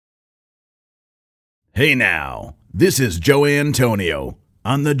Hey now, this is Joe Antonio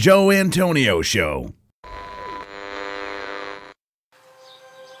on The Joe Antonio Show.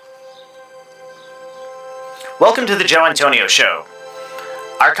 Welcome to The Joe Antonio Show.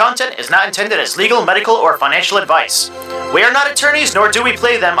 Our content is not intended as legal, medical, or financial advice. We are not attorneys, nor do we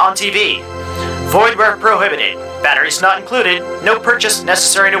play them on TV. Void where prohibited. Batteries not included. No purchase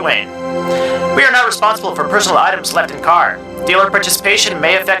necessary to win. We are not responsible for personal items left in car. Dealer participation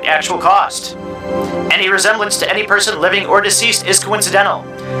may affect actual cost. Any resemblance to any person living or deceased is coincidental.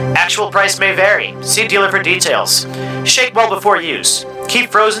 Actual price may vary. See dealer for details. Shake well before use. Keep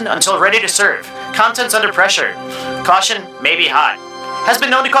frozen until ready to serve. Contents under pressure. Caution, may be hot. Has been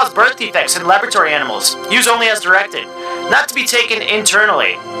known to cause birth defects in laboratory animals. Use only as directed. Not to be taken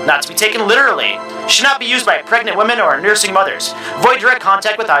internally. Not to be taken literally. Should not be used by pregnant women or nursing mothers. Avoid direct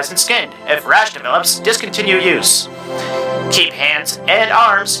contact with eyes and skin. If rash develops, discontinue use. Keep hands and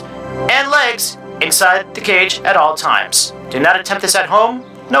arms and legs inside the cage at all times. Do not attempt this at home.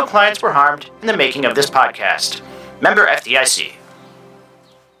 No clients were harmed in the making of this podcast. Member FDIC.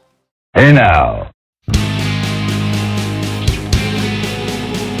 Hey now.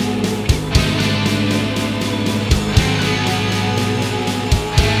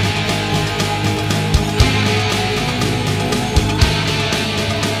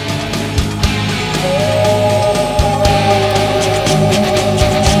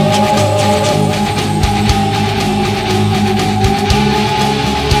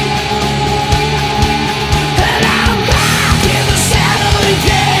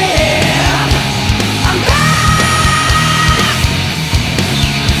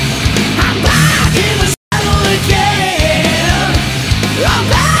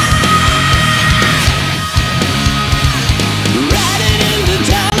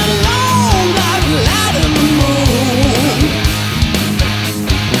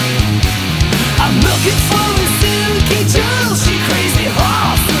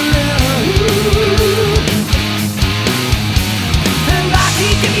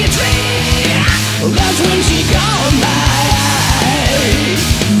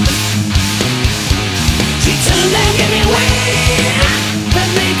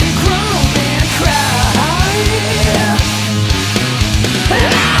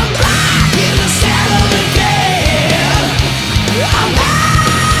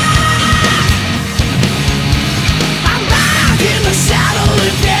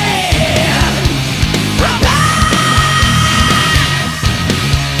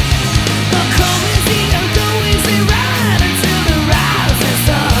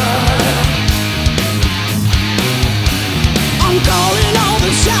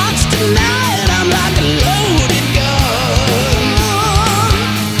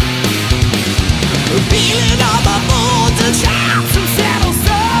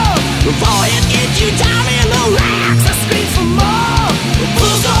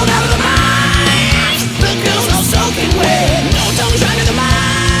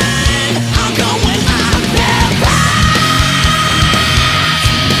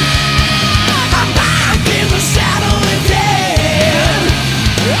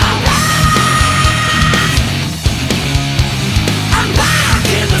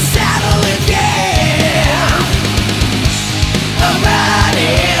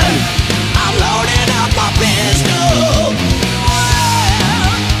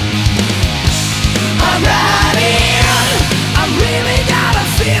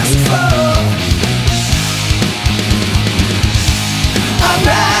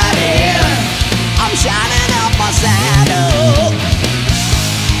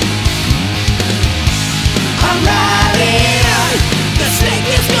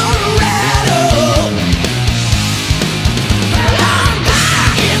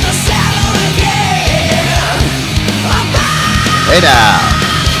 Hey now.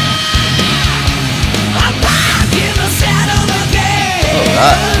 All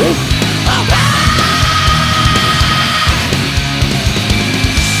right.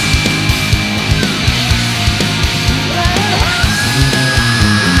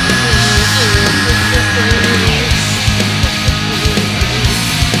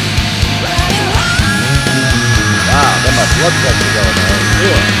 Blood pressure going on.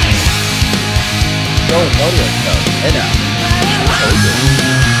 Going motoring stuff. Hey now.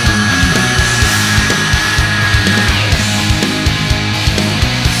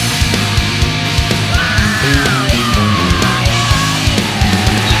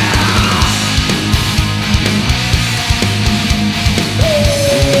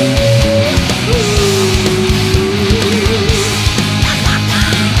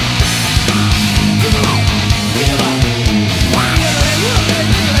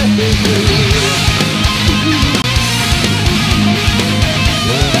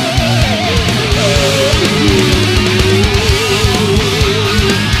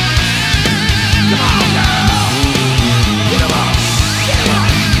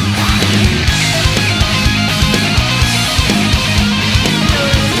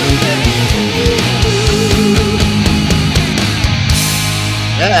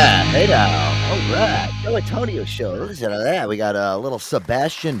 Hey now. All right. Joe Antonio show. Listen to that. We got a little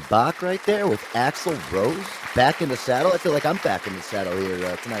Sebastian Bach right there with Axl Rose back in the saddle. I feel like I'm back in the saddle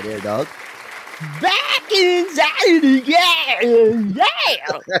here tonight, here, dog. Back inside again.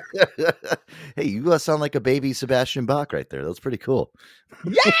 Yeah. Hey, you sound like a baby Sebastian Bach right there. That's pretty cool.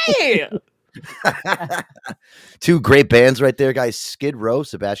 Yeah. Two great bands right there, guys. Skid Row,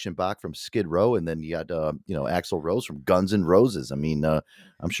 Sebastian Bach from Skid Row, and then you got Axl Rose from Guns N' Roses. I mean,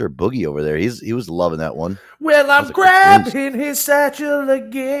 I'm sure Boogie over there, he was loving that one. Well, I'm grabbing his satchel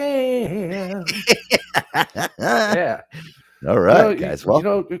again. Yeah. All right, guys.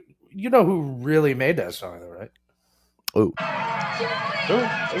 Well, you know who really made that song, though, right? Ooh.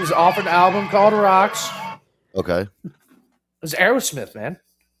 It was off an album called Rocks. Okay. It was Aerosmith, man.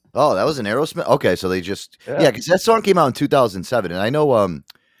 Oh, that was an Aerosmith. Okay, so they just because that song came out in 2007, and I know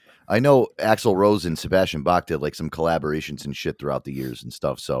Axl Rose and Sebastian Bach did like some collaborations and shit throughout the years and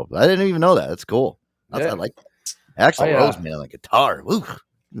stuff. So I didn't even know that. That's cool. I like that. Axl Rose, man, on the guitar. Woo.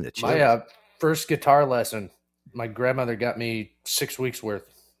 My first guitar lesson, my grandmother got me 6 weeks worth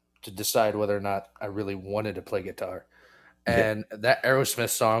to decide whether or not I really wanted to play guitar. And that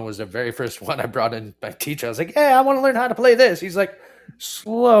Aerosmith song was the very first one I brought in my teacher. I was like, "Hey, I want to learn how to play this." He's like,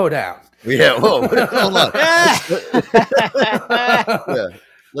 "Slow down." Yeah, whoa, hold on.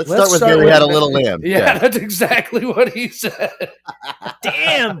 Let's start with Mary Had a Little Lamb. Yeah, that's exactly what he said.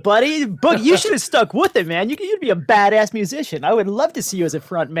 Damn, buddy. Boogie, you should have stuck with it, man. You'd be a badass musician. I would love to see you as a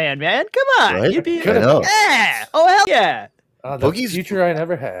front man, man. Come on. Right? You'd be I know. yeah. Oh, hell yeah. The Boogie's future I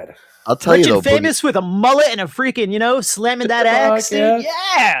never had. I'll tell Rich you though, and famous with a mullet and a freaking, slamming that axe, dude.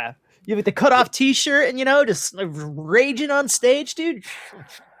 Yeah. You with the cut off t-shirt and, just raging on stage, dude.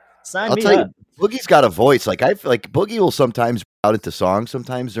 Sign me up. Boogie's got a voice. Like I feel like Boogie will sometimes out into songs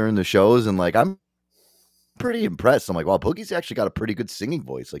sometimes during the shows, and like I'm pretty impressed. I'm like, wow, Boogie's actually got a pretty good singing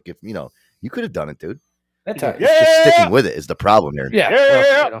voice. Like if you could have done it, dude. That's just sticking with it is the problem here.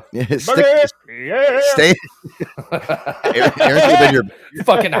 Yeah. Stay. Aaron, you've been your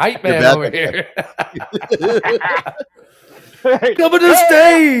fucking hype man over here. Come to the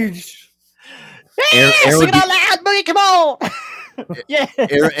stage. Aaron sing it out loud, Boogie. Come on. Yeah.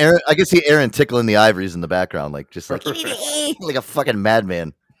 Aaron, I can see Aaron tickling the ivories in the background, like just like like a fucking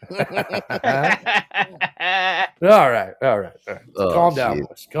madman. All right. Oh, Calm down,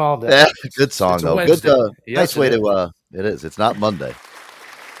 boys. Calm down. Good song It's though. Wednesday. Good, Yes, nice way it to. It is. It's not Monday.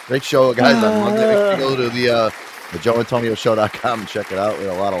 Great show, guys. On Monday, you can go to the JoeAntonioShow.com and check it out. We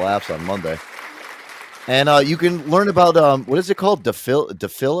had a lot of laughs on Monday, and you can learn about what is it called?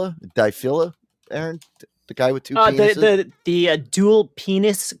 Diphylla, Aaron, the guy with two penises. The dual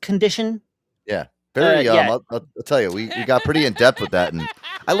penis condition. Yeah. Very, I'll tell you, we got pretty in depth with that, and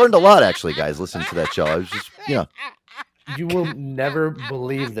I learned a lot actually, guys. Listening to that show, I was just, You will never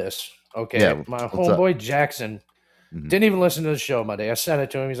believe this. Okay, Yeah, my what's homeboy Jackson didn't even listen to the show Monday. I sent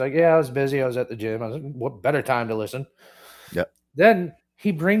it to him. He's like, "Yeah, I was busy. I was at the gym." I was like, "What better time to listen?" Yep. Then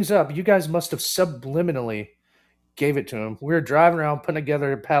he brings up, you guys must have subliminally gave it to him. We were driving around putting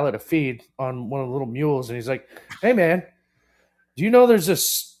together a pallet of feed on one of the little mules, and he's like, "Hey, man, do you know there's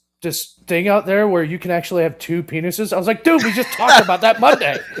this thing out there where you can actually have two penises?" I was like, "Dude, we just talked about that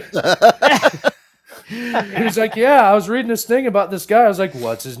Monday." He was like, "Yeah, I was reading this thing about this guy." I was like,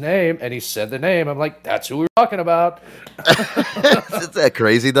 "What's his name?" And he said the name. I'm like, "That's who we're talking about." Isn't that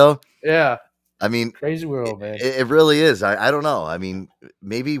crazy though? Yeah. I mean, Crazy world, man. it really is. I don't know. I mean,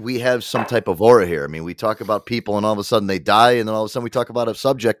 maybe we have some type of aura here. I mean, we talk about people and all of a sudden they die, and then all of a sudden we talk about a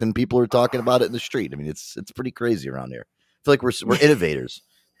subject and people are talking about it in the street. I mean, it's pretty crazy around here. I feel like we're innovators.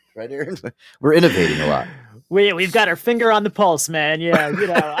 Right, Aaron? We're innovating a lot. We've got our finger on the pulse, man. Yeah,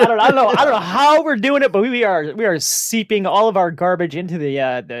 I don't know how we're doing it, but we are seeping all of our garbage into the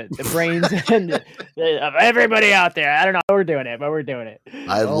brains of everybody out there. I don't know how we're doing it, but we're doing it.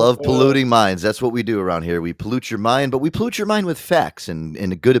 I love polluting minds. That's what we do around here. We pollute your mind, but we pollute your mind with facts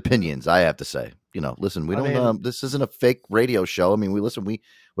and good opinions. I have to say, listen, we don't. This isn't a fake radio show. I mean,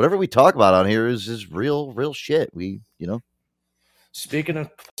 whatever we talk about on here is real shit. Speaking of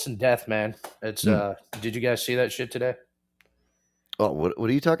death, man, it's did you guys see that shit today? Oh, what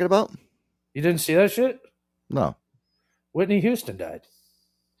are you talking about? You didn't see that shit? No. Whitney Houston died.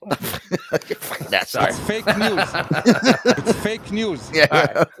 Sorry. It's fake news. It's fake news. Yeah.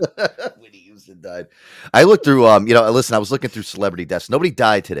 Right. Whitney Houston died. I looked through, listen, I was looking through celebrity deaths. Nobody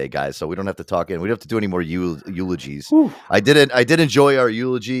died today, guys, so we don't have to talk in. We don't have to do any more eulogies. Whew. I did enjoy our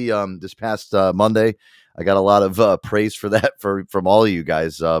eulogy this past Monday. I got a lot of praise for that from all of you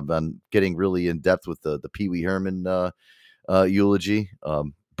guys. I'm getting really in depth with the Pee Wee Herman eulogy.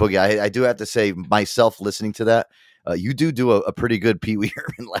 Boogie, I do have to say, myself listening to that, you do a pretty good Pee Wee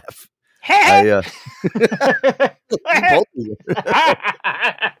Herman laugh. I both of you.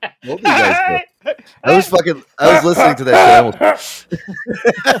 Both of you guys do. I was listening to that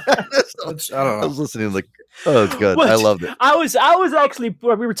show. I was listening like, oh, it's good. I loved it. I was actually,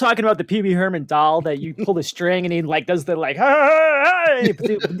 we were talking about the Pee Wee Herman doll that you pull the string and he like does the like,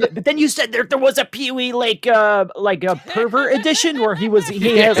 but then you said there was a Pee Wee like a pervert edition where he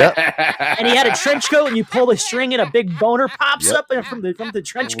had a trench coat and you pull the string and a big boner pops up from the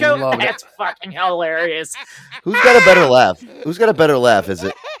trench coat. That's fucking hilarious. Who's got a better laugh? Is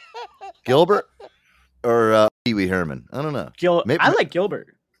it Gilbert or Pee Wee Herman? I don't know. I like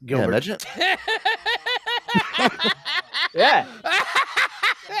Gilbert. Yeah, imagine it. Yeah.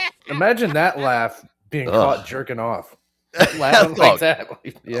 Imagine that laugh being caught jerking off. Laughing like that.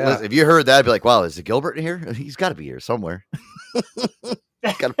 Yeah. Listen, if you heard that, I'd be like, wow, is it Gilbert in here? He's got to be here somewhere.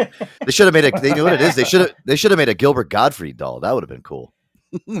 They should have made a. They know what it is. They should have made a Gilbert Gottfried doll. That would have been cool.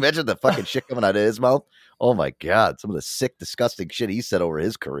 Imagine the fucking shit coming out of his mouth. Oh my god, some of the sick, disgusting shit he said over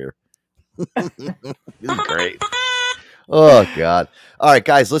his career. This is great. Oh god. All right,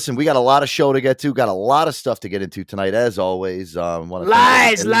 guys, listen, we got a lot of show to get to. Got a lot of stuff to get into tonight, as always.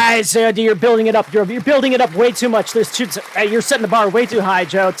 Lies. You're building it up. You're building it up way too much. You're setting the bar way too high,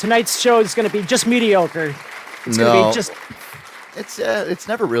 Joe. Tonight's show is going to be just mediocre. It's going to be just. It's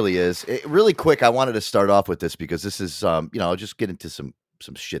never really is. Really quick, I wanted to start off with this because this is I'll just get into some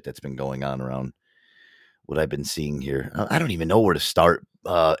shit that's been going on around what I've been seeing here. I don't even know where to start.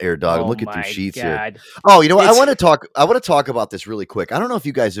 Air Dog. I'm looking through sheets here. Oh, you know what? I want to talk about this really quick. I don't know if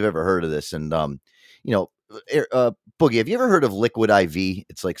you guys have ever heard of this, and Boogie, have you ever heard of liquid IV?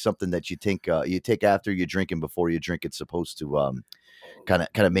 It's like something that you take after you drink and before you drink. It's supposed to kind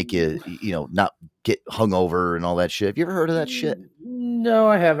of make you not get hungover and all that shit. Have you ever heard of that shit? No,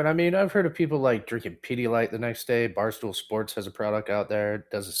 I haven't. I mean, I've heard of people like drinking Pedialyte the next day. Barstool Sports has a product out there,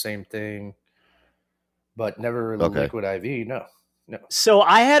 it does the same thing, but never liquid IV. No. So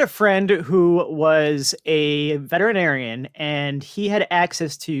I had a friend who was a veterinarian and he had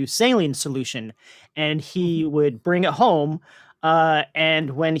access to saline solution and he would bring it home.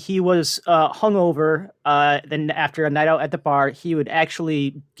 And when he was hungover, then after a night out at the bar, he would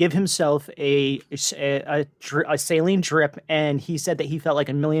actually give himself a saline drip. And he said that he felt like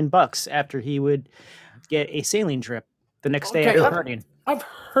 $1 million after he would get a saline drip the next day after partying. I've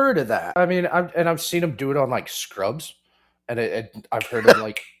heard of that. I mean, I've seen him do it on like scrubs. And I've heard of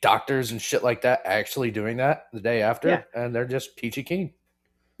like doctors and shit like that actually doing that the day after, and they're just peachy keen.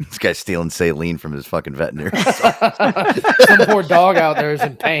 This guy's stealing saline from his fucking veterinary. Some poor dog out there is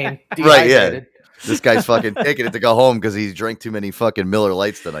in pain. Right, yeah. This guy's fucking taking it to go home because he drank too many fucking Miller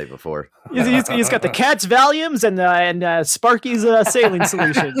Lights the night before. He's got the cat's Valiums and Sparky's saline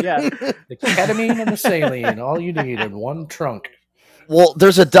solution. Yeah, the ketamine and the saline, all you need in one trunk. Well,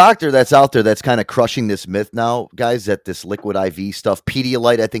 there's a doctor that's out there that's kind of crushing this myth now, guys, that this liquid IV stuff,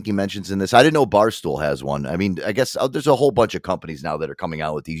 Pedialyte, I think he mentions in this. I didn't know Barstool has one. I mean, I guess there's a whole bunch of companies now that are coming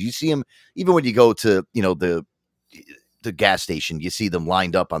out with these. You see them, even when you go to, the gas station, you see them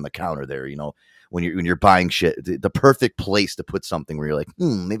lined up on the counter there, when you're buying shit, the perfect place to put something where you're like,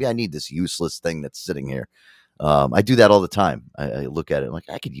 maybe I need this useless thing that's sitting here. I do that all the time. I look at it I'm like,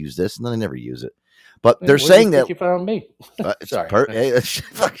 I could use this, and then I never use it. But they're saying that you found me. Sorry,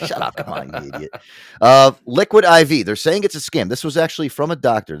 shut up, come on, you idiot. Liquid IV. They're saying it's a scam. This was actually from a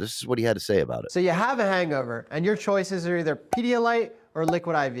doctor. This is what he had to say about it. So you have a hangover, and your choices are either Pedialyte or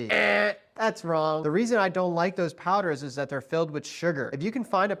liquid IV. That's wrong. The reason I don't like those powders is that they're filled with sugar. If you can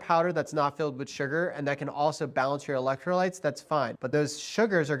find a powder that's not filled with sugar and that can also balance your electrolytes, that's fine. But those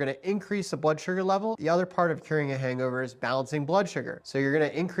sugars are going to increase the blood sugar level. The other part of curing a hangover is balancing blood sugar. So you're going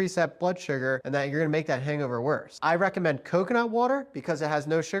to increase that blood sugar and that you're going to make that hangover worse. I recommend coconut water because it has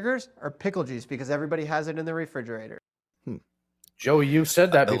no sugars, or pickle juice because everybody has it in the refrigerator. Joey, you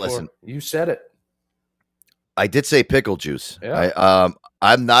said that before. Listen. You said it. I did say pickle juice. Yeah.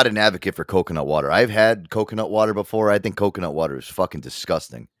 I'm not an advocate for coconut water. I've had coconut water before. I think coconut water is fucking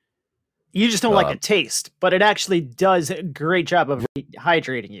disgusting. You just don't like the taste, but it actually does a great job of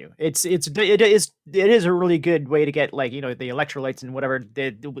hydrating you. It is a really good way to get the electrolytes and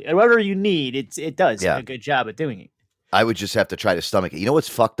whatever you need. It does a good job at doing it. I would just have to try to stomach it. You know what's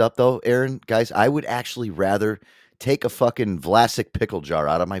fucked up though, Aaron? Guys, I would actually rather take a fucking Vlasic pickle jar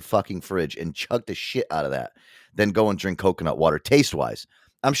out of my fucking fridge and chug the shit out of that than go and drink coconut water taste-wise.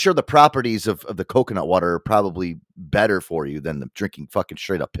 I'm sure the properties of the coconut water are probably better for you than the drinking fucking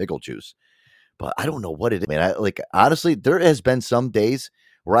straight-up pickle juice. But I don't know what it is, man. Honestly, there has been some days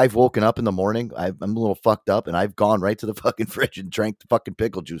where I've woken up in the morning, I'm a little fucked up, and I've gone right to the fucking fridge and drank the fucking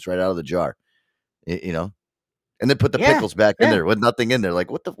pickle juice right out of the jar. And then put the pickles back in there with nothing in there. Like,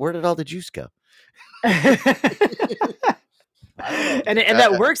 where did all the juice go? and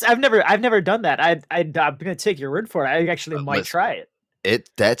that works. I've never done that. I'm gonna take your word for it. I actually might try it.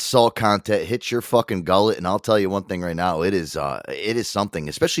 That salt content hits your fucking gullet, and I'll tell you one thing right now, it is something,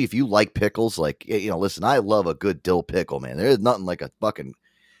 especially if you like pickles. Like, listen, I love a good dill pickle, man. There is nothing like a fucking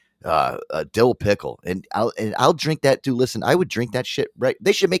a dill pickle, and I'll drink that too. Listen, I would drink that shit. Right?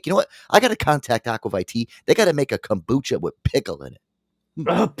 They should make. You know what? I got to contact Aquavite Tea. They got to make a kombucha with pickle in it.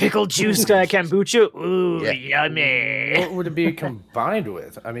 Oh, pickle juice kombucha. Ooh, yummy. What would it be combined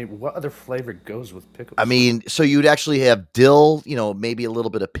with? I mean, what other flavor goes with pickles? I mean, so you'd actually have dill, maybe a little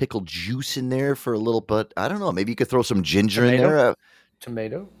bit of pickle juice in there for a little bit. I don't know. Maybe you could throw some ginger in there.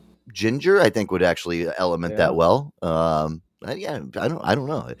 Tomato? Ginger, I think, would actually element that well. I don't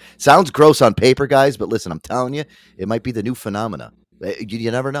know. It sounds gross on paper, guys, but listen, I'm telling you, it might be the new phenomena.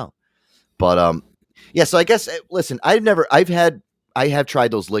 You never know. But so I guess listen, I have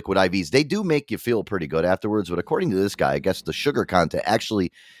tried those liquid IVs. They do make you feel pretty good afterwards, but according to this guy, I guess the sugar content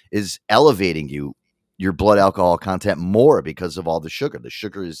actually is elevating your blood alcohol content more because of all the sugar. The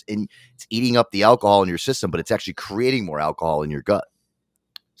sugar it's eating up the alcohol in your system, but it's actually creating more alcohol in your gut.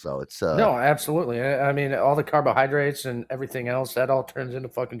 So it's no, absolutely. I mean, all the carbohydrates and everything else, that all turns into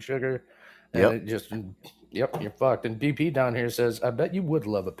fucking sugar. And it just, you're fucked. And BP down here says, I bet you would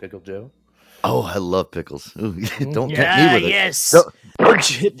love a pickle, Joe. Oh, I love pickles. Ooh, don't tempt me with it. Yes.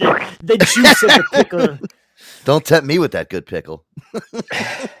 The juice of the pickle. Don't tempt me with that good pickle. So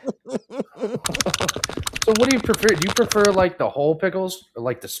what do you prefer? Do you prefer like the whole pickles, or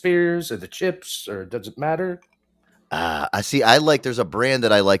like the spears, or the chips, or does it matter? There's a brand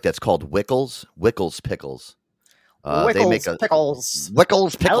that I like that's called Wickles pickles. They make pickles.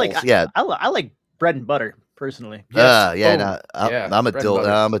 Wickles pickles. I like bread and butter. Personally, I'm a dill.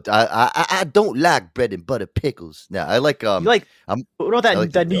 I don't like bread and butter pickles. No, I like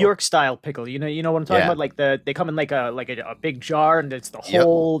that New York style pickle. You know what I'm talking about? Like they come in like a big jar, and it's the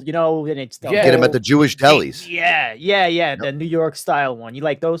whole, and it's get them at the Jewish delis. The New York style one. You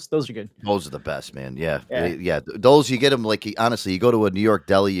like those? Those are good. Those are the best, man. Yeah. Those you get them like honestly, you go to a New York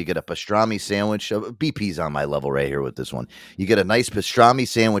deli, you get a pastrami sandwich. BP's on my level right here with this one. You get a nice pastrami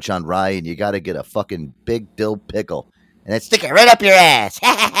sandwich on rye, and you got to get a fucking big dill pickle, and then stick it right up your ass.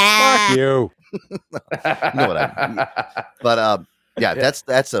 Fuck you. You know what I mean? But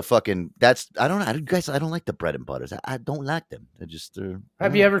that's a fucking I don't know, guys. I don't like the bread and butters. I don't like them. They're just.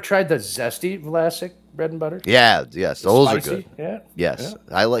 Have you ever tried the zesty Vlasic bread and butter? Yeah, yes, those spicy? are good. Yeah, yes,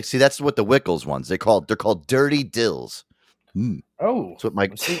 yeah. I like. See, that's what the Wickles ones. They're called dirty dills. Oh, that's what my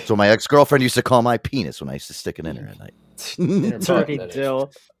ex-girlfriend used to call my penis when I used to stick it in her at night. Dirty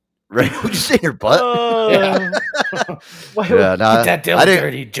dill. Right? Would you say in your butt? Get that dill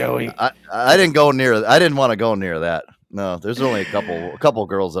dirty, Joey. I didn't go near. I didn't want to go near that. No, there's only a couple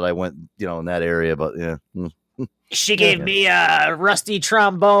girls that I went, in that area, but yeah. She gave me a rusty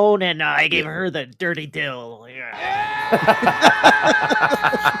trombone, and I gave her the dirty dill.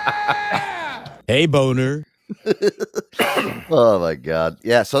 Hey, boner. Oh my god,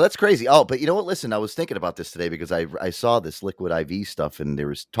 yeah. So that's crazy. Oh, but you know what? Listen, I was thinking about this today because I saw this liquid IV stuff, and they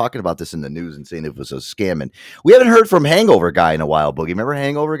was talking about this in the news and saying it was a scam. And we haven't heard from Hangover Guy in a while. Boogie, remember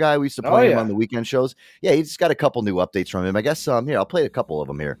Hangover Guy? We used to play him on the weekend shows. Yeah, he's got a couple new updates from him. I guess here I'll play a couple of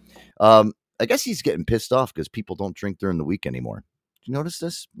them here. I guess he's getting pissed off because people don't drink during the week anymore. Did you notice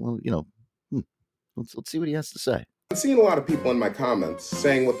this? Well, let's see what he has to say. I've seen a lot of people in my comments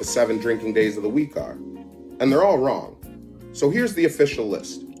saying what the 7 drinking days of the week are, and they're all wrong. So here's the official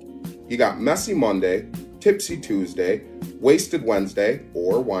list. You got Messy Monday, Tipsy Tuesday, Wasted Wednesday,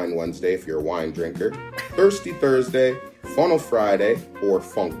 or Wine Wednesday if you're a wine drinker, Thirsty Thursday, Funnel Friday, or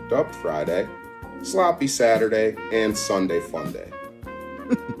Funked Up Friday, Sloppy Saturday, and Sunday Fun Day.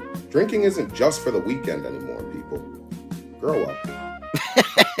 Drinking isn't just for the weekend anymore, people. Grow up.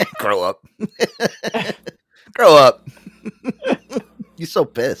 Grow up. Grow up. You're so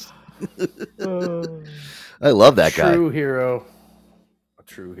pissed. I love that guy. True hero. A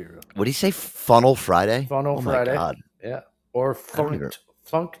true hero. What do you say? Funnel Friday? Funnel Friday. My God. Yeah. Or funked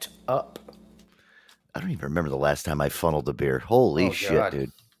up. I don't even remember the last time I funneled a beer. Holy shit, God.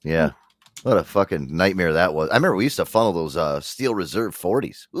 dude. Yeah. What a fucking nightmare that was. I remember we used to funnel those Steel Reserve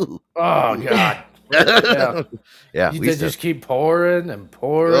 40s. Ooh. Oh, God. Yeah. You just keep pouring and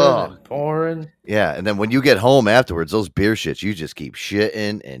pouring and pouring. Yeah, and then when you get home afterwards, those beer shits, you just keep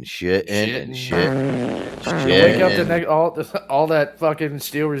shitting and shitting and shitting. You wake up the next all that fucking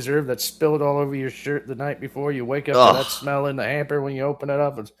Steel Reserve that spilled all over your shirt the night before. You wake up to that smell in the hamper when you open it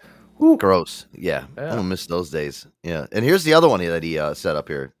up. It's Gross. Yeah. I'm gonna miss those days. Yeah. And here's the other one that he set up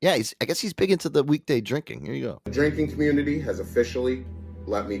here. Yeah, I guess he's big into the weekday drinking. Here you go. The drinking community has officially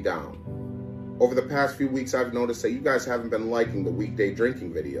let me down. Over the past few weeks, I've noticed that you guys haven't been liking the weekday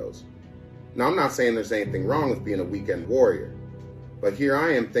drinking videos. Now, I'm not saying there's anything wrong with being a weekend warrior, but here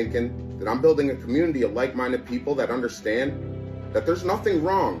I am thinking that I'm building a community of like-minded people that understand that there's nothing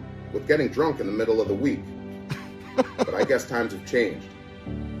wrong with getting drunk in the middle of the week. But I guess times have changed.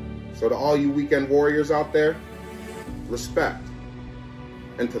 So to all you weekend warriors out there, respect.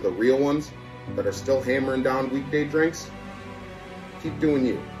 And to the real ones that are still hammering down weekday drinks, keep doing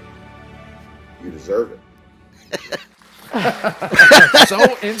you. You deserve it.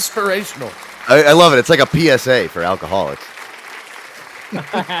 So inspirational. I love it. It's like a PSA for alcoholics.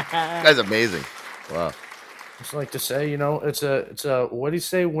 That's amazing. Wow. Just like to say, it's a what do you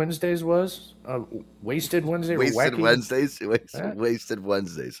say Wednesdays was? Wasted Wednesday? Wasted wacky? Wednesdays? Wasted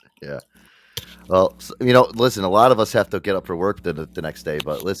Wednesdays. Yeah. Well, listen, a lot of us have to get up for work the next day,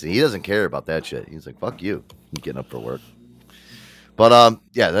 but listen, he doesn't care about that shit. He's like, fuck you. I'm getting up for work. But,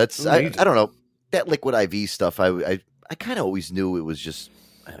 yeah, that's, I don't know. That liquid IV stuff, I kind of always knew it was just,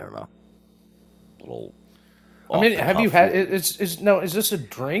 I don't know. A little. I mean, have you had, is this a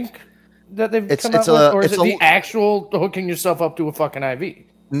drink that they've come out with? Or is it the actual hooking yourself up to a fucking IV?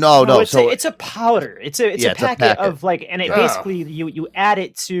 No. It's a powder. It's a packet of and it basically you add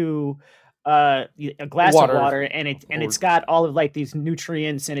it to a glass of water, and it's got all of these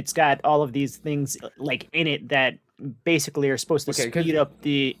nutrients, and it's got all of these things in it that basically are supposed to speed up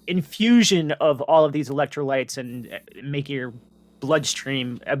the infusion of all of these electrolytes and make your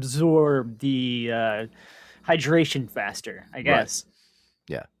bloodstream absorb the hydration faster, I guess.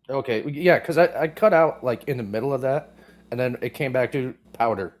 Right. Yeah. Okay. Yeah, because I cut out in the middle of that, and then it came back to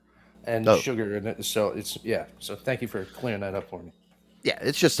powder and sugar in it. So So thank you for clearing that up for me. Yeah,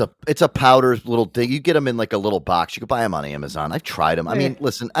 it's a powder little thing. You get them in a little box. You can buy them on Amazon. I've tried them. I mean,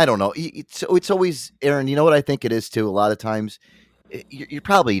 listen, I don't know. It's always, Aaron, you know what I think it is too? A lot of times you're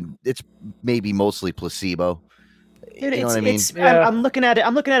probably, it's maybe mostly placebo. Dude, you know what I mean? I'm looking at it.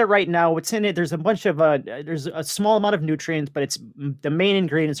 I'm looking at it right now. What's in it? There's a bunch of there's a small amount of nutrients, but the main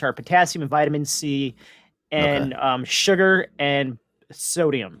ingredients are potassium and vitamin C and sugar and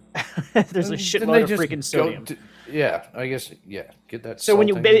sodium. There's a shitload of freaking sodium. I guess. Get that. So when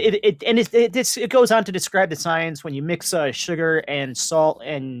you it goes on to describe the science. When you mix sugar and salt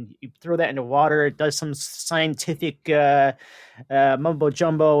and you throw that into water, it does some scientific mumbo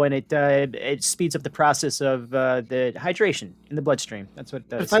jumbo, and it speeds up the process of the hydration in the bloodstream. That's what it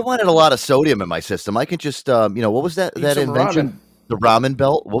does. If I wanted a lot of sodium in my system, I could just what was that invention? Ramen. The ramen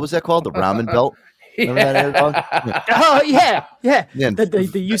belt. What was that called? The ramen belt. Remember that? Yeah. Oh yeah.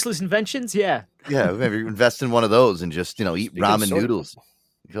 The useless inventions. Yeah. Yeah, maybe invest in one of those and just eat ramen noodles.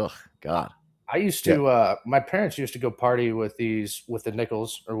 Oh God. I used to. My parents used to go party with the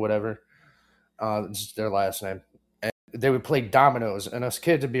Nichols or whatever. This is their last name, and they would play dominoes, and us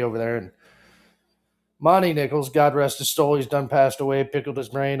kids would be over there. And Monty Nichols, God rest his soul, he's done passed away, pickled his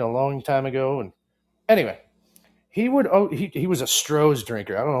brain a long time ago. And anyway. He would. He was a Stroh's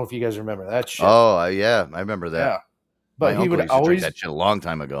drinker. I don't know if you guys remember that shit. Oh yeah, I remember that. Yeah, but he would always drink that shit a long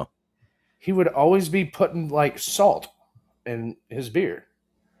time ago. He would always be putting salt in his beer,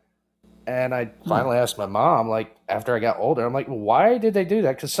 and I finally asked my mom, after I got older, I'm like, well, why did they do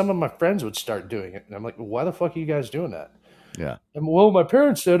that? Because some of my friends would start doing it, and I'm like, well, why the fuck are you guys doing that? Yeah. And my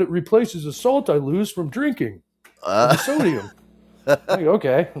parents said it replaces the salt I lose from drinking, the sodium.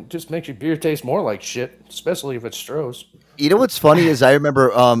 Okay, it just makes your beer taste more like shit, especially if it's Stroh's. You know what's funny is I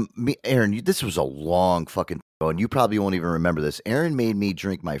remember Aaron, this was a long fucking ago, and you probably won't even remember this. Aaron made me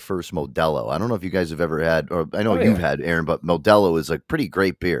drink my first Modelo. I don't know if you guys have ever had, or I know you've had, Aaron, but Modelo is a pretty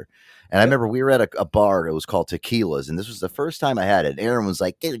great beer. And I remember we were at a bar. It was called Tequila's, and this was the first time I had it. Aaron was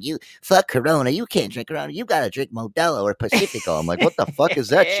like, "Dude, you fuck Corona. You can't drink Corona. You gotta drink Modelo or Pacifico." I'm like, "What the fuck is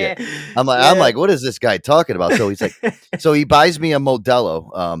that shit?" I'm like, "What is this guy talking about?" So he's like, so he buys me a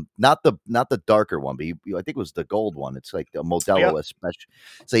Modelo, not the darker one, but I think it was the gold one. It's like a Modelo especially.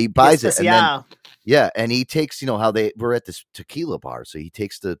 So he buys it, and then and he takes how we're at this tequila bar, so he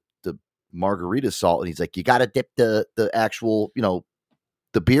takes the margarita salt, and he's like, "You gotta dip the actual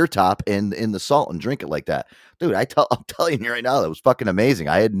the beer top in the salt and drink it like that." Dude, I'm telling you right now, that was fucking amazing.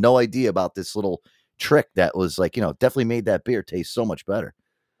 I had no idea about this little trick that was definitely made that beer taste so much better.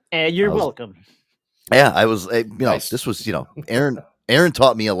 And you're welcome. Yeah, I was, nice. This was, Aaron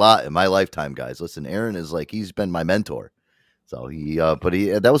taught me a lot in my lifetime, guys. Listen, Aaron is he's been my mentor. So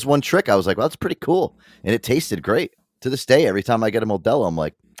that was one trick. I was like, well, that's pretty cool. And it tasted great. To this day, every time I get a Modelo, I'm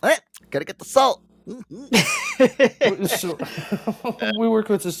like, all right, gotta get the salt. So we work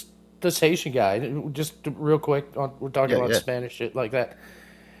with this this Haitian guy, just real quick, we're talking about Spanish shit like that.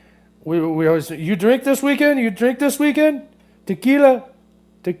 We always say, you drink this weekend? Tequila.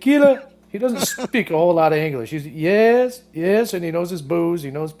 He doesn't speak a whole lot of English. He's yes, and he knows his booze, he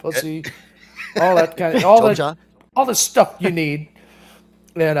knows pussy, all that kind of all the stuff you need.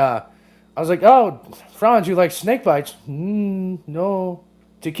 And I was like, oh, Franz, you like snake bites? No.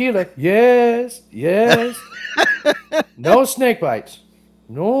 Tequila? Yes. No snake bites.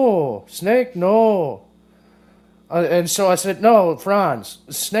 No. Snake? No. And so I said, no, Franz,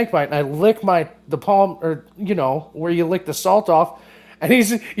 snake bite. And I lick the palm, or, where you lick the salt off. And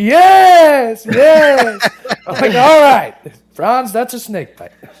he's, yes. I'm like, all right, Franz, that's a snake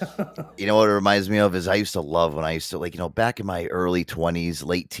bite. You know what it reminds me of is I used to love when I used to, back in my early 20s,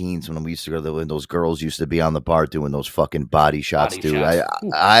 late teens, when we used to go, when those girls used to be on the bar doing those fucking body shots, dude.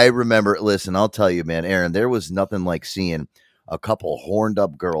 I remember, listen, I'll tell you, man, Aaron, there was nothing like seeing a couple horned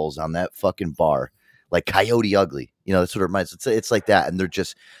up girls on that fucking bar. Like Coyote Ugly, that's what it reminds. It's like that, and they're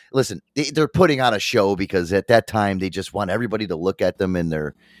just they're putting on a show because at that time they just want everybody to look at them in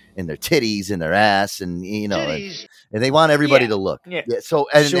their titties and their ass, and and they want everybody to look. Yeah. So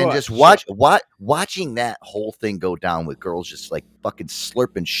and just watching that whole thing go down with girls just like fucking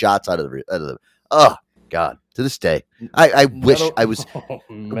slurping shots out of the. Oh God! To this day, I wish I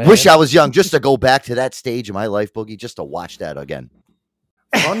was young just to go back to that stage of my life, Boogie, just to watch that again.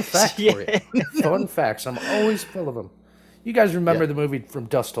 Fun fact for you. Fun facts. I'm always full of them. You guys remember the movie From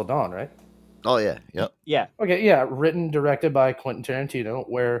Dusk Till Dawn, right? Oh, yeah. Yep. Yeah. Okay, yeah. Written, directed by Quentin Tarantino,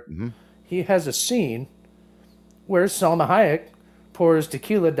 where he has a scene where Salma Hayek pours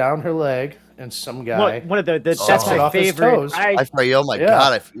tequila down her leg, and some guy... One of that's my favorite. Oh, my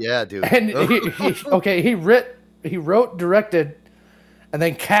God. Dude. And he wrote, directed, and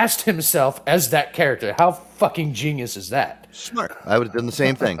then cast himself as that character. How fucking genius is that? Smart. I would have done the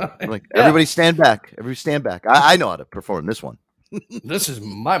same thing. Like, everybody stand back. Everybody stand back. I know how to perform this one. This is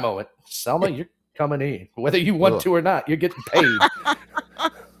my moment. Selma, you're coming in. Whether you want to or not, you're getting paid.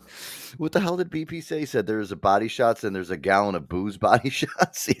 What the hell did BP say? He said there's a body shots and there's a gallon of booze body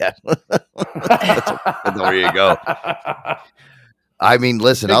shots. Yeah. There you go. I mean,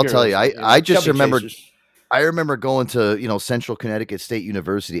 listen, I'll tell you, I just remembered... I remember going to, Central Connecticut State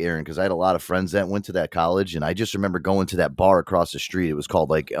University, Aaron, because I had a lot of friends that went to that college, and I just remember going to that bar across the street. It was called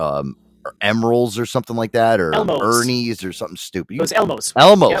like Emeralds or something like that, or Elmo's. Ernie's or something stupid. It was Elmo's.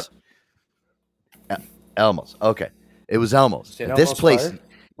 Yep. Elmo's. Okay, it was Elmo's. This Elmo's place,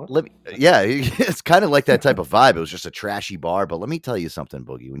 it's kind of like that type of vibe. It was just a trashy bar, but let me tell you something,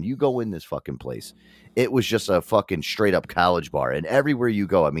 Boogie. When you go in this fucking place, it was just a fucking straight up college bar, and everywhere you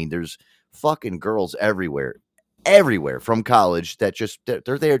go, I mean, there's fucking girls everywhere from college that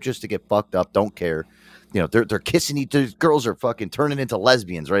they're there just to get fucked up, don't care. They're kissing each other. Girls are fucking turning into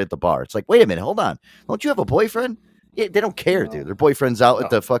lesbians right at the bar. It's like, wait a minute, hold on. Don't you have a boyfriend? Yeah, they don't care, dude. Their boyfriend's out at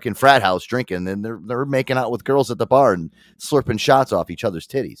the fucking frat house drinking, and they're making out with girls at the bar and slurping shots off each other's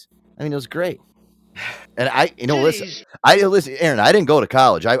titties. I mean, it was great. And listen, Aaron, I didn't go to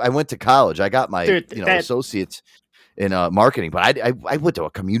college. I went to college. I got my associates in marketing, but I went to a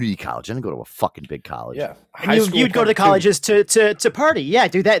community college. I didn't go to a fucking big college. Yeah, and you'd go to the colleges to party. Yeah,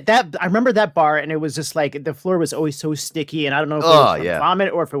 dude. That I remember that bar, and it was just like the floor was always so sticky, and I don't know if it was from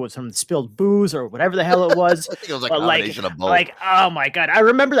vomit or if it was from spilled booze or whatever the hell it was. I think it was a combination of both. Like, oh my God, I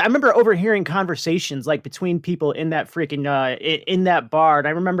remember overhearing conversations like between people in that freaking in that bar, and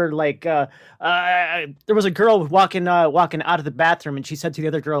I remember like there was a girl walking out of the bathroom, and she said to the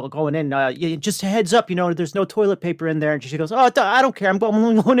other girl going in, just a heads up, there's no toilet paper in there, and she goes, "Oh, I don't care. I'm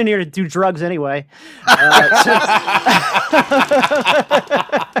going in here to do drugs anyway." Why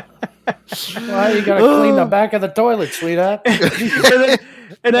you gotta clean the back of the toilet, sweetheart?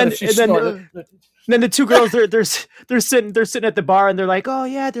 and then the two girls they're sitting at the bar, and they're like, so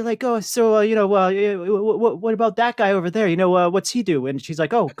what about that guy over there? What's he do? And she's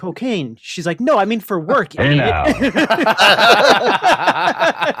like, oh, cocaine. She's like, no, I mean for work. Hey now.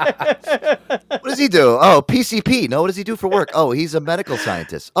 What does he do? Oh, PCP. No, what does he do for work? Oh, he's a medical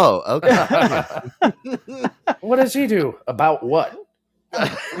scientist. Oh, okay. What does he do? About what?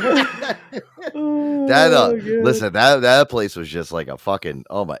 Listen, that place was just like a fucking,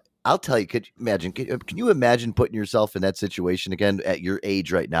 oh my, I'll tell you, can you imagine putting yourself in that situation again at your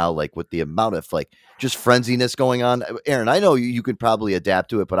age right now, like with the amount of like just frenziness going on? Aaron, I know you could probably adapt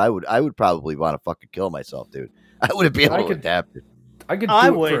to it, but I would probably want to fucking kill myself, dude. I wouldn't be able to adapt it. I could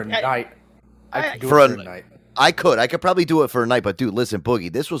do it for a night. I could do it for a night. I could probably do it for a night, but dude, listen,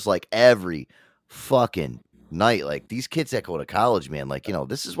 Boogie, this was like every fucking night. Like these kids that go to college, man, like,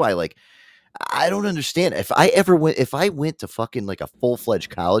 this is why, like, I don't understand. If I went to fucking like a full-fledged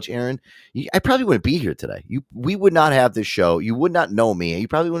college, Aaron, I probably wouldn't be here today. We would not have this show. You would not know me. You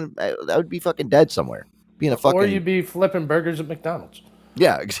probably wouldn't. I would be fucking dead somewhere. Being a fucking. Or you'd be flipping burgers at McDonald's.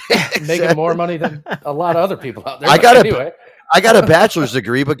 Yeah, exactly. Making more money than a lot of other people out there. I got a bachelor's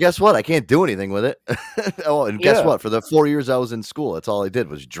degree, but guess what? I can't do anything with it. Oh, and guess what? For the 4 years I was in school, that's all I did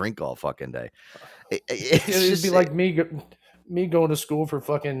was drink all fucking day. It'd be like me going to school for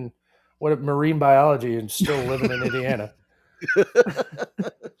fucking marine biology and still living in Indiana.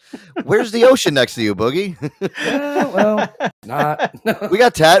 Where's the ocean next to you, Boogie? Well, not. we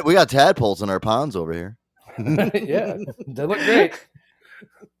got tadpoles in our ponds over here. Yeah, they look great.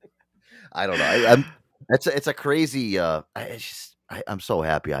 I don't know. It's a crazy. I'm so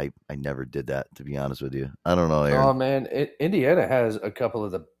happy I never did that. To be honest with you, I don't know, Aaron. Oh man, Indiana has a couple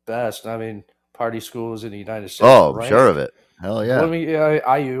of the best. I mean, party schools in the United States. Oh, right? Sure of it. Hell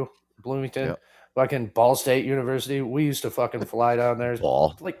yeah. IU, Bloomington, fucking Ball State University. We used to fucking fly down there.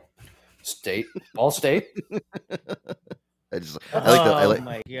 Ball State. I like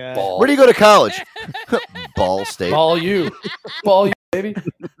my god. Ball. Where do you go to college? Ball State. Ball you, baby.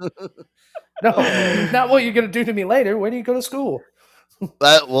 No, not what you're gonna do to me later. Where do you go to school?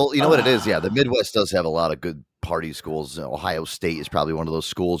 Well, you know what it is. Yeah, the Midwest does have a lot of good party schools. Ohio State is probably one of those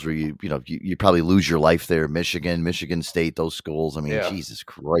schools where you probably lose your life there. Michigan State, those schools. I mean, Jesus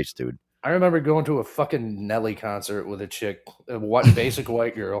Christ, dude. I remember going to a fucking Nelly concert with a chick, basic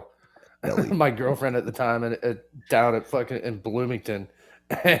white girl, my girlfriend at the time, down at fucking in Bloomington.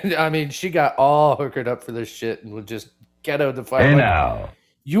 And I mean, she got all hookered up for this shit and would just get out of the fight. Hey now.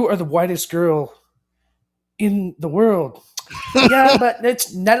 You are the whitest girl in the world. Yeah, but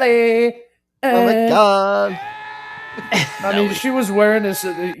it's Nelly. Oh my god! I mean, she was wearing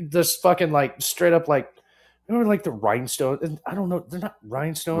this fucking like straight up like, remember like the rhinestones? And I don't know, they're not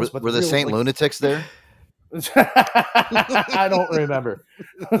rhinestones, but were the Saint Lunatics there? I don't remember.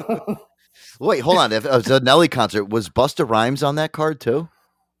 Wait, hold on. If it was a Nelly concert, was Busta Rhymes on that card too?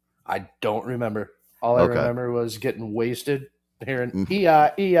 I don't remember. All I remember was getting wasted. Hearing and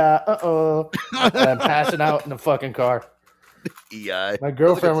passing out in the fucking car. EI. My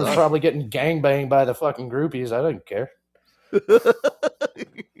girlfriend was probably getting gangbanged by the fucking groupies. I didn't care.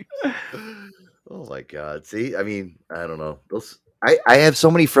 Oh my god! See, I mean, I don't know. I have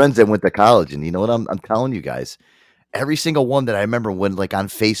so many friends that went to college, and you know what? I'm telling you guys, every single one that I remember when, like on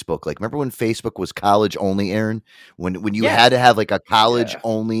Facebook, like remember when Facebook was college only, Aaron? When you had to have like a college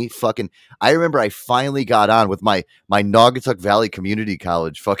only fucking. I remember I finally got on with my Naugatuck Valley Community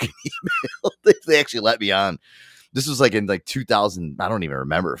College fucking email. They actually let me on. This was like in like 2000. I don't even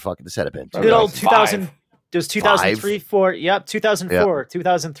remember. Fucking this had been good old 2000. It was 2003, 4. Yep, 2004,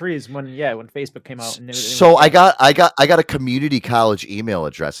 2003 is when Facebook came out. And so I got a community college email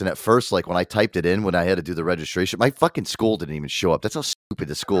address, and at first, like when I typed it in, when I had to do the registration, my fucking school didn't even show up. That's how stupid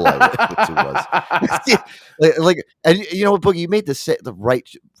the school I went to was. like, and you know what, Boogie, you made the right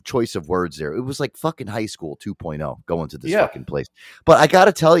choice of words there. It was like fucking high school 2.0 going to this fucking place. But I got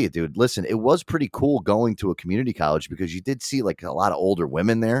to tell you, dude, listen, it was pretty cool going to a community college because you did see like a lot of older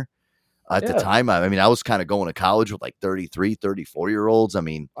women there. At the time, I mean, I was kind of going to college with like 33, 34-year-olds. I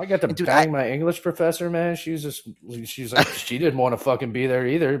mean, I got to bang my English professor, man. She's like, she didn't want to fucking be there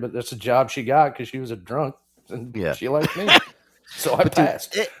either, but that's a job she got because she was a drunk and she liked me. So I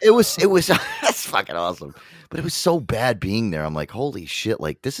passed. Dude, it was that's fucking awesome. But it was so bad being there. I'm like, holy shit,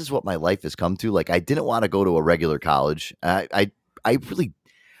 like this is what my life has come to. Like I didn't want to go to a regular college.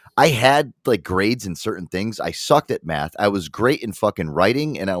 I had like grades in certain things. I sucked at math. I was great in fucking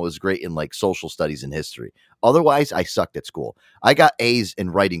writing, and I was great in like social studies and history. Otherwise, I sucked at school. I got A's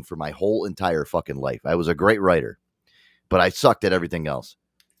in writing for my whole entire fucking life. I was a great writer, but I sucked at everything else.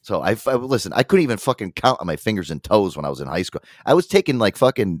 So I listen, I couldn't even fucking count on my fingers and toes when I was in high school. I was taking like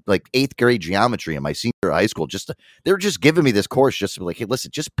fucking like 8th grade geometry in my senior year of high school. They were just giving me this course just to be like, hey, listen,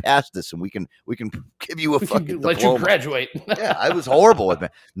 just pass this and we can give you a fucking let diploma. you graduate. Yeah, I was horrible with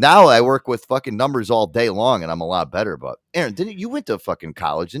it. Now I work with fucking numbers all day long and I'm a lot better. But Aaron, you went to fucking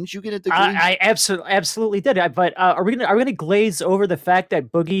college? Didn't you get a degree? I absolutely did. But are we gonna glaze over the fact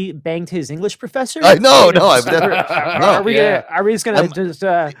that Boogie banged his English professor? No, I've never. Are we just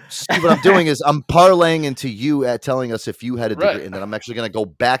gonna what I'm doing is I'm parlaying into you at telling us if you had a degree, and then I'm actually going to go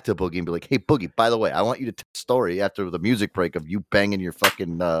back to Boogie and be like, hey, Boogie, by the way, I want you to tell a story after the music break of you banging your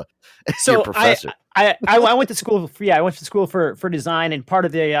fucking your professor. I went to school. I went to school for design, and part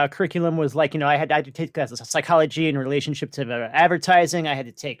of the curriculum was like, I had to take psychology in relationship to advertising. I had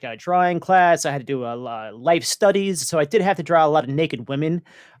to take a drawing class. I had to do life studies. So I did have to draw a lot of naked women.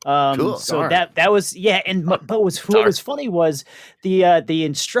 Cool. So that was and what was funny was the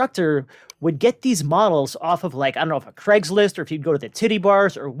instructor would get these models off of like, I don't know if a Craigslist or if you'd go to the titty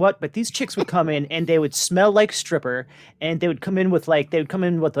bars or what, but these chicks would come in and they would smell like stripper, and they would come in with like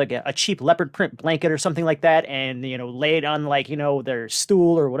a cheap leopard print blanket or something like that, and lay it on like their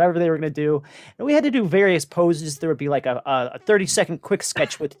stool or whatever they were going to do. And we had to do various poses. There would be like a 30-second quick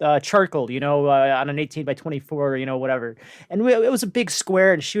sketch with charcoal, on an 18 by 24, whatever. And it was a big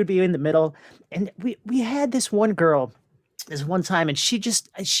square, and she would be in the middle. And we had this one girl this one time, and she just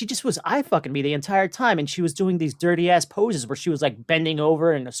was eye fucking me the entire time, and she was doing these dirty ass poses where she was like bending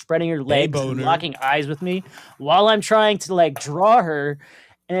over and spreading her legs and locking eyes with me while I'm trying to like draw her.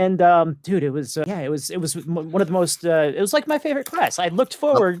 And dude, it was one of the most it was like my favorite class. I looked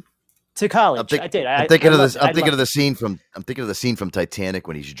forward to college. I did. I'm thinking of the scene from Titanic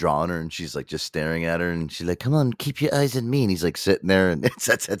when he's drawing her and she's like just staring at her and she's like, "Come on, keep your eyes on me." And he's like sitting there and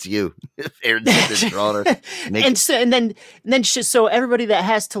that's you. Aaron's sitting there drawing her. And then so everybody that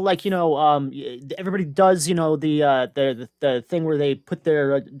has to like everybody does the thing where they put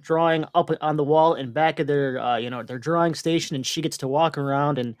their drawing up on the wall in back of their their drawing station, and she gets to walk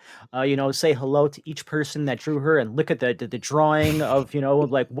around and say hello to each person that drew her and look at the drawing of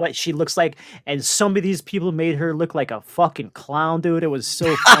like what she looks like. And some of these people made her look like a fucking clown, dude. It was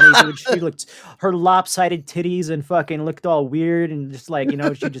so funny, dude. Her lopsided titties and fucking looked all weird, and just like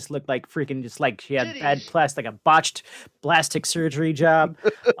she just looked like freaking just like she had bad plastic, like a botched plastic surgery job.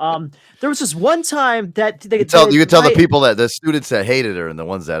 There was this one time that you could tell the people that the students that hated her and the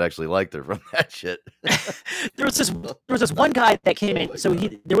ones that actually liked her from that shit. there was this one guy that came in. So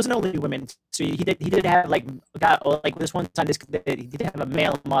there wasn't only women. So he did have like this one time he did have a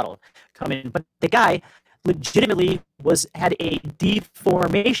male model come in, but the guy legitimately had a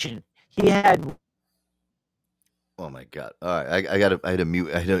deformation. He had. Oh my god! All right, I had to mute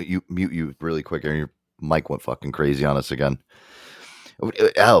you really quick, and your mic went fucking crazy on us again.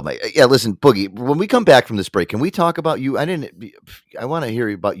 Oh my, yeah. Listen, Boogie. When we come back from this break, can we talk about you? I want to hear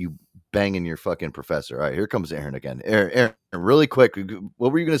about you banging your fucking professor. All right, here comes Aaron again. Aaron, really quick.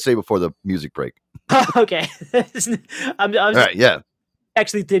 What were you going to say before the music break? Okay. All right, yeah.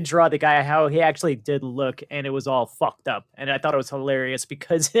 Actually did draw the guy how he actually did look, and it was all fucked up, and I thought it was hilarious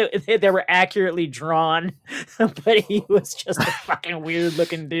because they were accurately drawn, but he was just a fucking weird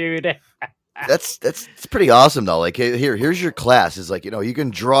looking dude. That's pretty awesome though. Like here's your class. Is like you can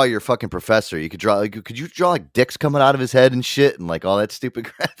draw your fucking professor. You could draw could you draw like dicks coming out of his head and shit and like all that stupid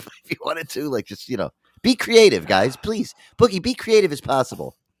crap if you wanted to. Like just be creative, guys, please. Boogie, be creative as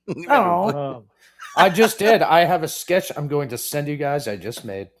possible. Oh. I just did. I have a sketch I'm going to send you guys. I just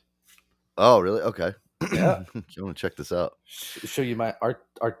made. Oh, really? Okay. Yeah. I want to check this out. Show you my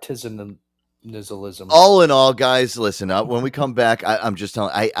artisanalism. All in all, guys, listen. When we come back, I'm just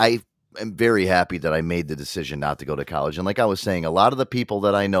telling. I am very happy that I made the decision not to go to college. And like I was saying, a lot of the people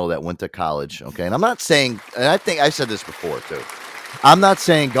that I know that went to college. Okay, and I'm not saying. And I think I said this before too. I'm not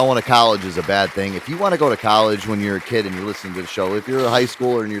saying going to college is a bad thing. If you want to go to college when you're a kid and you're listening to the show, if you're a high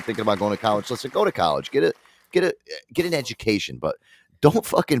schooler and you're thinking about going to college, listen, go to college, get an education, but don't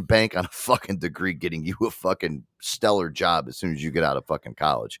fucking bank on a fucking degree getting you a fucking stellar job as soon as you get out of fucking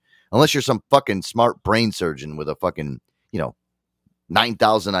college. Unless you're some fucking smart brain surgeon with a fucking,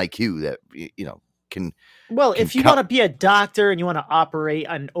 9,000 IQ that, can. Well, if you want to be a doctor and you want to operate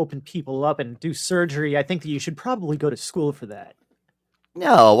and open people up and do surgery, I think that you should probably go to school for that.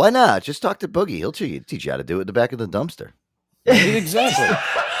 No, why not? Just talk to Boogie. He'll teach you how to do it in the back of the dumpster. Exactly.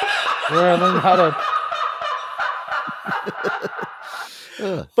 Where I learned how to.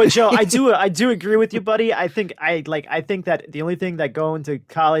 But Joe, I do agree with you, buddy. I think that the only thing that going to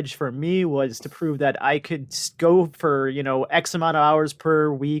college for me was to prove that I could go for X amount of hours per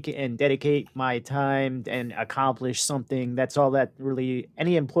week and dedicate my time and accomplish something. That's all that really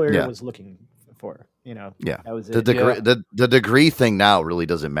any employer was looking for. Yeah, that was it. The degree thing now really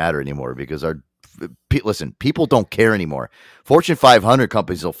doesn't matter anymore because people don't care anymore. Fortune 500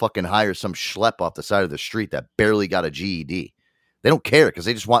 companies will fucking hire some schlep off the side of the street that barely got a GED. They don't care because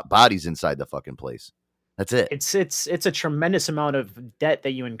they just want bodies inside the fucking place. That's it. It's a tremendous amount of debt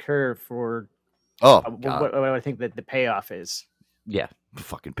that you incur for. What I think that the payoff is. Yeah,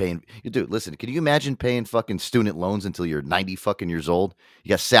 fucking paying. Dude, listen, can you imagine paying fucking student loans until you're 90 fucking years old? You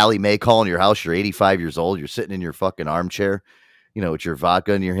got Sally Mae calling your house. You're 85 years old. You're sitting in your fucking armchair, with your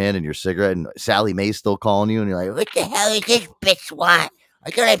vodka in your hand and your cigarette, and Sally Mae's still calling you, and you're like, "What the hell is this bitch want? I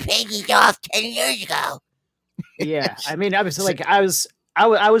could have paid these off 10 years ago." Yeah, I mean, I was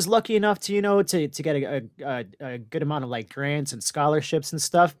lucky enough to to get a good amount of like grants and scholarships and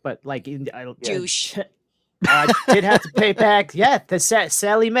stuff, but like douche. I did have to pay back. Yeah, the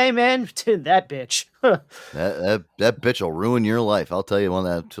Sally Mae, man, that bitch. That bitch will ruin your life. I'll tell you one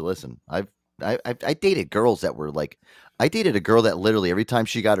that to listen. I dated girls that were like, I dated a girl that literally every time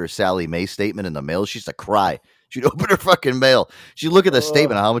she got her Sally Mae statement in the mail, she used to cry. She'd open her fucking mail. She'd look at the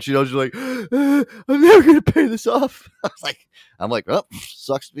statement of how much she knows. She's like, I'm never gonna pay this off. I'm like, oh,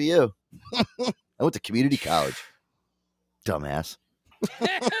 sucks to be you. I went to community college. Dumbass.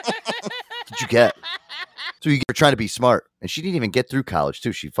 What'd you get? So you're trying to be smart. And she didn't even get through college,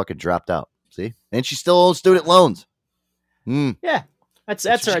 too. She fucking dropped out. See? And she still owns student loans. Yeah. That's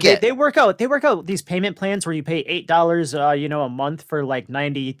right. They work out these payment plans where you pay $8 a month for like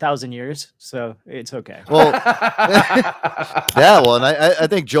 90,000 years. So it's okay. Well, yeah, well, and I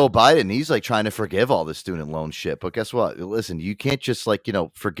think Joe Biden, he's like trying to forgive all the student loan shit. But guess what? Listen, you can't just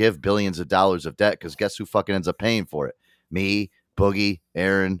forgive billions of dollars of debt, because guess who fucking ends up paying for it? Me, Boogie,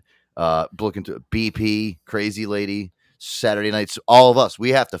 Aaron, looking to BP, Crazy Lady, Saturday nights, all of us,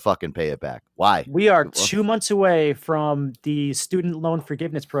 we have to fucking pay it back. Why? We are 2 months away from the student loan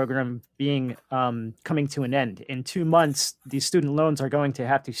forgiveness program being coming to an end. In 2 months, these student loans are going to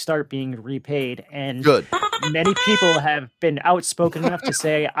have to start being repaid. And good. Many people have been outspoken enough to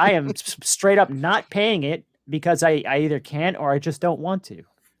say, I am straight up not paying it because I either can't or I just don't want to.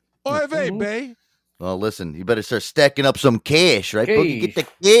 Oy vey, bae. Well, listen, you better start stacking up some cash, right? Cash. Boogie, get the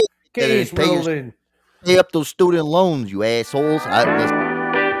cash. Cash rolling. Pay up those student loans, you assholes. As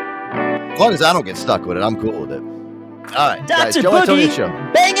long as I don't get stuck with it, I'm cool with it. All right, guys, Dr. Joe Antonio Boogie, Show.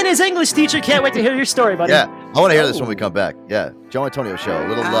 banging his English teacher. Can't wait to hear your story, buddy. Yeah, I want to hear this when we come back. Yeah, Joe Antonio Show. A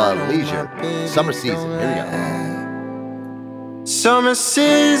little leisure. Summer season. Here we go. Summer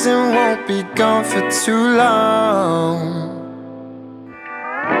season won't be gone for too long.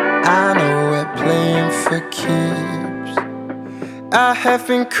 I know we're playing for keeps. I have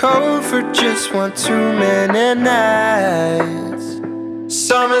been cold for just one too many nights.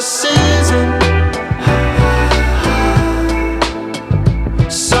 Summer season.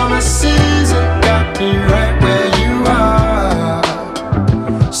 Summer season got me right where you are.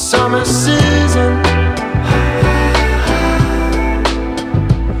 Summer season.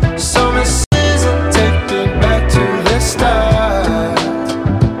 Summer season, take me back to the start.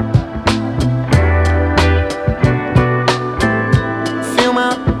 Feel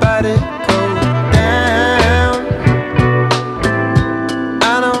my body go down. I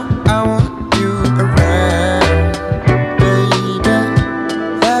know I want you around, baby.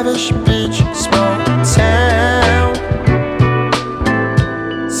 Lavish beach, small town.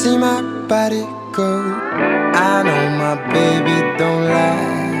 See my body go. I know my baby don't lie.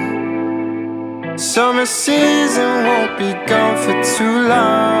 Summer season won't be gone for too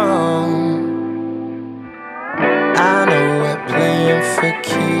long. I know we're playing for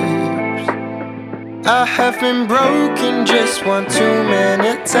keeps. I have been broken just one too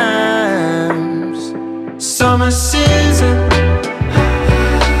many times. Summer season.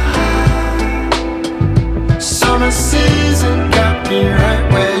 Summer season got me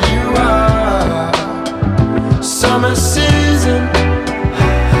right where you are. Summer season.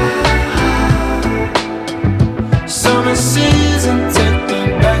 Summer season, take me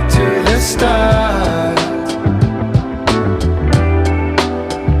back to the start.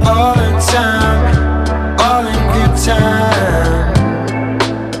 All in time, all in good time.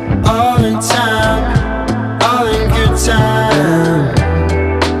 All in time, all in good time.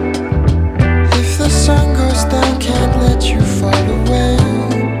 If the sun goes down, can't let you fall away.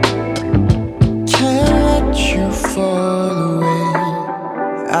 Can't let you fall away.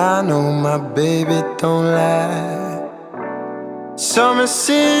 I know my baby don't lie. Summer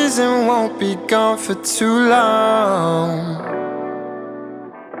season won't be gone for too long.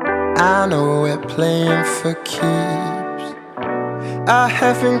 I know we're playing for keeps. I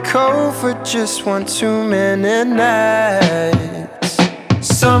have been cold for just one too many nights.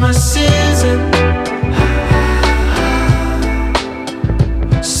 Summer season.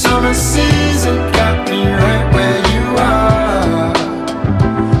 Summer season got me right where you are.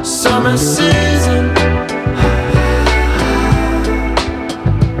 Summer season.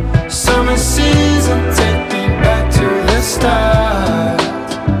 Summer season, take me back to the start.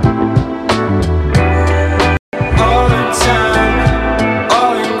 All in time,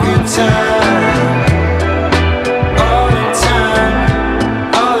 all in good time. All in time,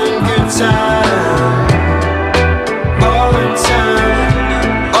 all in good time. All in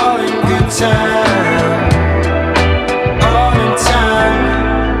time, all in good time. All in time.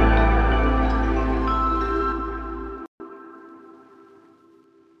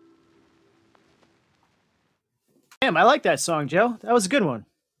 Damn, I like that song, Joe. That was a good one.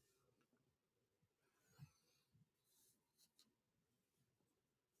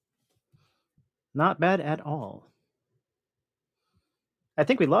 Not bad at all. I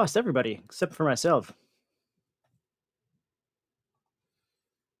think we lost everybody except for myself.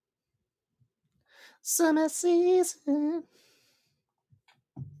 Summer season.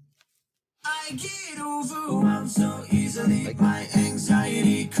 I get overwhelmed so easily. My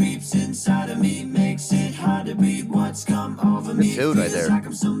anxiety creeps inside of me, makes it hard to breathe. What's come over me? Dude, right there. Like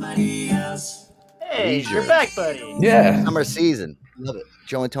I'm somebody else. Hey, Leisure. you're back, buddy. Yeah. Summer season. Love it.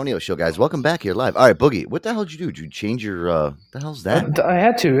 Joe Antonio Show, guys. Welcome back here live. All right, Boogie, what the hell did you do? Did you change your, the hell's that? I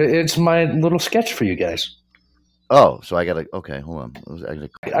had to. It's my little sketch for you guys. Oh, so I got to, okay, hold on.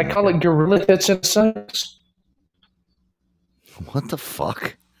 I call it Gorilla Tits and Sons. What the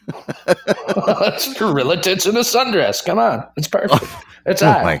fuck? It's Gorilla Tits in a sundress. Come on. It's perfect. It's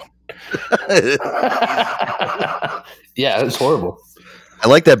my. Yeah, it's horrible. I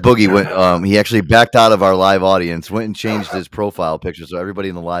like that Boogie went. He actually backed out of our live audience, went and changed his profile picture so everybody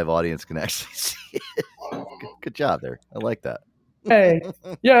in the live audience can actually see it. Good job there. I like that. Hey,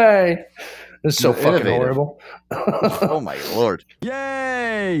 yay! It's so fucking Innovative. horrible. Oh my lord!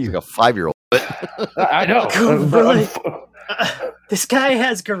 Yay! He's like a 5-year-old. I know. Gorilla. This guy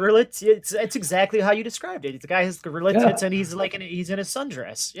has gorilla tits. It's exactly how you described it. The guy has gorilla tits, and he's like he's in a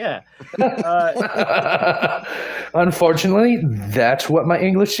sundress. Yeah. Unfortunately, that's what my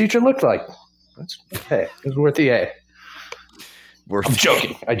English teacher looked like. Hey, it's worth the A. I'm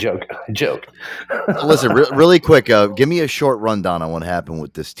joking. I joke. Listen, really quick. Give me a short rundown on what happened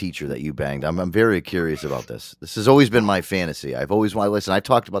with this teacher that you banged. I'm very curious about this. This has always been my fantasy. I've always wanted. Listen, I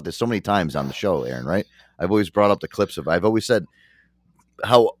talked about this so many times on the show, Aaron. Right? I've always brought up the clips of. I've always said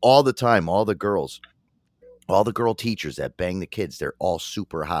how all the time, all the girl teachers that bang the kids, they're all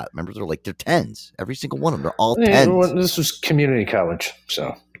super hot. Remember, they're 10s. Every single one of them. They're all 10s. Well, this was community college,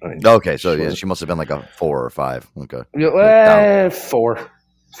 so. I mean, okay, so yeah, she must have been like a 4 or 5. Okay. 4.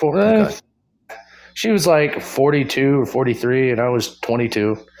 Okay. She was like 42 or 43, and I was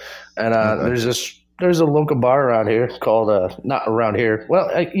 22. And there's a local bar around here called not around here.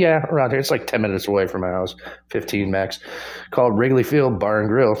 Well, around here. It's like 10 minutes away from my house, 15 max. Called Wrigley Field Bar and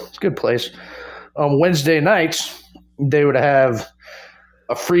Grill. It's a good place. On Wednesday nights, they would have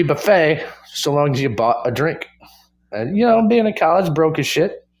a free buffet so long as you bought a drink. And being in college, broke as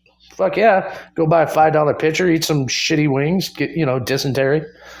shit. Fuck yeah, go buy a $5 pitcher, eat some shitty wings, get dysentery.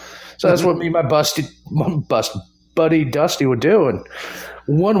 So that's what me and my buddy Dusty would do. And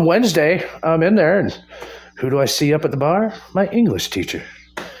one Wednesday, I'm in there, and who do I see up at the bar? My English teacher.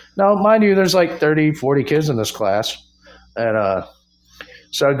 Now, mind you, there's like 30, 40 kids in this class. And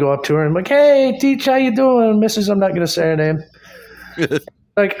so I go up to her and I'm like, hey, teach, how you doing? Mrs. I'm not going to say her name.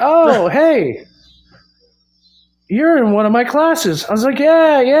 Like, oh, hey. You're in one of my classes. I was like,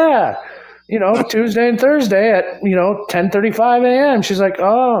 yeah. Tuesday and Thursday at, 10:35 a.m. She's like,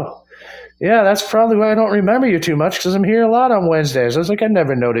 oh, yeah, that's probably why I don't remember you too much because I'm here a lot on Wednesdays. I was like, I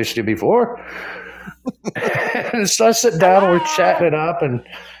never noticed you before. And so I sit down and we're chatting it up and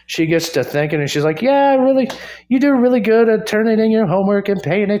she gets to thinking and she's like, yeah, really, you do really good at turning in your homework and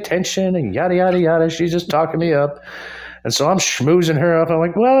paying attention and yada, yada, yada. She's just talking me up. And so I'm schmoozing her up. I'm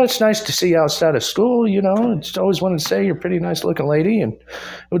like, well, it's nice to see you outside of school, It's always wanted to say you're a pretty nice looking lady. And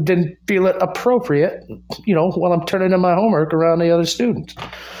didn't feel it appropriate, while I'm turning in my homework around the other students.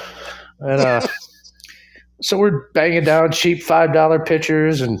 And so we're banging down cheap $5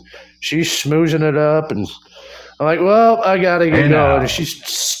 pitchers and she's schmoozing it up. And I'm like, well, I got to get going. And she's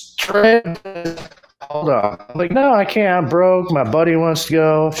straight. Hold on. I'm like, no, I can't. I'm broke. My buddy wants to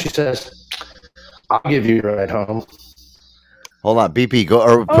go. She says, I'll give you a ride home. Hold on, BP, go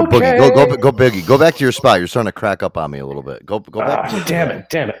or Boogie, go Biggie, go back to your spot. You're starting to crack up on me a little bit. Go back. Damn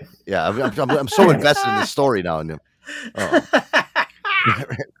it. Yeah, I'm so invested in this story now.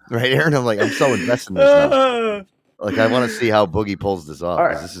 Right, Aaron. I'm so invested in this now. Like, I want to see how Boogie pulls this off.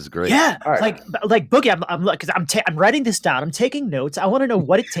 Right. This is great. Yeah, right. like Boogie. I'm writing this down. I'm taking notes. I want to know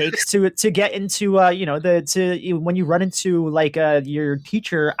what it takes to get into when you run into your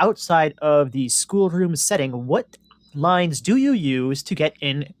teacher outside of the schoolroom setting. What lines do you use to get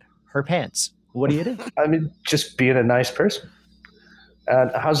in her pants? What do you do? I mean, just being a nice person.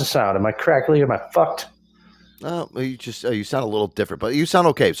 How's it sound? Am I crackly? Am I fucked? You sound a little different, but you sound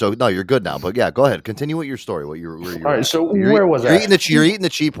okay. So no, you're good now. But yeah, go ahead. Continue with your story. All right. So where was I? You're eating the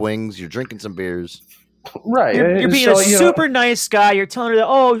cheap wings. You're drinking some beers. Right. You're being a super nice guy. You're telling her that,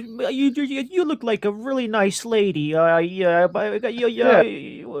 oh, you look like a really nice lady.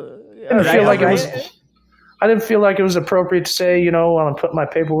 I didn't feel like it was appropriate to say, while I'm putting my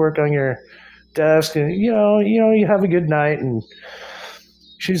paperwork on your desk and, you have a good night. And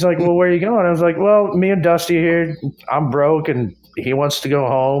she's like, well, where are you going? I was like, well, me and Dusty here, I'm broke and he wants to go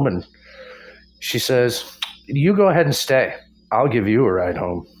home. And, She says, "You go ahead and stay. I'll give you a ride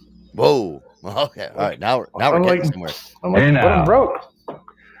home." Whoa. Okay. All right. Now we're I'm getting like, somewhere. I'm like, Hey, but I'm now. broke.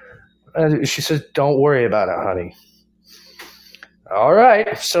 She says, "Don't worry about it, honey." All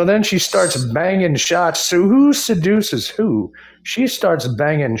right. So then she starts banging shots. So who seduces who? She starts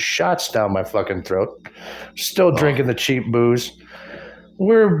banging shots down my fucking throat. Still drinking the cheap booze.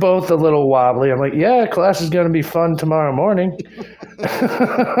 We're both a little wobbly. I'm like, yeah, class is going to be fun tomorrow morning.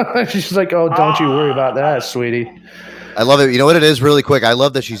 She's like, oh, don't you worry about that, sweetie. I love it. You know what it is, really quick? I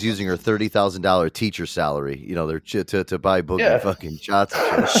love that she's using her $30,000 teacher salary, to buy Boogie fucking shots.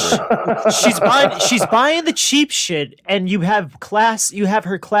 She's buying the cheap shit, and you have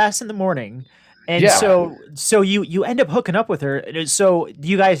her class in the morning. And so you end up hooking up with her. So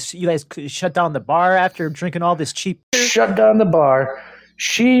you guys shut down the bar after drinking all this cheap. Shut down the bar.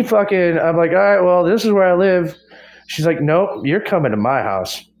 I'm like, all right, well, this is where I live. She's like, nope, you're coming to my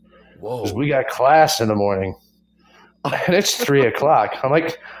house. Whoa. We got class in the morning. And it's 3:00. I'm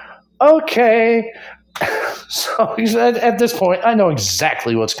like, okay. So at this point, I know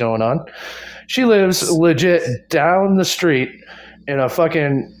exactly what's going on. She lives legit down the street in a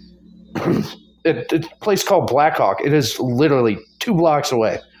fucking a place called Blackhawk. It is literally 2 blocks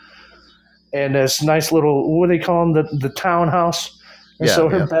away. And this nice little, what do they call them? The townhouse. And so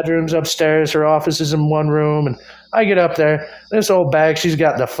her bedroom's upstairs, her office is in one room. And I get up there. This old bag, she's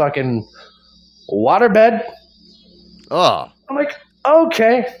got the fucking waterbed. Oh. I'm like,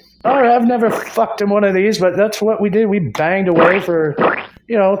 okay. All right, I've never fucked in one of these, but that's what we did. We banged away for,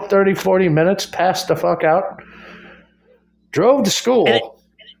 30, 40 minutes, passed the fuck out. Drove to school.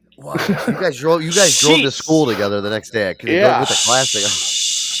 Wow. You guys drove to school together the next day. Yeah. With the class together.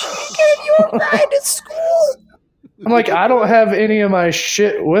 She gave you a ride to school. I'm like, I don't have any of my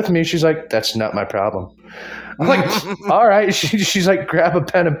shit with me. She's like, that's not my problem. I'm like, all right. She's like, grab a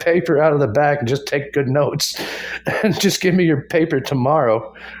pen and paper out of the back and just take good notes. And just give me your paper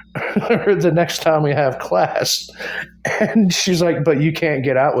tomorrow or the next time we have class. And she's like, but you can't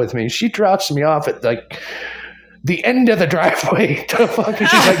get out with me. She drops me off at like the end of the driveway to fucking,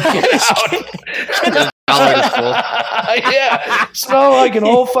 she's like, get out. Yeah, smell like an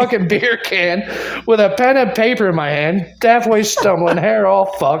old fucking beer can with a pen and paper in my hand, halfway stumbling, hair all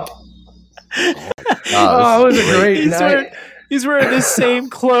fucked. It was a great night. He's wearing the same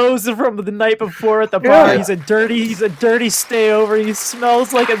clothes from the night before at the bar. Yeah. He's a dirty stayover. He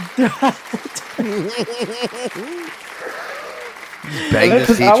smells like a banging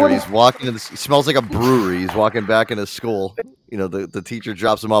his teacher. He's walking he smells like a brewery. He's walking back into school. The teacher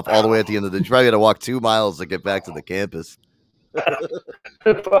drops him off all the way at the end of the. You probably got to walk 2 miles to get back to the campus.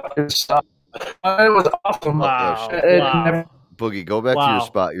 It was awesome. Wow. Boogie, go back to your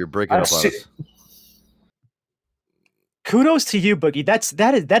spot. You're breaking up on us. Kudos to you, Boogie.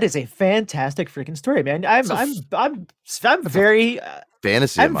 That is a fantastic freaking story, man. I'm very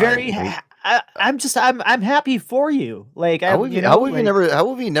fantasy. I'm happy for you. Like, how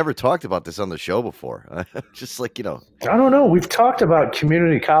have we never talked about this on the show before? Just like, I don't know. We've talked about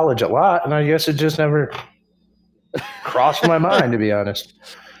community college a lot, and I guess it just never crossed my mind, to be honest.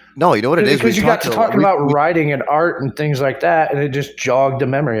 No, you know what it is? Because you got to talk about writing and art and things like that, and it just jogged the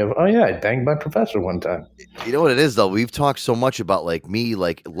memory of, oh yeah, I banged my professor one time. You know what it is, though? We've talked so much about like me,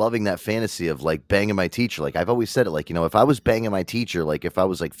 like loving that fantasy of like banging my teacher. Like I've always said it, like, if I was banging my teacher, like if I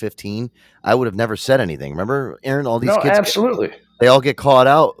was like 15, I would have never said anything. Remember, Aaron? All these kids, absolutely. They all get caught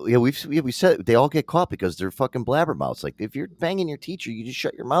out. Yeah, we said they all get caught because they're fucking blabbermouths. Like if you're banging your teacher, you just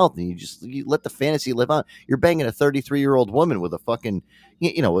shut your mouth and you let the fantasy live on. You're banging a 33-year-old woman with a fucking,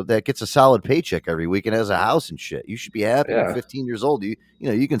 that gets a solid paycheck every week and has a house and shit. You should be happy. Yeah. You're 15 years old.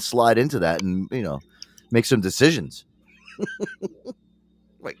 You can slide into that and make some decisions.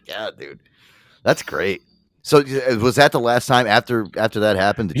 My God, dude, that's great. So was that the last time after that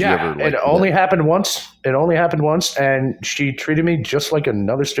happened? Did you ever? It only happened once. And she treated me just like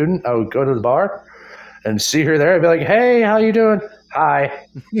another student. I would go to the bar and see her there. I'd be like, "Hey, how you doing?" "Hi."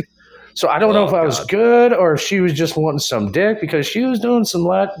 So I don't know if I was good or if she was just wanting some dick because she was doing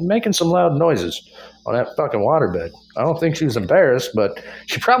making some loud noises on that fucking waterbed. I don't think she was embarrassed, but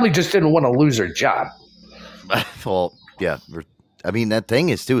she probably just didn't want to lose her job. Well, yeah. I mean, that thing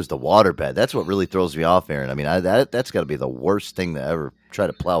is the waterbed. That's what really throws me off, Aaron. I mean, that's got to be the worst thing to ever try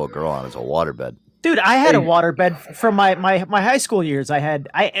to plow a girl on is a waterbed. Dude, I had a waterbed from my high school years. It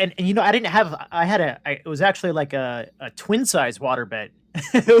was actually like a twin size waterbed.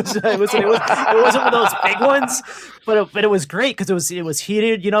 It wasn't one of those big ones, but it was great because it was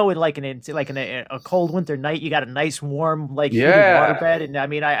heated, you know, with like a cold winter night, you got a nice warm heated waterbed, and I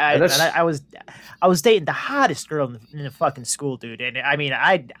mean I was dating the hottest girl in the fucking school, dude, and I mean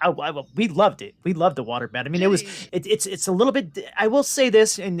we loved it. We loved the waterbed. I mean it's a little bit. I will say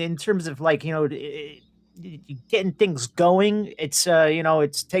this in terms of like, you know, getting things going, it's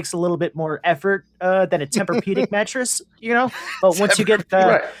it takes a little bit more effort than a Tempur-Pedic mattress, you know. But once you get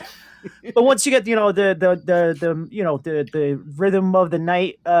you know the rhythm of the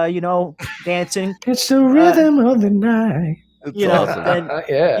night, you know, dancing, it's the rhythm of the night. You know, awesome.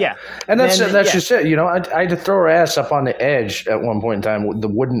 And that's just it. You know, I had to throw her ass up on the edge at one point in time, with the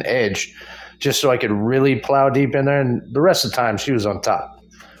wooden edge, just so I could really plow deep in there. And the rest of the time, she was on top.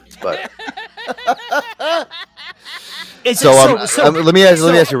 But let me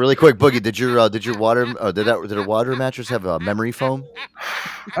ask you really quick, Boogie. Did your water mattress have a memory foam?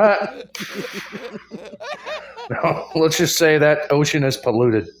 No, let's just say that ocean is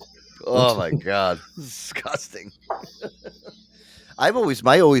polluted. Oh my god, disgusting. My fear with a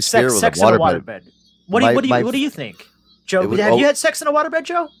waterbed. What do you think, Joe? Have you had sex in a waterbed,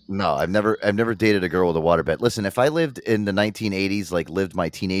 Joe? No, I've never dated a girl with a waterbed. Listen, if I lived in the 1980s, like lived my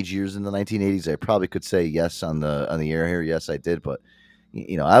teenage years in the 1980s, I probably could say yes on the air here. Yes, I did, but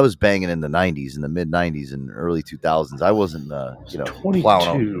you know, I was banging in the 90s, in the mid 90s, and early 2000s. I wasn't,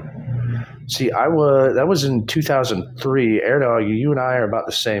 22. See, that was in 2003. Air Dog, you and I are about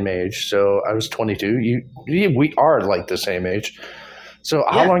the same age, so I was 22. We are like the same age. So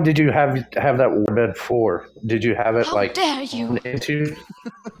how long did you have that waterbed for? Did you have it dare you? Into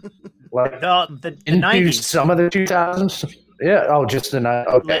like the into 90s. Some of the 2000s? Yeah. Oh, just the night.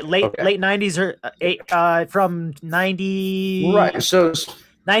 Okay. Late 90s or from 90. Right. So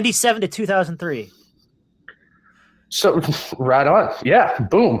 97 to 2003. So right on. Yeah.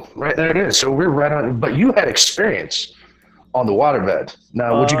 Boom. Right there it is. So we're right on. But you had experience on the waterbed.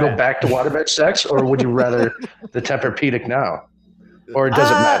 Now, would you go back to waterbed sex, or would you rather the Tempur-Pedic now? Or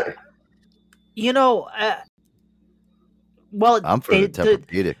does it matter? You know, well, I'm for the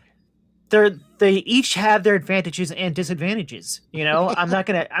Tempur-Pedic. They each have their advantages and disadvantages. You know,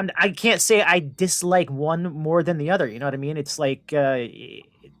 I can't say I dislike one more than the other. You know what I mean? It's like, See,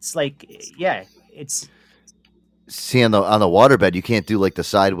 on the waterbed, you can't do like the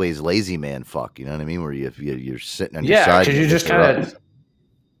sideways lazy man fuck. You know what I mean? Where you're sitting on your side. Yeah, because you just kind of.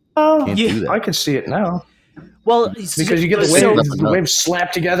 Oh, I can see it now. Well, because you get the waves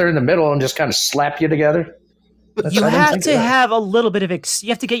slap together in the middle and just kind of slap you together. You have to have a little bit of you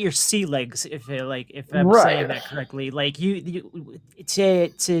have to get your sea legs, if I'm saying that correctly. Like you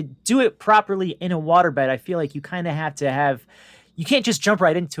to do it properly in a waterbed, I feel like you kind of have to have. You can't just jump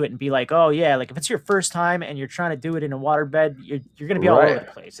right into it and be like, oh yeah, like if it's your first time and you're trying to do it in a waterbed, you're going to be all over the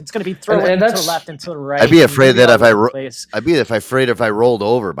place. It's going to be throwing to the left and to the right. I'd be afraid that if I rolled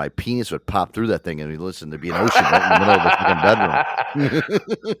over, my penis would pop through that thing and there'd be an ocean right in the middle of the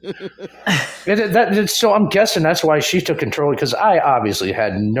fucking bedroom. So I'm guessing that's why she took control, because I obviously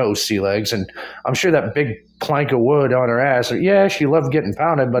had no sea legs, and I'm sure that big plank of wood on her ass. Yeah, she loved getting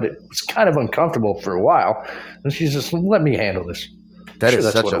pounded, but it was kind of uncomfortable for a while. And she's just, let me handle this. That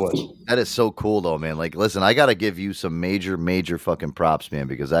is so cool though, man. Like, listen, I got to give you some major fucking props, man,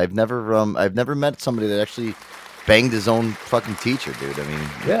 because I've never met somebody that actually banged his own fucking teacher, dude. I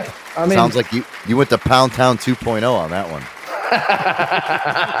mean, sounds like you went to Pound Town 2.0 on that one.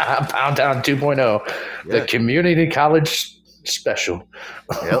 Pound Town 2.0, the community college special.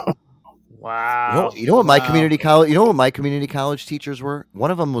 Yep. Wow. You know what my community college teachers were? One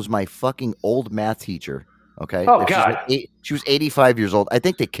of them was my fucking old math teacher. Okay. Oh God. She was 85 years old. I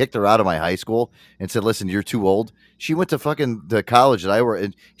think they kicked her out of my high school and said, "Listen, you're too old." She went to fucking the college that I were,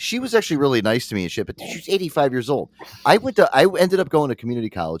 and she was actually really nice to me and shit. But she was 85 years old. I ended up going to community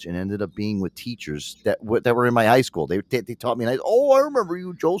college and ended up being with teachers that were in my high school. They taught me. I remember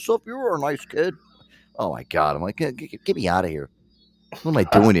you, Joseph. You were a nice kid. Oh my God. I'm like, get me out of here. What am I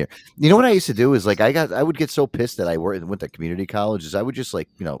doing here? You know what I used to do is like I would get so pissed that I went to community college is I would just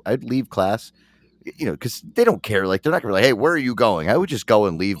I'd leave class, because they don't care. Like they're not gonna be like, hey, where are you going? I would just go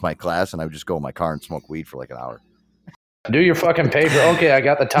and leave my class and I would just go in my car and smoke weed for like an hour. Do your fucking paper. Okay, I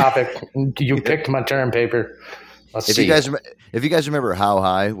got the topic. You picked my term paper. If you guys remember How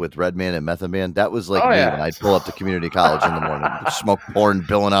High with Redman and Method Man, that was like me when I'd pull up to community college in the morning, smoke porn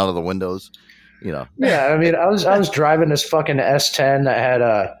billowing out of the windows. Yeah, I mean, I was driving this fucking S10 that had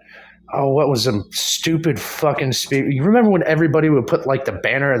what was some stupid fucking speaker. You remember when everybody would put like the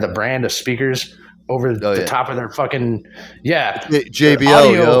banner of the brand of speakers over the top of their fucking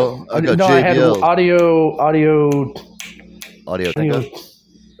JBL, yo. I got JBL. I had audio. Audio Tingo?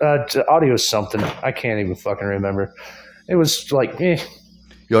 Audio something. I can't even fucking remember. It was like,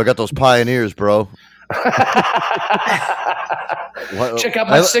 Yo, I got those Pioneers, bro. Check out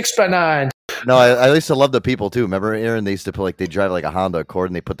my 6x9. No, I used to love the people too. Remember, Aaron? They used to put they drive like a Honda Accord,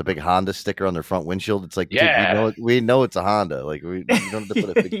 and they put the big Honda sticker on their front windshield. It's like, dude, we know it's a Honda. Like we don't have to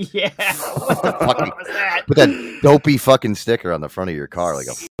put a big what the fuck was that? Put that dopey fucking sticker on the front of your car, like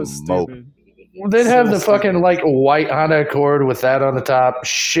a mope. They'd have the fucking like white Honda Accord with that on the top,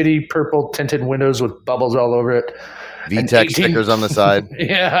 shitty purple tinted windows with bubbles all over it. VTEC stickers on the side.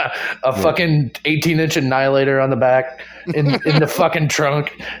 Yeah, fucking 18-inch annihilator on the back in the fucking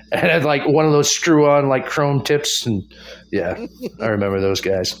trunk, and had like one of those screw-on like chrome tips. And yeah, I remember those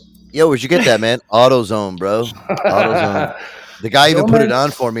guys. Yo, where'd you get that, man? AutoZone, bro. AutoZone. The guy even put it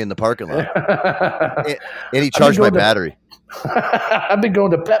on for me in the parking lot, and he charged my battery. I've been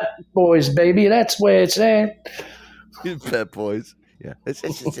going to Pep Boys, baby. That's where it's at. Pep Boys. Yeah,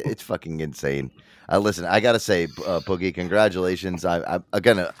 it's fucking insane. Listen, I gotta say, Boogie, congratulations. I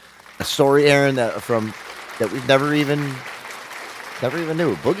again a story, Aaron, that we've never even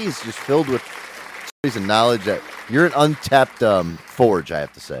knew. Boogie's just filled with stories and knowledge. That you're an untapped forge, I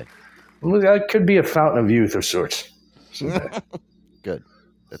have to say. Well, that could be a fountain of youth of sorts. Good.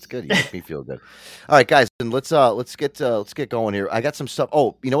 That's good. You make me feel good. All right, guys, and let's get going here. I got some stuff.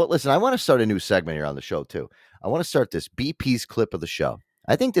 Oh, you know what? Listen, I want to start a new segment here on the show too. I want to start this BP's clip of the show.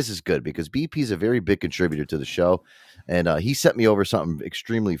 I think this is good because BP is a very big contributor to the show, and he sent me over something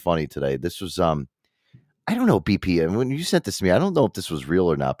extremely funny today. This was I don't know, BP, and when you sent this to me, I don't know if this was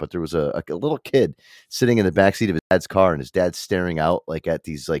real or not, but there was a little kid sitting in the backseat of his dad's car, and his dad's staring out like at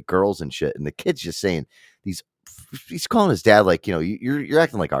these like girls and shit, and the kid's just saying these. He's calling his dad like, you know, you're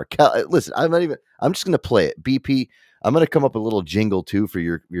acting like our. Listen, I'm just gonna play it, BP. I'm gonna come up with a little jingle too for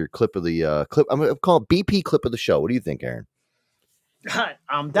your clip of the clip. I'm gonna call it BP clip of the show. What do you think, Aaron?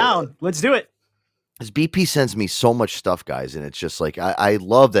 I'm down. Let's do it. His BP sends me so much stuff, guys, and it's just like I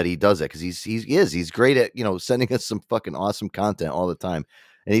love that he does it because he's great at, you know, sending us some fucking awesome content all the time.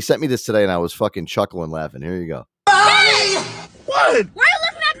 And he sent me this today, and I was fucking chuckling, laughing. Here you go. Hey! What? Why are you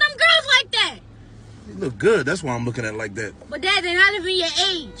looking at them girls like that? You look good. That's why I'm looking at it like that. But Dad, they're not even your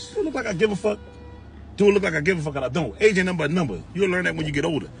age. Do it look like I give a fuck? Do it look like I give a fuck and I don't? Age ain't nothing but a number. You'll learn that when you get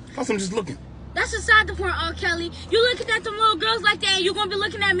older. Plus, I'm just looking. That's aside the point, R. Kelly. You looking at them little girls like that, and you're gonna be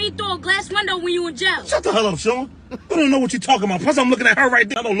looking at me through a glass window when you in jail. Shut the hell up, Sean. You don't know what you're talking about. Plus, I'm looking at her right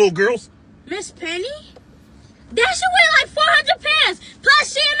there. I know little girls. Miss Penny? That should weigh like 400 pounds.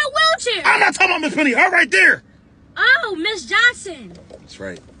 Plus, she in a wheelchair. I'm not talking about Miss Penny. Her right there. Oh, Miss Johnson. That's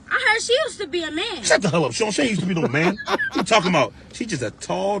right. I heard she used to be a man. Shut the hell up, Sean. She ain't used to be no man. What you talking about? She's just a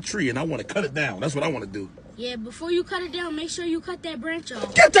tall tree, and I want to cut it down. That's what I want to do. Yeah, before you cut it down, make sure you cut that branch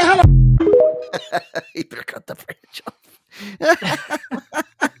off. Get the hell up. You better cut the branch off.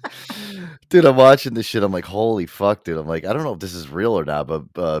 Dude, I'm watching this shit. I'm like, holy fuck, dude. I'm like, I don't know if this is real or not,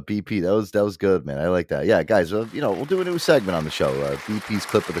 but BP, that was good, man. I like that. Yeah, guys, you know, we'll do a new segment on the show. BP's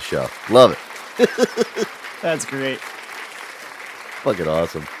clip of the show. Love it. That's great. Fucking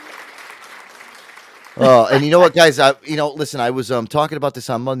awesome. Oh, and you know what, guys? Listen, I was talking about this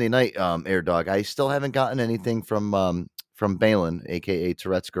on Monday night, Air Dog. I still haven't gotten anything from Balin, aka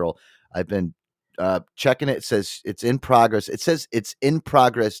Tourette's girl. I've been checking it. It says it's in progress. It says it's in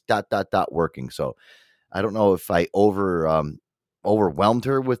progress. ... working. So I don't know if I overwhelmed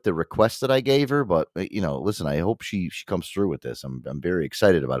her with the request that I gave her, but you know, listen, I hope she comes through with this. I'm very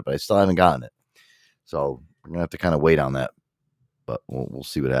excited about it, but I still haven't gotten it. So we're gonna have to kind of wait on that, but we'll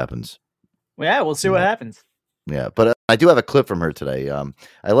see what happens. Yeah, we'll see what happens. Yeah, but I do have a clip from her today.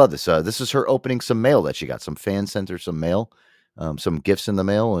 I love this. This is her opening some mail that she got. Some fans sent her some mail, some gifts in the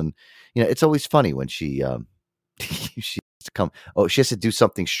mail, and you know it's always funny when she she has to come. Oh, she has to do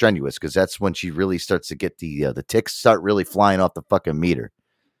something strenuous because that's when she really starts to get the ticks start really flying off the fucking meter.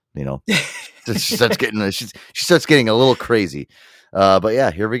 You know, she starts getting a little crazy. But yeah,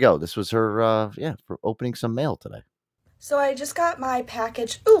 here we go. This was her for opening some mail today. So I just got my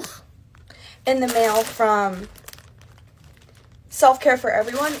package. In the mail from Self-Care for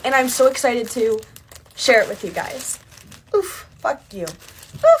Everyone, and I'm so excited to share it with you guys. Fuck you.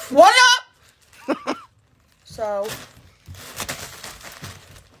 What up? So,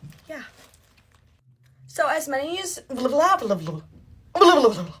 yeah. So as many as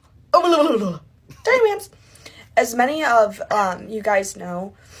as many of you guys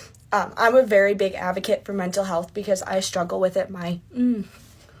know, I'm a very big advocate for mental health because I struggle with it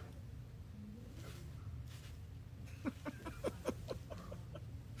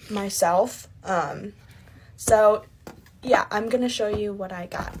myself. So yeah, I'm gonna show you what I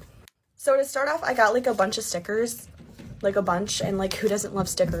got. So to start off, I got like a bunch of stickers. like a bunch, and like who doesn't love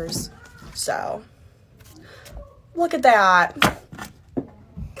stickers? So look at that.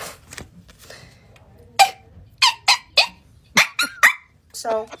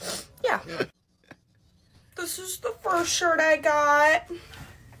 So yeah, this is the first shirt I got.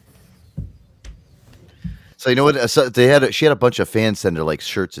 So you know what? So she had a bunch of fans send her like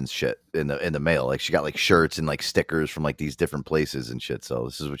shirts and shit in the mail. Like she got like shirts and like stickers from like these different places and shit. So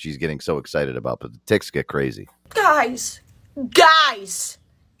this is what she's getting so excited about. But the ticks get crazy. Guys,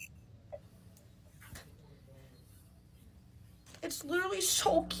 it's literally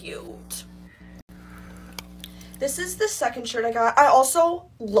so cute. This is the second shirt I got. I also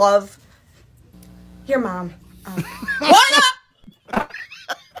love. Here, Mom. What up?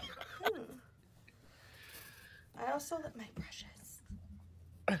 I also love my brushes.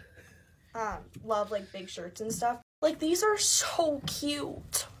 Love like big shirts and stuff. Like these are so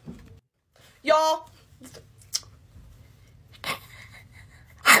cute, y'all.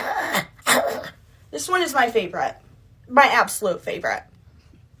 This one is my favorite, my absolute favorite.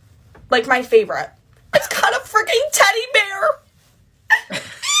 Like my favorite. It's got a freaking teddy bear.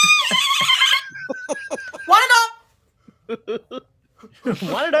 Want it up?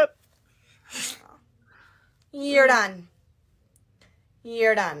 Want it up? You're done.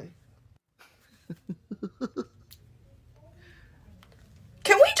 You're done.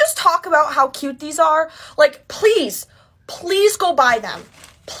 Can we just talk about how cute these are? Like, please go buy them.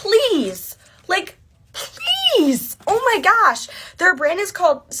 Please. Like, please. Oh my gosh. Their brand is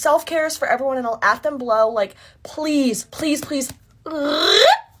called Self-Care is for Everyone, and I'll at them below. Like, please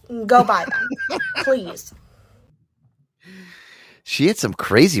go buy them. Please. She had some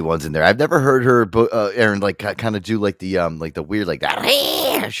crazy ones in there. I've never heard her, Aaron, like kind of do like the weird like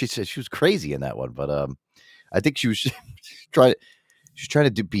that. She said she was crazy in that one, but I think she was trying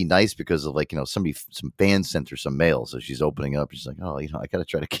to be nice because of like some fans sent her some mail, so she's opening up. She's like, oh, I gotta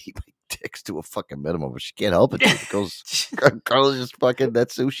try to keep my dicks to a fucking minimum, but she can't help it. Dude. The girl's just fucking.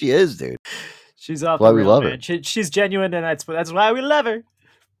 That's who she is, dude. She's off. That's why we love her. She's genuine, and that's why we love her.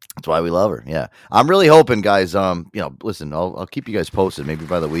 That's why we love her. Yeah. I'm really hoping, guys, listen, I'll keep you guys posted maybe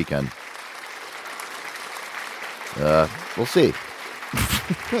by the weekend. We'll see.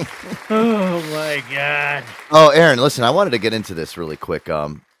 Oh my God. Oh, Aaron, listen, I wanted to get into this really quick.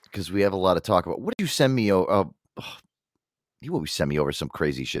 Because we have a lot to talk about. What did you send me? You always send me over some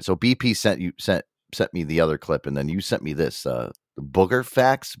crazy shit. So BP sent me the other clip, and then you sent me this, the booger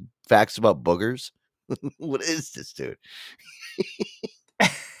facts about boogers. What is this, dude?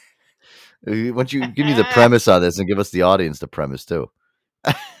 Why don't you give me the premise on this and give us the audience the premise too?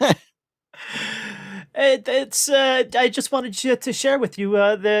 I just wanted to share with you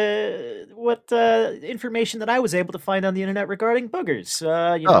information that I was able to find on the internet regarding boogers.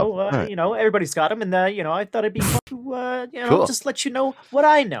 Right. Everybody's got them, and I thought it'd be fun to cool. Just let you know what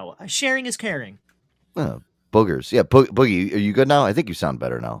I know. Sharing is caring. Oh, boogers, yeah. Boogie, are you good now? I think you sound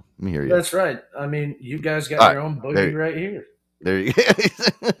better now. Let me hear you. That's right. I mean, you guys got your own boogie right here. There you go.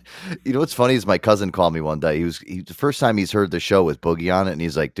 You know what's funny is my cousin called me one day. He the first time he's heard the show with Boogie on it, and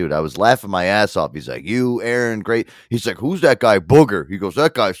he's like, dude, I was laughing my ass off. He's like, you, Aaron, great. He's like, who's that guy, Booger? He goes,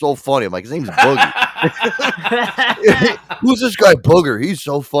 that guy's so funny. I'm like, his name's Boogie. Who's this guy, Booger? He's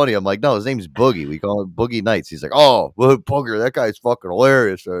so funny. I'm like, no, his name's Boogie. We call him Boogie Nights. He's like, oh, well, Booger, that guy's fucking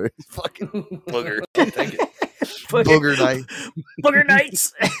hilarious. He's fucking Booger. Thank you. Booger night. Booger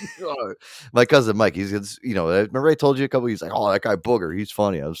nights. My cousin Mike, he's remember I told you a couple, he's like, oh, that guy Booger, he's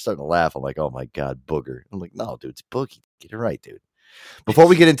funny. I was starting to laugh. I'm like, oh my God, Booger. I'm like, no, dude, it's Boogie. Get it right, dude. Before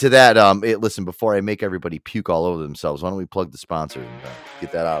we get into that, listen, before I make everybody puke all over themselves, why don't we plug the sponsor and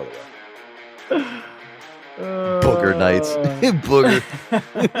get that out of the way? Booger nights. Booger.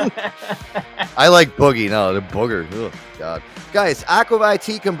 I like Boogie. No, the Booger. Oh, God. Guys, Aquavit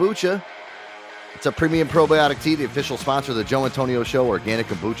Tea Kombucha. It's a premium probiotic tea, the official sponsor of the Joe Antonio Show. Organic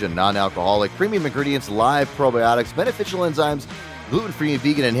kombucha, non-alcoholic, premium ingredients, live probiotics, beneficial enzymes, gluten-free,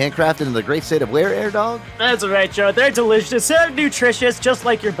 vegan, and handcrafted in the great state of where, Air Dog? That's right, Joe. They're delicious and nutritious, just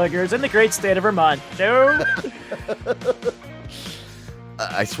like your boogers in the great state of Vermont, Joe.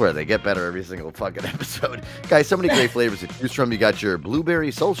 I swear, they get better every single fucking episode. Guys, so many great flavors to choose from. You got your blueberry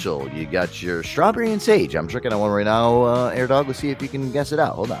social. You got your strawberry and sage. I'm drinking on one right now, Air Dog. Let's see if you can guess it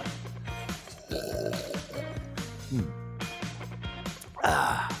out. Hold on.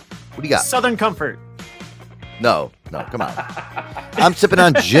 What do you got? Southern Comfort. No, come on. I'm sipping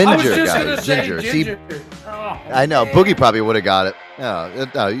on ginger, guys. Ginger. See, I know. Boogie probably would have got it. No,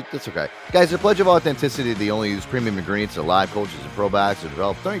 that's okay. Guys, the pledge of authenticity, they only use premium ingredients, are live cultures and probiotics are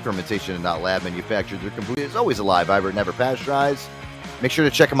developed during fermentation and not lab manufactured. Their kombucha is always alive, vibrant, never pasteurized. Make sure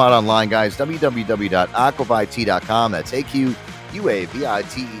to check them out online, guys. www.aquavite.com. That's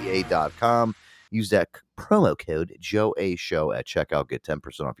AQUAVITEA.com. Use that promo code JOASHOW at checkout. Get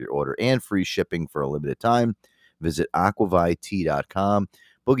 10% off your order and free shipping for a limited time. Visit aquavite.com.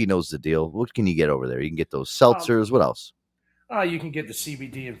 Boogie knows the deal. What can you get over there? You can get those seltzers. What else? You can get the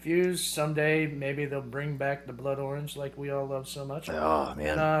CBD infused. Someday, maybe they'll bring back the blood orange like we all love so much. Oh,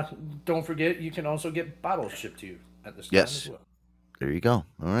 man. And don't forget, you can also get bottles shipped to you at this time as well. There you go. All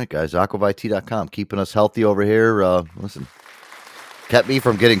right, guys. aquavite.com. Keeping us healthy over here. Listen, kept me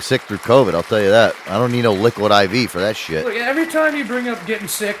from getting sick through COVID. I'll tell you that. I don't need no liquid IV for that shit. Look, every time you bring up getting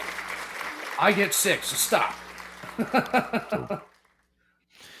sick, I get sick, so stop.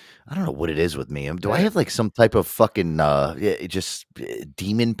 I don't know what it is with me. Do I have like some type of fucking just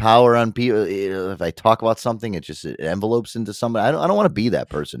demon power on people? If I talk about something, it envelopes into somebody. I don't want to be that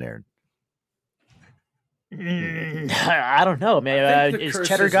person, Aaron. I don't know, man. Is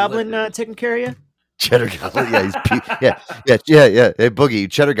Cheddar Goblin taking care of you? Cheddar Goblin, yeah, Hey,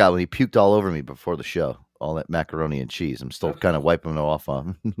 Boogie, Cheddar Goblin, he puked all over me before the show. All that macaroni and cheese. I'm still kind of wiping it off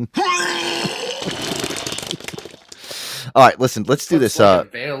on. All right, listen, let's do this. Like a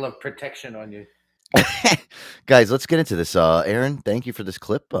veil of protection on you. Guys, let's get into this. Aaron, thank you for this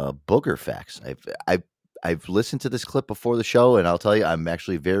clip. Booger facts. I've listened to this clip before the show, and I'll tell you, I'm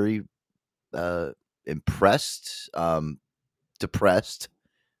actually very impressed, depressed,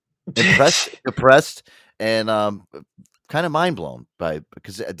 and kind of mind blown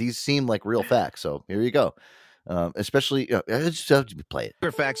because these seem like real facts. So here you go. Especially, just have to play it.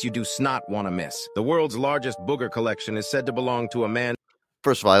 Booger facts you do not want to miss. The world's largest booger collection is said to belong to a man.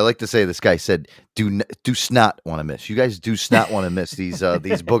 First of all, I like to say this guy said, do not want to miss. You guys do not want to miss these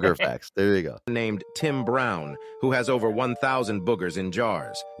booger facts. There you go. Named Tim Brown, who has over 1,000 boogers in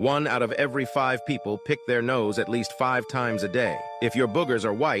jars. 1 out of every 5 people pick their nose at least 5 times a day. If your boogers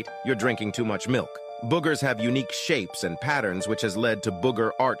are white, you're drinking too much milk. Boogers have unique shapes and patterns, which has led to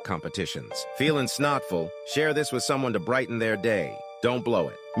booger art competitions. Feeling snotful? Share this with someone to brighten their day. Don't blow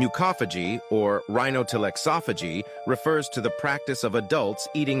it. Mucophagy, or rhinotelexophagy, refers to the practice of adults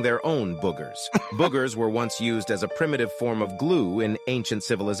eating their own boogers. Boogers were once used as a primitive form of glue in ancient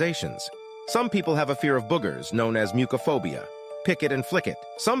civilizations. Some people have a fear of boogers, known as mucophobia. Pick it and flick it.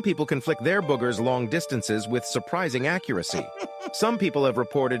 Some people can flick their boogers long distances with surprising accuracy. Some people have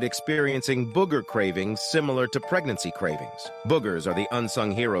reported experiencing booger cravings similar to pregnancy cravings. Boogers are the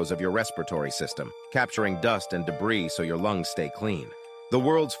unsung heroes of your respiratory system, capturing dust and debris so your lungs stay clean. The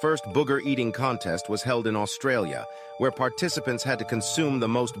world's first booger eating contest was held in Australia, where participants had to consume the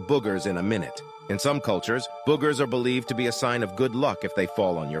most boogers in a minute. In some cultures, boogers are believed to be a sign of good luck if they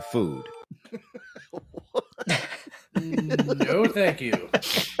fall on your food. No, thank you.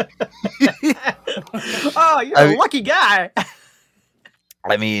 Oh, you're a lucky guy.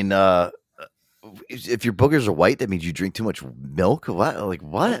 I mean, if your boogers are white, that means you drink too much milk. What? Like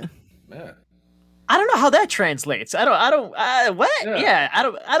what? Man. I don't know how that translates. What? Yeah, I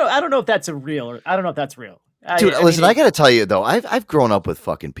don't know if that's real. I don't know if that's real. Dude, listen, I gotta tell you though, I've grown up with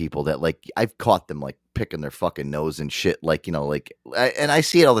fucking people that like I've caught them like picking their fucking nose and shit, like and I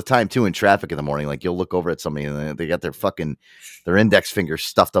see it all the time too in traffic in the morning. Like you'll look over at somebody and they got their index finger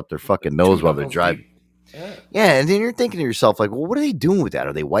stuffed up their fucking nose while they're driving. Yeah, and then you're thinking to yourself, like, well, what are they doing with that?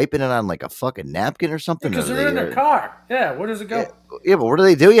 Are they wiping it on like a fucking napkin or something? Because they're in their car. Yeah, where does it go? Yeah, but what do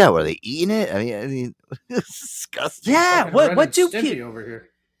they do? Yeah, were they eating it? I mean, it's disgusting. Yeah, what do people over here?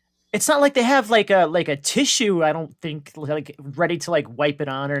 It's not like they have like a tissue. I don't think like ready to like wipe it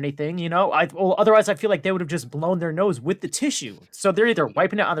on or anything. You know, otherwise I feel like they would have just blown their nose with the tissue. So they're either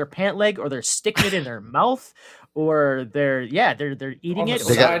wiping it on their pant leg, or they're sticking it in their mouth, or they're eating on it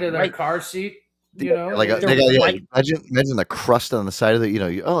the side of their car seat. You know, imagine the crust on the side of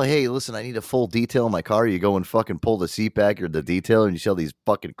the, oh, hey, listen, I need a full detail in my car. You go and fucking pull the seat back or the detail, and you see all these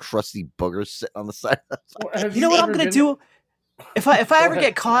fucking crusty boogers sitting on the side. You know what I'm gonna do? If I ever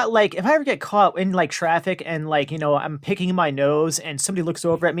get caught in like traffic and like I'm picking my nose and somebody looks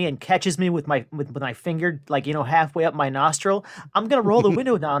over at me and catches me with my finger like halfway up my nostril, I'm gonna roll the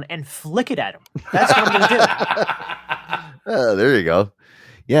window down and flick it at him. That's what I'm gonna do. There you go.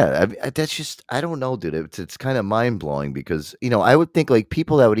 Yeah, that's just, I don't know, dude. It's kind of mind blowing because I would think like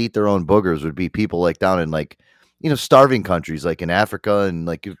people that would eat their own boogers would be people like down in like starving countries like in Africa and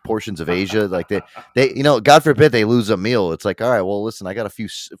like portions of Asia. Like they God forbid they lose a meal. It's like, all right, well, listen, I got a few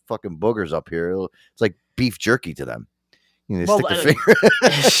fucking boogers up here. It's like beef jerky to them. They stick their finger.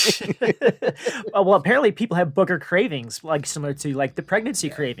 Well, apparently people have booger cravings, like similar to like the pregnancy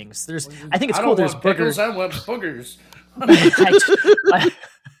cravings. I think it's cool. There's boogers. I want boogers.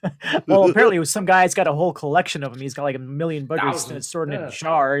 Well, apparently, it was some guy's got a whole collection of them. He's got like 1 million boogers Thousands, stored in yeah. a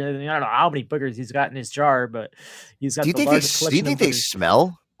jar. And I don't know how many boogers he's got in his jar, but he's got Do you the think largest do you collection think of they boogers.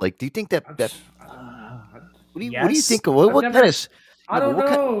 smell? Like, do you think that what do you Yes. think? What I've kind of? I don't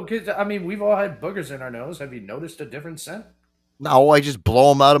know, because I mean, we've all had boogers in our nose. Have you noticed a different scent? No, I just blow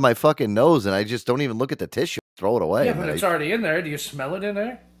them out of my fucking nose, and I just don't even look at the tissue. Throw it away. Yeah, but it's already in there. Do you smell it in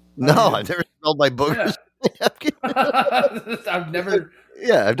there? No, I've never smelled my boogers. I've never.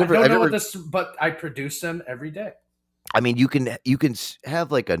 Yeah, I don't know what this, but I produce them every day. I mean, you can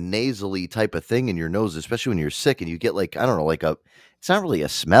have like a nasally type of thing in your nose, especially when you're sick, and you get like, I don't know, like a. It's not really a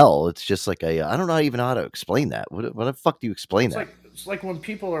smell. It's just like a. I don't know even how to explain that. What the fuck do you explain that? It's like when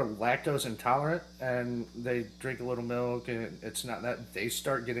people are lactose intolerant and they drink a little milk and it's not that, they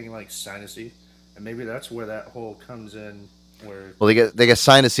start getting like sinusy, and maybe that's where that hole comes in. Where Well, they get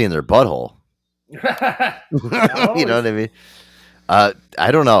sinusy in their butthole. You know what I mean?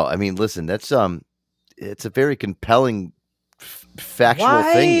 I don't know. I mean, listen, that's it's a very compelling factual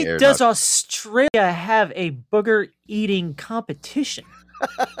thing. Why does Australia have a booger eating competition?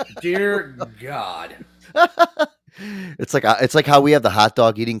 Dear God. It's like how we have the hot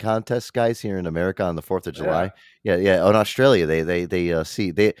dog eating contest, guys, here in America on the 4th of July. Yeah. In Australia, they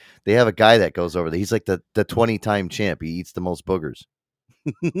have a guy that goes over there. He's like the 20-time champ. He eats the most boogers.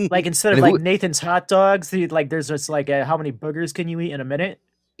 Like instead of like Nathan's hot dogs, there's just like how many boogers can you eat in a minute?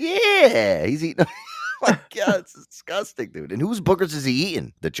 Yeah, he's eating. Oh my God, it's disgusting, dude. And whose boogers is he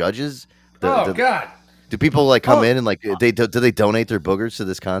eating? The judges? God. Do people like come in and like do they donate their boogers to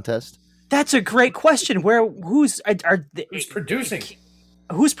this contest? That's a great question. Who's producing?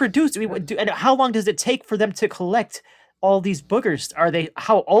 Who's producing? And how long does it take for them to collect all these boogers?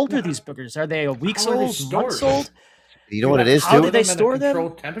 How old are these boogers? Are they weeks old, months old? You know what it is, How too? do they store them?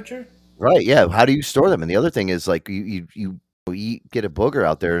 Controlled temperature? Right, yeah. How do you store them? And the other thing is like you get a booger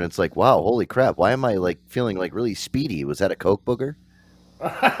out there and it's like, wow, holy crap, why am I like feeling like really speedy? Was that a Coke booger?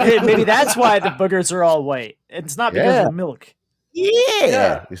 Maybe that's why the boogers are all white. It's not because of the milk.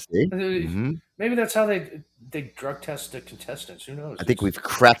 Yeah. You see? Mm-hmm. Maybe that's how they drug test the contestants. Who knows? I think we've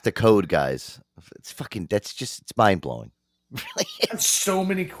cracked the code, guys. It's mind blowing. That's so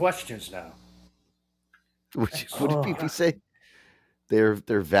many questions now. What did BP say? They're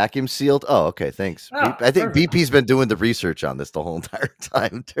vacuum sealed. Oh, okay, thanks. Oh, I think perfect. BP's been doing the research on this the whole entire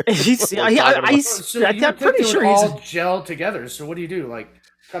time. So I'm pretty sure all gel together. So what do you do? Like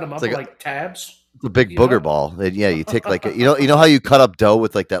cut them up like tabs? The big booger ball. And yeah, you take like you know how you cut up dough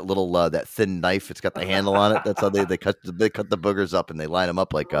with like that little that thin knife. It's got the handle on it. That's how they cut the boogers up and they line them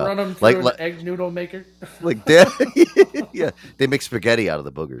up like run them through an egg noodle maker. Like that. Yeah, they make spaghetti out of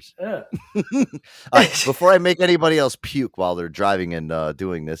the boogers. Yeah. All right, before I make anybody else puke while they're driving and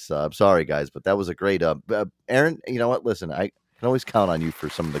doing this, I'm sorry guys, but that was a great. Aaron, you know what? Listen, I can always count on you for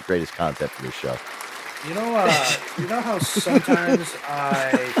some of the greatest content for this show. You know how sometimes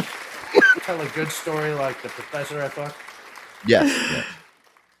I tell a good story like the professor I fucked? Yeah.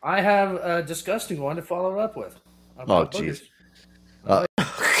 I have a disgusting one to follow up with. Oh, jeez. Oh,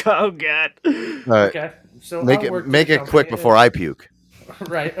 God. All right. Okay. So make it quick before I puke.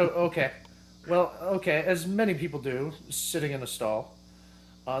 Right. Okay. Well, okay. As many people do, sitting in a stall,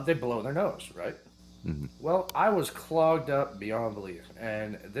 they blow their nose, right? Mm-hmm. Well, I was clogged up beyond belief,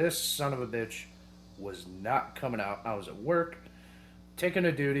 and this son of a bitch was not coming out. I was at work, taking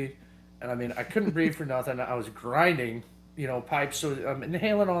a duty, and I mean, I couldn't breathe for nothing. I was grinding, pipes, so I'm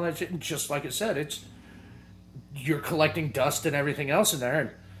inhaling all that shit, and just like it said, you're collecting dust and everything else in there,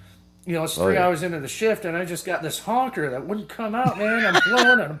 and it's 3 hours into the shift, and I just got this honker that wouldn't come out, man. I'm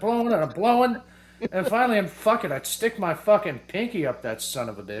blowing and I'm blowing and I'm blowing, and finally I'd stick my fucking pinky up that son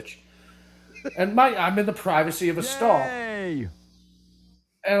of a bitch, and I'm in the privacy of a stall.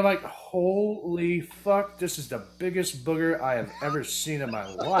 And I'm like, holy fuck, this is the biggest booger I have ever seen in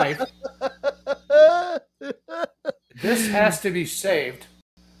my life. This has to be saved.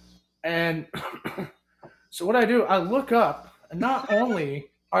 And so what I do, I look up, and not only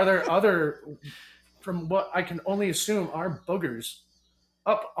are there other, from what I can only assume are boogers,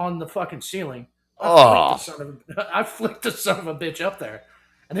 up on the fucking ceiling. I flicked the son of a bitch up there.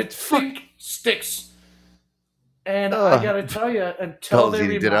 And it sticks. And I gotta tell you, until they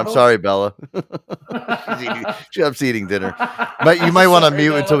remodel... I'm sorry, Bella. She's eating dinner. You might want to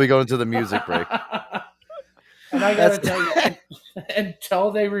mute until we go into the music break. And I gotta tell you, until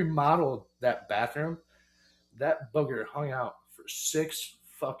they remodeled that bathroom, that booger hung out for 6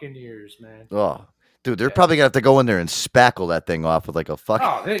 fucking years, man. Oh, dude, they're probably gonna have to go in there and spackle that thing off with like a fucking...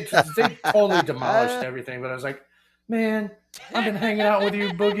 Oh, they totally demolished everything. But I was like, man, I've been hanging out with you,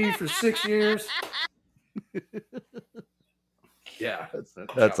 Boogie, for 6 years. Yeah,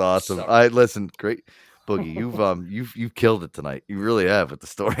 That's awesome. I listen, great Boogie. You've killed it tonight. You really have with the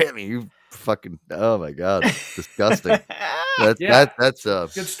story. I mean, you fucking oh my god, disgusting. That's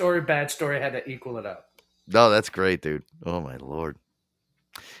good story, bad story. Had to equal it out. No, that's great, dude. Oh my lord.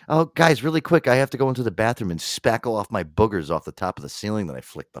 Oh, guys, really quick, I have to go into the bathroom and spackle off my boogers off the top of the ceiling that I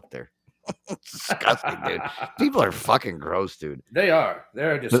flicked up there. Disgusting, dude. People are fucking gross, dude. They are.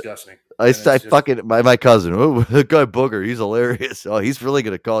 They're disgusting. I fucking my cousin. Oh, that guy Booger, he's hilarious. Oh, he's really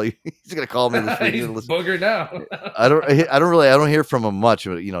gonna call you. He's gonna call me this week. He's Booger now. I don't hear from him much.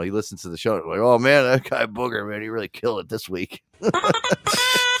 But, you know, he listens to the show. Like, oh man, that guy Booger, man, he really killed it this week.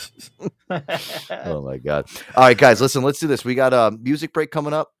 Oh my god! All right, guys, listen. Let's do this. We got a music break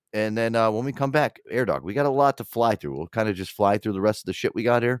coming up, and then when we come back, Air Dog, we got a lot to fly through. We'll kind of just fly through the rest of the shit we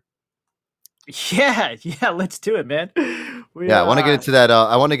got here. Yeah, let's do it, man. I want to get into that.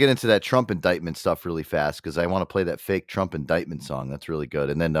 I want to get into that Trump indictment stuff really fast because I want to play that fake Trump indictment song. That's really good.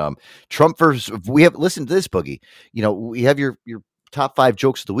 And then Trump versus. We have listened to this, Boogie. You know, we have your top 5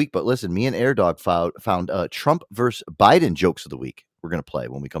 jokes of the week, but listen, me and Air Dog found Trump versus Biden jokes of the week. We're gonna play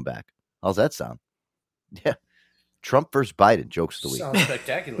when we come back. How's that sound? Yeah. Trump versus Biden jokes of the week. Sounds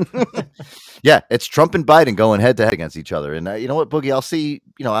spectacular. Yeah, it's Trump and Biden going head to head against each other. And you know what, Boogie? I'll see.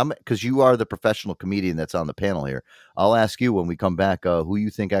 You know, because you are the professional comedian that's on the panel here. I'll ask you when we come back who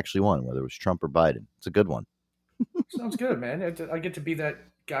you think actually won, whether it was Trump or Biden. It's a good one. Sounds good, man. I get to be that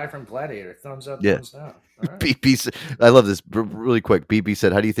guy from Gladiator. Thumbs up, thumbs down. All right. BP, I love this. Really quick. BP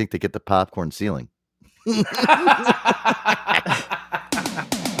said, "How do you think they get the popcorn ceiling?"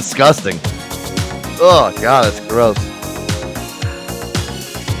 Disgusting. Oh god, that's gross.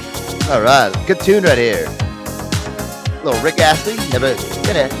 All right, good tune right here. Little Rick Astley, never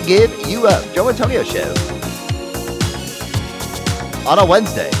gonna give you up. Joe Antonio Show on a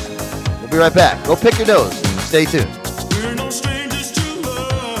Wednesday. We'll be right back. Go pick your nose and stay tuned. We're no strangers to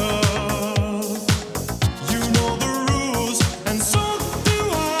love. You know the rules, and so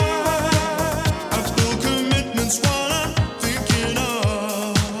do I. I feel commitment's what I'm thinking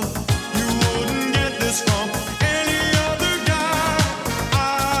of. You wouldn't get this from any other guy. I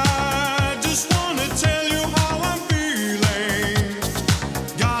just wanna tell you how I'm feeling.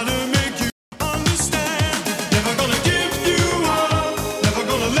 Gotta make you understand. Never gonna give you up. Never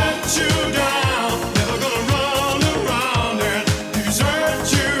gonna let you down. Never gonna run away.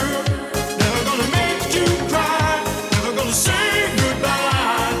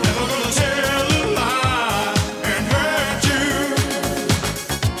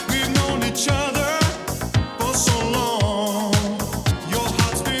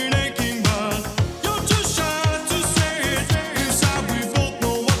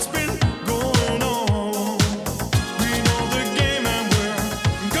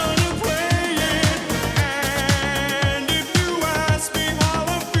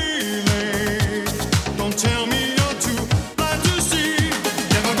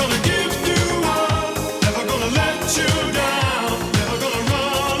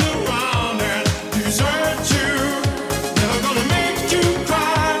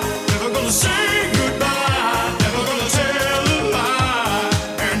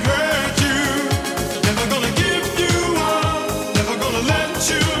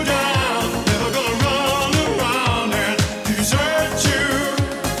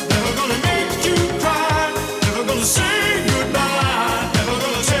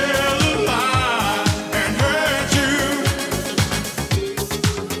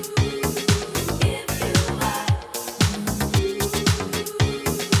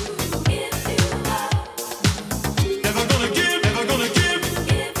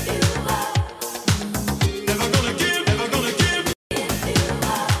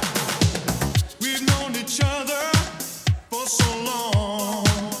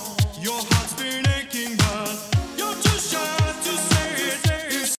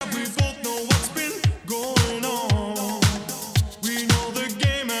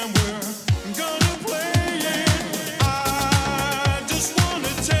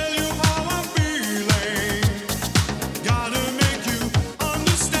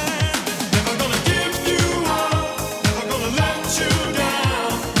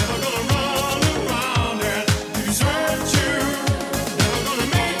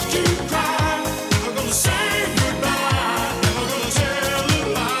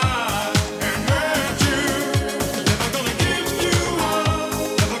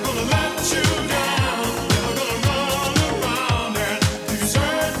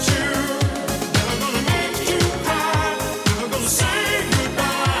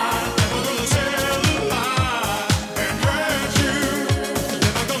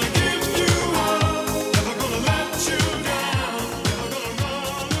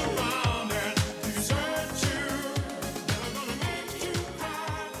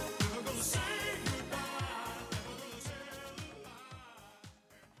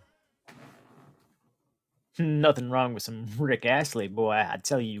 Nothing wrong with some Rick Astley, boy. I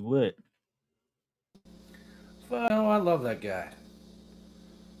tell you what. Well, I love that guy.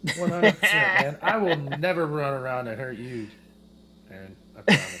 100%, man. I will never run around and hurt you, Aaron. I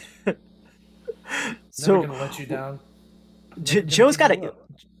promise. Never gonna let you down. Joe's got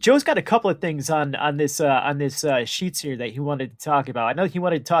a couple of things on this sheets here that he wanted to talk about. I know he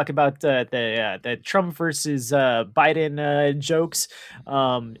wanted to talk about the Trump versus Biden jokes,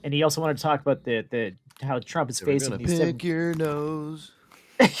 and he also wanted to talk about the how Trump is facing these. Pick your nose.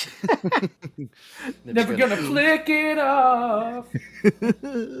 Never gonna flick it off.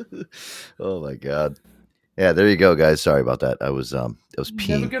 Oh my god. Yeah, there you go, guys. Sorry about that. I was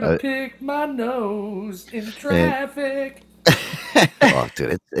peeing. Never gonna pick my nose in traffic. Oh,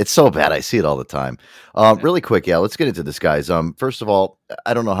 dude, it's so bad. I see it all the time. Really quick, let's get into this, guys. First of all,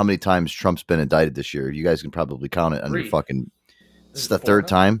 I don't know how many times Trump's been indicted this year. You guys can probably count it on your fucking. It's the third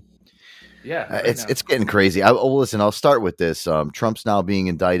time. Yeah, it's getting crazy. Listen, I'll start with this. Trump's now being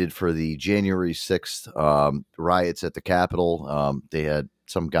indicted for the January 6th riots at the Capitol. They had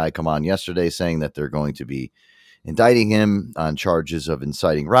some guy come on yesterday saying that they're going to be indicting him on charges of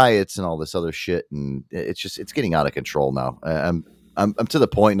inciting riots and all this other shit, and it's getting out of control now. I'm to the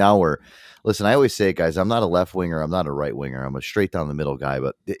point now where, listen, I always say, guys, I'm not a left winger, I'm not a right winger, I'm a straight down the middle guy.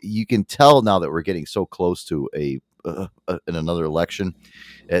 But you can tell now that we're getting so close to in another election,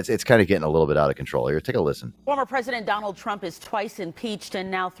 it's kind of getting a little bit out of control here. Take a listen. Former President Donald Trump is twice impeached and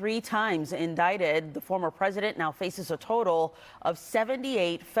now 3 times indicted. The former president now faces a total of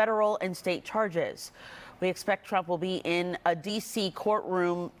 78 federal and state charges. We expect Trump will be in a D.C.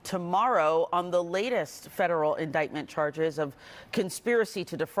 courtroom tomorrow on the latest federal indictment charges of conspiracy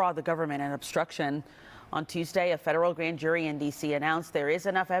to defraud the government and obstruction. On Tuesday, a federal grand jury in D.C. announced there is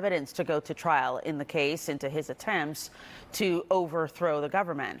enough evidence to go to trial in the case into his attempts to overthrow the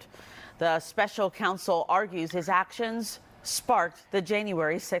government. The special counsel argues his actions sparked the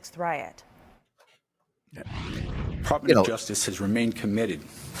January 6th riot. Department of Justice has remained committed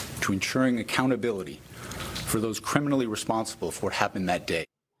to ensuring accountability for those criminally responsible for what happened that day.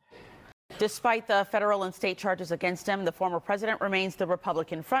 Despite the federal and state charges against him, the former president remains the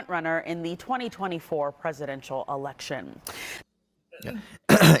Republican frontrunner in the 2024 presidential election. Yeah.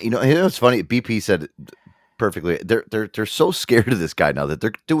 You know, it's funny. BP said perfectly. They're so scared of this guy now that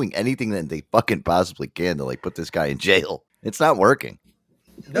they're doing anything that they fucking possibly can to like put this guy in jail. It's not working.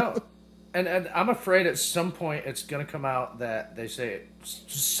 No. And I'm afraid at some point it's going to come out that they say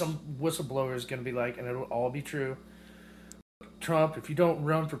some whistleblower is going to be like, and it'll all be true. Trump, if you don't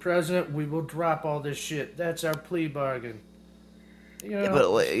run for president, we will drop all this shit. That's our plea bargain. You know? Yeah,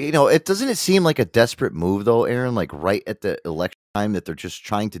 but you know, doesn't it seem like a desperate move though, Aaron? Like right at the election time that they're just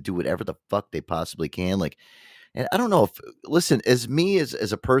trying to do whatever the fuck they possibly can. Like, and I don't know if, listen, as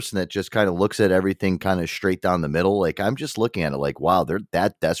a person that just kind of looks at everything kind of straight down the middle, like I'm just looking at it like, wow, they're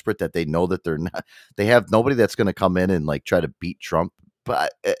that desperate that they know that they have nobody that's going to come in and like try to beat Trump.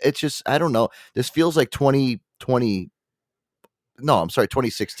 But it's just, I don't know. This feels like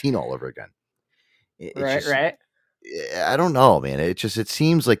 2016 all over again. Right. I don't know, man. It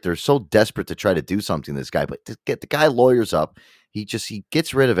seems like they're so desperate to try to do something to this guy, but to get the guy lawyers up, he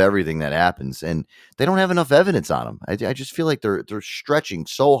gets rid of everything that happens, and they don't have enough evidence on him. I just feel like they're stretching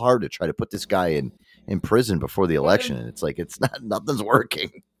so hard to try to put this guy in prison before the election, and it's like nothing's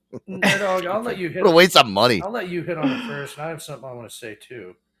working. Dog, I'll let you hit. What a waste of money. I'll let you hit on it first. And I have something I want to say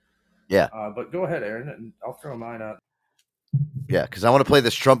too. Yeah, but go ahead, Aaron, and I'll throw mine out. Yeah, because I want to play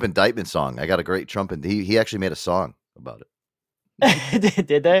this Trump indictment song. I got a great Trump, and he actually made a song about it.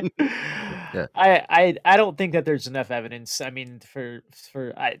 Did they? Yeah. I don't think that there's enough evidence. I mean,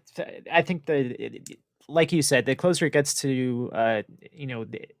 I think like you said, the closer it gets to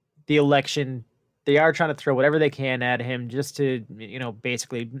the election, they are trying to throw whatever they can at him just to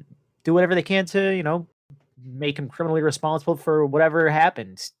basically do whatever they can to make him criminally responsible for whatever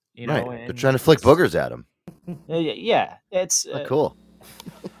happened. Right. They're trying to flick boogers at him. Yeah, it's cool.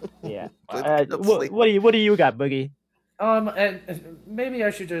 Yeah. What do you got, Boogie? And maybe I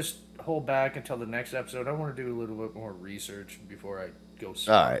should just hold back until the next episode. I want to do a little bit more research before I go.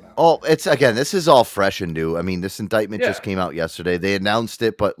 All right. Oh, this is all fresh and new. I mean, this indictment just came out yesterday. They announced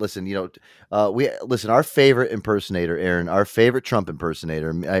it, but listen, our favorite impersonator, Aaron, our favorite Trump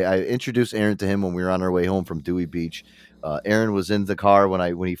impersonator. I introduced Aaron to him when we were on our way home from Dewey Beach. Aaron was in the car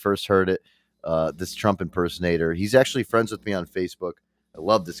when he first heard it. This Trump impersonator. He's actually friends with me on Facebook. I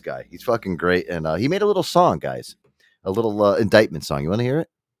love this guy. He's fucking great. And he made a little song, guys. A little indictment song. You want to hear it?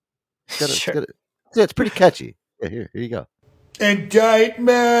 Sure. It's pretty catchy. Yeah, here you go.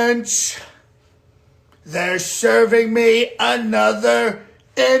 Indictments. They're serving me another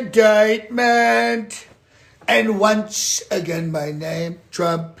indictment. And once again, my name,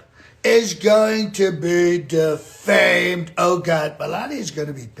 Trump, is going to be defamed. Oh, God, Melania's going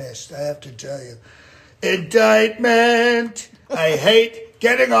to be pissed, I have to tell you. Indictment. I hate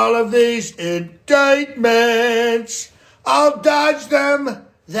getting all of these indictments. I'll dodge them.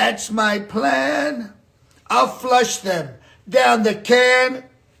 That's my plan. I'll flush them down the can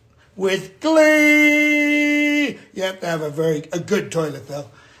with glee. You have to have a good toilet, though.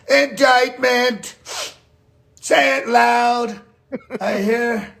 Indictment. Say it loud. I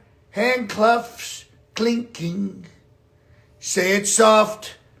hear handcuffs clinking. Say it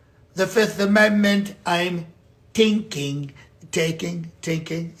soft. The Fifth Amendment, I'm tinking.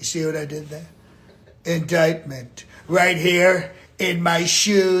 You see what I did there? Indictment. Right here in my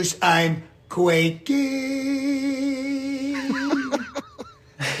shoes, I'm quaking.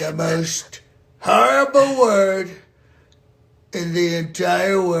 The most horrible word in the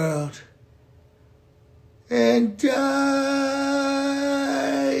entire world. Indictment.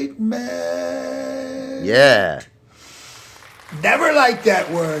 Yeah. Never liked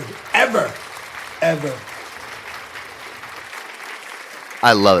that word. Ever.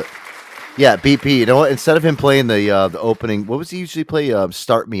 I love it. Yeah, BP. You know what? Instead of him playing the opening, what was he usually play?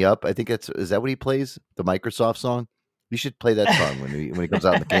 "Start Me Up." I think is that what he plays? The Microsoft song. You should play that song when he comes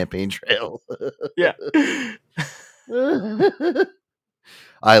out on the campaign trail. Yeah.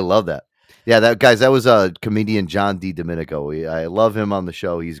 I love that. Yeah, that was comedian John D. Domenico. I love him on the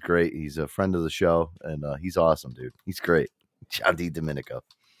show. He's great. He's a friend of the show, and he's awesome, dude. He's great. John D. Domenico.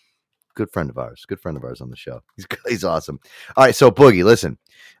 Good friend of ours on the show. He's awesome. All right, so Boogie, listen,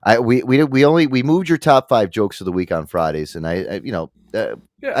 we moved your top 5 jokes of the week on Fridays, and I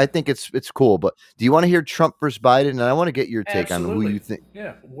think it's cool. But do you want to hear Trump versus Biden? And I want to get your take on who you think.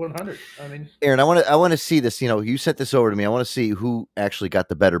 Yeah, 100. I mean, Aaron, I want to see this. You sent this over to me. I want to see who actually got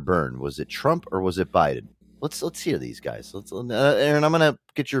the better burn. Was it Trump or was it Biden? Let's hear these guys. Aaron, I'm gonna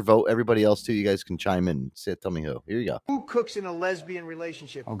get your vote. Everybody else too. You guys can chime in. Tell me who. Here you go. Who cooks in a lesbian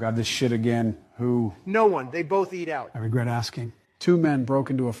relationship? Oh, God, this shit again. Who? No one. They both eat out. I regret asking. 2 men broke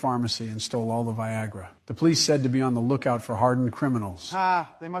into a pharmacy and stole all the Viagra. The police said to be on the lookout for hardened criminals.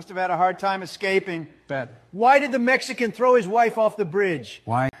 They must have had a hard time escaping. Bet. Why did the Mexican throw his wife off the bridge?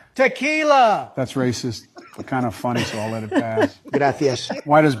 Why? Tequila! That's racist, but kind of funny, so I'll let it pass. Gracias.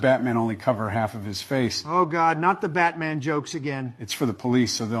 Why does Batman only cover half of his face? Oh, God, not the Batman jokes again. It's for the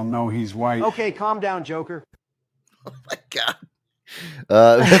police, so they'll know he's white. Okay, calm down, Joker. Oh, my God.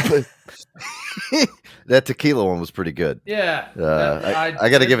 That tequila one was pretty good. Yeah. I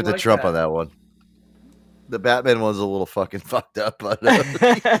got to give it to Trump on that one. The Batman one's a little fucking fucked up. But, little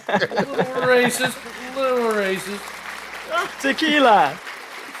racist. Tequila.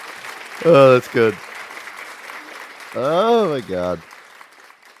 Oh, that's good. Oh, my God.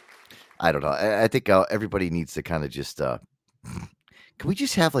 I don't know. I think everybody needs to kind of just... Can we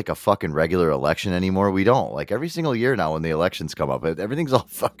just have like a fucking regular election anymore? We don't. Like every single year now when the elections come up, everything's all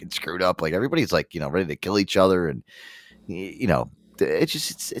fucking screwed up. Like everybody's like, ready to kill each other. And,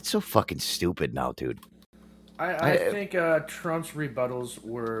 it's so fucking stupid now, dude. I think Trump's rebuttals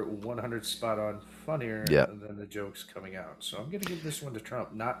were 100 spot on funnier than the jokes coming out. So I'm going to give this one to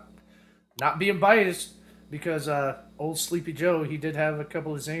Trump. Not being biased because old Sleepy Joe, he did have a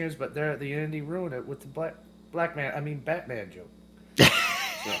couple of zingers, but there at the end he ruined it with the Batman joke.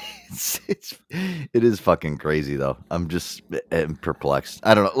 It is fucking crazy though. I'm just perplexed.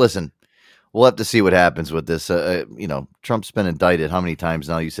 I don't know. Listen, we'll have to see what happens with this. Trump's been indicted how many times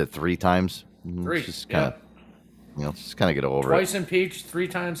now? You said 3 times. 3. Just kind of, just kind of get over Twice it. impeached, 3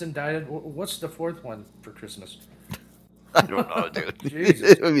 times indicted. What's the 4th one for Christmas? I don't know, dude.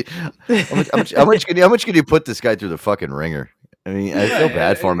 Jesus. how much can you put this guy through the fucking ringer? I mean, I feel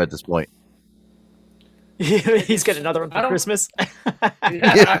bad for him at this point. He's getting another one for Christmas.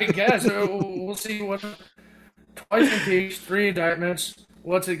 I guess. We'll see what. Twice impeached, 3 indictments.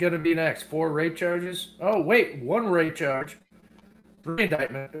 What's it going to be next? 4 rape charges? Oh, wait. 1 rape charge. 3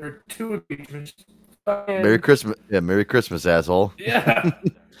 indictments. Or 2 impeachments. Merry Christmas. Yeah, Merry Christmas, asshole. Yeah.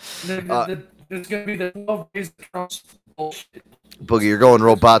 There's going to be the 12 days of Trump's bullshit. Boogie, you're going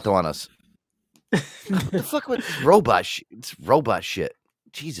roboto on us. What the fuck with this robot shit? It's robot shit.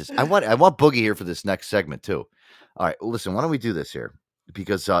 Jesus, I want Boogie here for this next segment too. All right, listen, why don't we do this here?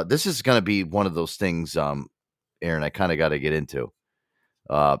 Because this is going to be one of those things, Aaron, I kind of got to get into.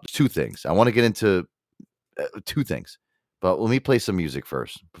 2 things. I want to get into 2 things, but let me play some music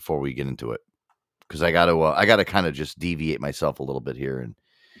first before we get into it. Because I got to kind of just deviate myself a little bit here and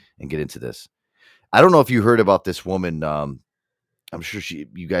get into this. I don't know if you heard about this woman. I'm sure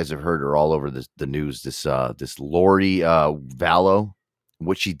you guys have heard her all over the news. This Lori Vallow.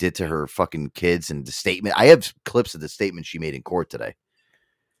 what she did to her fucking kids and the statement. I have clips of the statement she made in court today.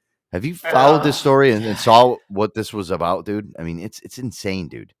 Have you followed this story and saw what this was about, dude? I mean, it's insane,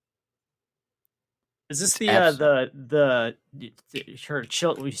 dude. Is this It's her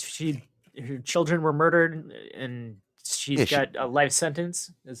children were murdered and she's got a life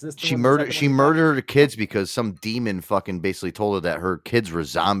sentence? Is this the She one? murdered her kids because some demon fucking basically told her that her kids were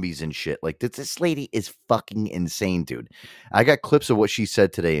zombies and shit. Like this lady is fucking insane, dude. I got clips of what she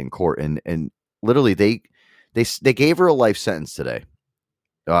said today in court, and literally they gave her a life sentence today.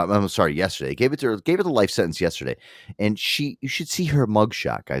 I'm sorry, yesterday. Gave her the life sentence yesterday, and you should see her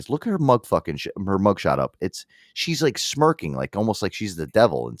mugshot, guys. Look at her her mugshot up. She's like smirking, like almost like she's the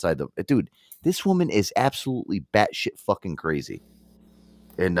devil inside the dude. This woman is absolutely batshit fucking crazy,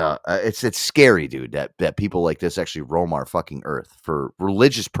 and it's scary, dude. That people like this actually roam our fucking earth for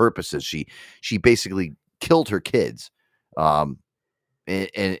religious purposes. She basically killed her kids,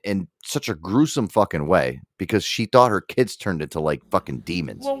 in such a gruesome fucking way because she thought her kids turned into like fucking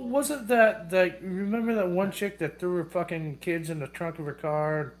demons. Well, wasn't that remember that one chick that threw her fucking kids in the trunk of her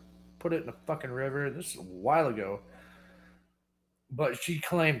car, put it in the fucking river? This is a while ago. But she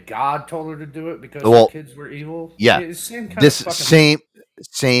claimed God told her to do it because her kids were evil. Yeah, it's same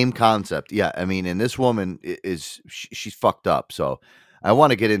concept. Yeah, I mean, and this woman she's fucked up. So I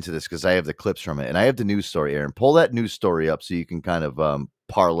want to get into this because I have the clips from it, and I have the news story. Aaron, pull that news story up so you can kind of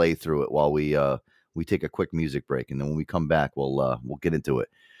parlay through it while we take a quick music break, and then when we come back, we'll get into it.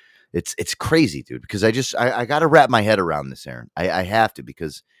 It's crazy, dude. Because I got to wrap my head around this, Aaron. I have to,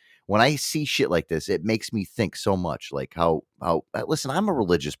 because when I see shit like this, it makes me think so much. Like how listen, I'm a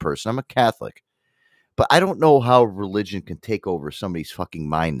religious person. I'm a Catholic, but I don't know how religion can take over somebody's fucking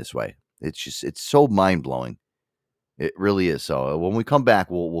mind this way. It's so mind blowing. It really is. So when we come back,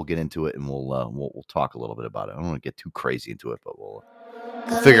 we'll get into it and we'll talk a little bit about it. I don't want to get too crazy into it, but we'll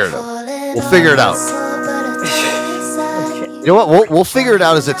figure it out. We'll figure it out. You know what? We'll figure it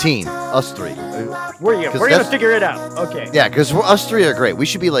out as a team, us three. We're gonna figure it out. Okay. Yeah, because us three are great. We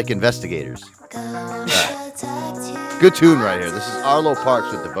should be like investigators. Right. Good tune right here. This is Arlo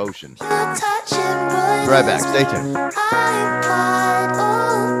Parks with Devotion. Be right back. Stay tuned.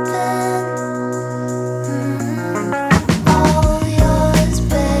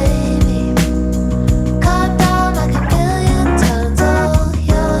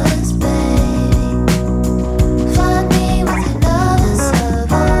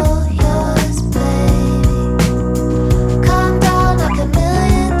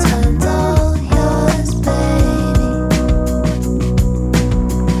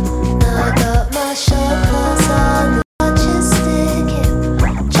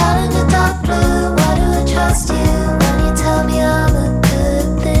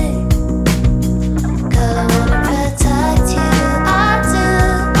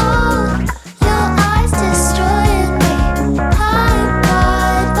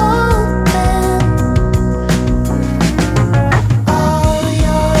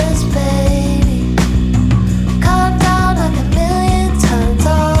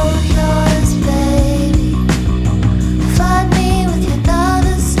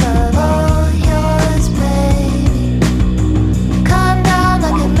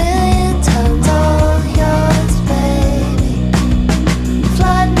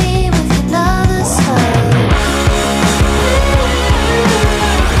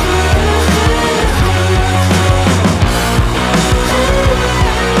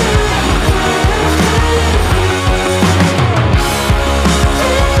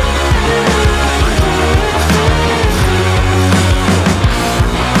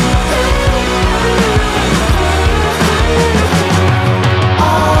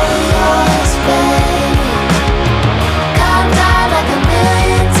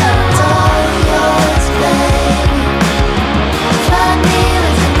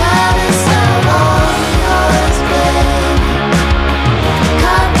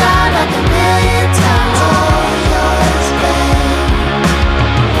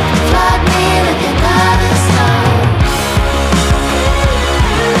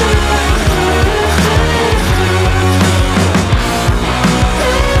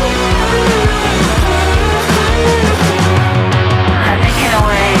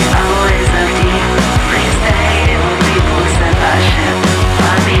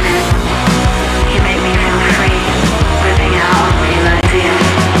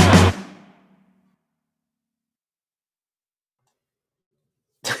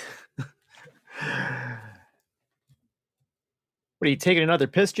 What are you taking another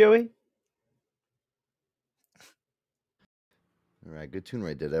piss, Joey? All right, good tune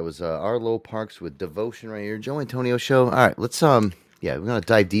right there. That was Arlo Parks with Devotion right here. Joe Antonio Show. All right, let's we're gonna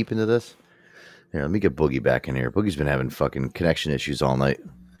dive deep into this. Here, let me get Boogie back in here. Boogie's been having fucking connection issues all night.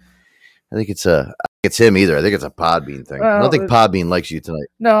 I think it's him either. I think it's a Podbean thing. I don't think Podbean likes you tonight.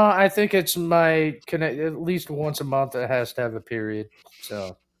 No, I think it's my connect. At least once a month, it has to have a period.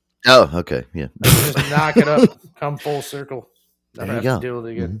 So. Oh, okay, yeah. Just knock it up, come full circle. I don't have go. to deal with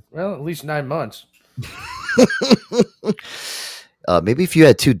it again. Well, at least 9 months. Maybe if you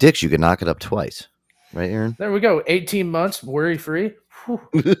had 2 dicks, you could knock it up twice, right, Aaron? There we go. 18 months, worry free.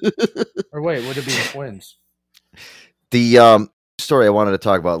 Or wait, would it be twins? The story I wanted to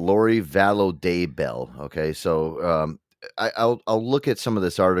talk about, Lori Vallow Daybell. Okay, so I'll look at some of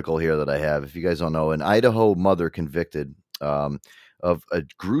this article here that I have. If you guys don't know, an Idaho mother convicted of a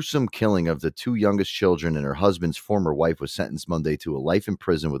gruesome killing of the 2 youngest children and her husband's former wife was sentenced Monday to a life in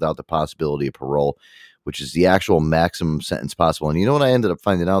prison without the possibility of parole, which is the actual maximum sentence possible. And you know what I ended up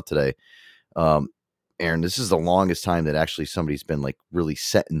finding out today? Aaron, this is the longest time that actually somebody's been like really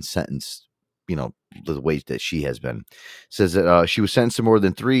sentenced, you know, the way that she has been. Says that she was sentenced to more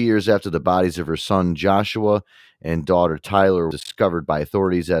than 3 years after the bodies of her son Joshua and daughter Tyler were discovered by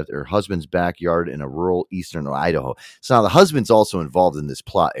authorities at her husband's backyard in a rural eastern Idaho. So now the husband's also involved in this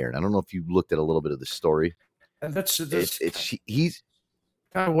plot, Aaron. I don't know if you looked at a little bit of the story. And he's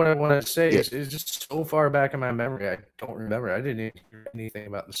kind of what I want to say. Is just so far back in my memory, I don't remember. I didn't hear anything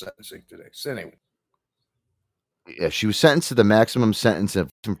about the sentencing today. So anyway. Yeah, she was sentenced to the maximum sentence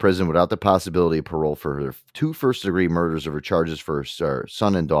in prison without the possibility of parole for her 2 first-degree murders of her charges for her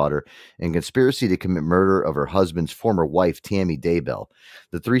son and daughter and conspiracy to commit murder of her husband's former wife, Tammy Daybell.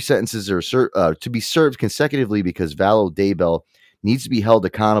 The 3 sentences are to be served consecutively because Vallow Daybell needs to be held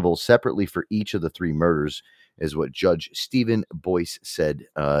accountable separately for each of the 3 murders, is what Judge Stephen Boyce said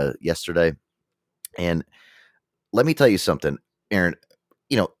yesterday. And let me tell you something, Aaron,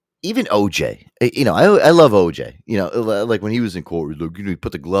 you know, even OJ, you know, I love OJ, you know, like when he was in court, like, you know, he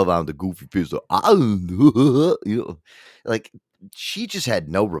put the glove on the goofy face, you know, like she just had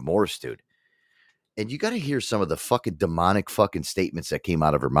no remorse, dude. And you got to hear some of the fucking demonic fucking statements that came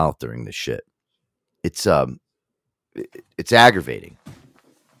out of her mouth during this shit. It's aggravating.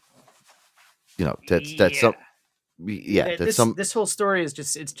 You know, that's some, yeah, that's some. This whole story is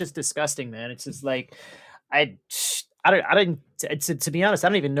it's just disgusting, man. It's just like, I didn't. To be honest, I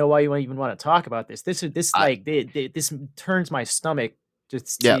don't even know why you even want to talk about this. This turns my stomach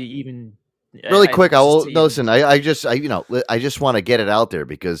just to even. Really quick, listen. I just want to get it out there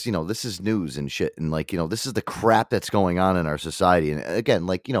because, you know, this is news and shit, and like, you know, this is the crap that's going on in our society. And again,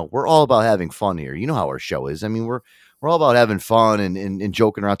 like, you know, we're all about having fun here. You know how our show is. I mean, we're all about having fun and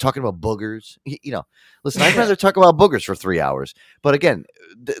joking around, talking about boogers. You know, listen, I'd rather talk about boogers for 3 hours. But again,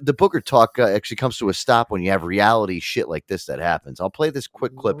 the booger talk actually comes to a stop when you have reality shit like this that happens. I'll play this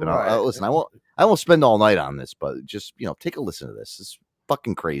quick clip and I'll listen. I won't spend all night on this, but just, you know, take a listen to this. It's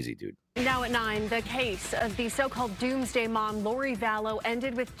fucking crazy, dude. Now at 9, the case of the so-called doomsday mom, Lori Vallow,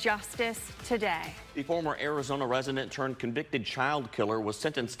 ended with justice today. The former Arizona resident turned convicted child killer was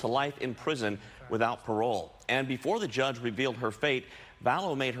sentenced to life in prison without parole. And before the judge revealed her fate,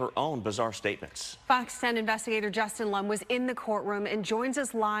 Vallow made her own bizarre statements. Fox 10 investigator Justin Lum was in the courtroom and joins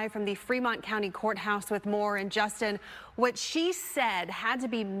us live from the Fremont County Courthouse with more. And Justin, what she said had to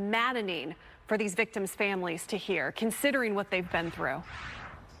be maddening for these victims' families to hear, considering what they've been through.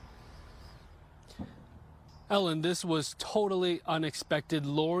 Ellen, this was totally unexpected.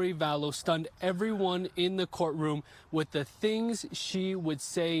 Lori Vallow stunned everyone in the courtroom with the things she would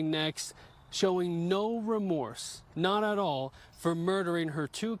say next, showing no remorse, not at all, for murdering her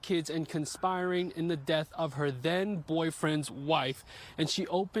 2 kids and conspiring in the death of her then boyfriend's wife. And she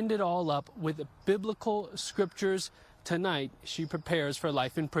opened it all up with biblical scriptures. Tonight, she prepares for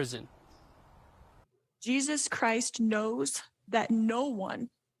life in prison. Jesus Christ knows that no one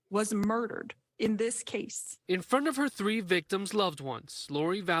was murdered in this case. In front of her 3 victims' loved ones,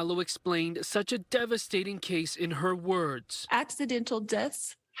 Lori Vallow explained such a devastating case in her words. Accidental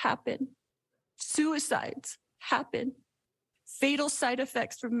deaths happen. Suicides happen. Fatal side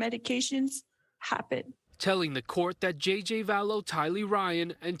effects from medications happen. Telling the court that J.J. Vallow, Tylee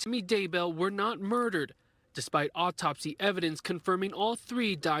Ryan, and Tammy Daybell were not murdered, despite autopsy evidence confirming all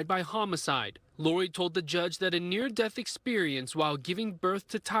 3 died by homicide. Lori told the judge that a near-death experience while giving birth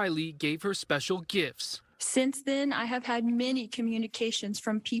to Tylee gave her special gifts. Since then, I have had many communications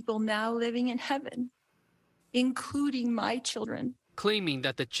from people now living in heaven, including my children. Claiming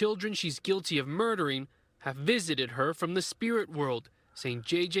that the children she's guilty of murdering have visited her from the spirit world, saying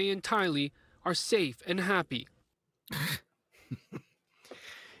JJ and Tylee are safe and happy.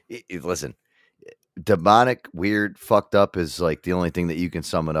 Listen, demonic, weird, fucked up is like the only thing that you can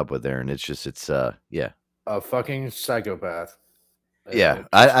sum it up with there, and it's just, yeah. A fucking psychopath. Yeah,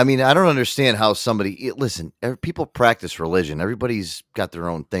 I mean, I don't understand how somebody listen. People practice religion. Everybody's got their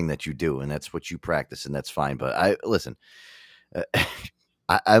own thing that you do, and that's what you practice, and that's fine. But I listen.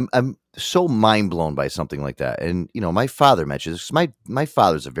 I'm so mind blown by something like that. And my father mentioned this. My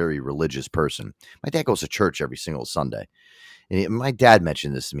father's a very religious person. My dad goes to church every single Sunday, and my dad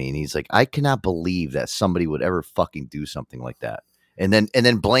mentioned this to me, and he's like, I cannot believe that somebody would ever fucking do something like that, and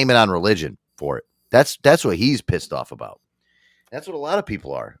then blame it on religion for it. That's what he's pissed off about. That's what a lot of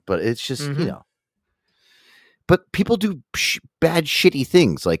people are, but it's just, but people do bad, shitty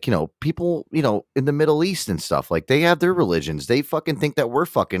things. Like, people, in the Middle East and stuff, like they have their religions. They fucking think that we're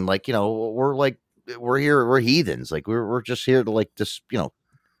fucking like, we're here, we're heathens. Like we're just here to like, just,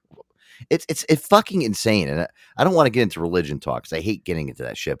 it's fucking insane. And I don't want to get into religion talk because I hate getting into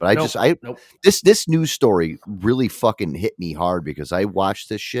that shit, but this news story really fucking hit me hard because I watched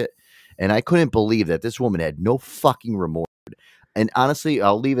this shit and I couldn't believe that this woman had no fucking remorse. And honestly,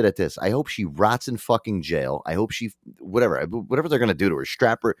 I'll leave it at this. I hope she rots in fucking jail. I hope she, whatever they're going to do to her,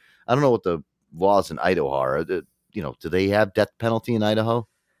 strap her. I don't know what the laws in Idaho are. Do they have death penalty in Idaho?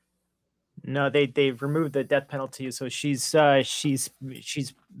 No, they've removed the death penalty. So she's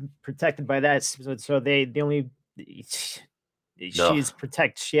protected by that. So they only, she's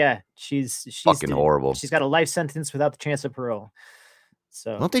protected. Yeah. She's fucking horrible. She's got a life sentence without the chance of parole.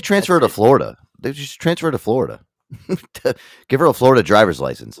 So don't they transfer her to Florida? They just transfer her to Florida. Give her a Florida driver's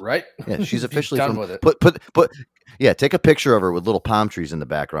license, right? Yeah, she's officially done from. with it. Put. Yeah, take a picture of her with little palm trees in the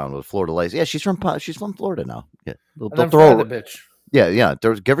background with Florida license. Yeah, she's from Florida now. Yeah, don't throw her, bitch. Yeah.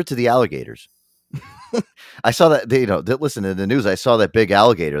 Give her to the alligators. I saw that. Listen to the news. I saw that big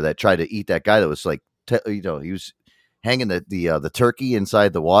alligator that tried to eat that guy that was like, he was hanging the turkey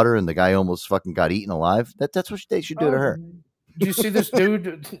inside the water, and the guy almost fucking got eaten alive. That's what they should do to her. Do you see this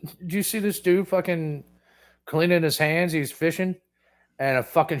dude? Do you see this dude fucking cleaning his hands? He's fishing, and a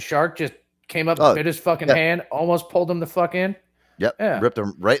fucking shark just came up, bit his fucking hand, almost pulled him the fuck in. Yep, ripped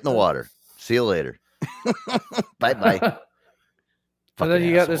him right in the water. See you later. Bye. And then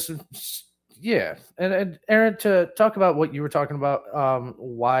you got this, yeah. And Aaron, to talk about what you were talking about,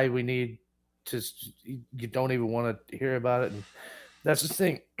 why we need to, you don't even want to hear about it, and that's the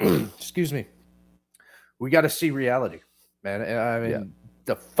thing. Excuse me. We got to see reality, man. I mean,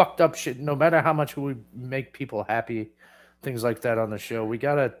 the fucked up shit. No matter how much we make people happy, things like that on the show, we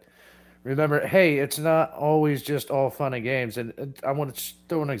gotta remember. Hey, it's not always just all fun and games. And I want to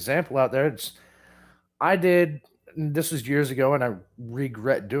throw an example out there. I did. This was years ago, and I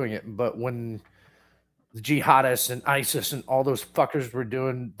regret doing it. But when the jihadists and ISIS and all those fuckers were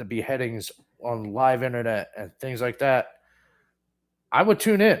doing the beheadings on live internet and things like that, I would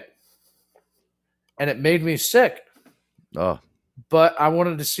tune in, and it made me sick. Oh. But I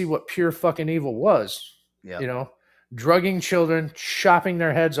wanted to see what pure fucking evil was. Yeah. Drugging children, chopping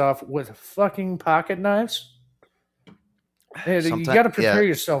their heads off with fucking pocket knives. Hey, you got to prepare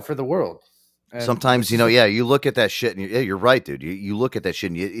yourself for the world. And sometimes, you look at that shit and you're right, dude. You look at that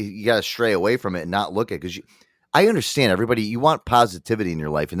shit and you got to stray away from it and not look at it. Because I understand everybody, you want positivity in your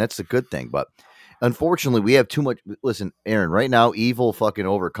life, and that's a good thing. But unfortunately, we have too much. Listen, Aaron, right now, evil fucking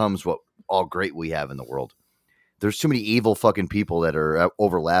overcomes what all great we have in the world. There's too many evil fucking people that are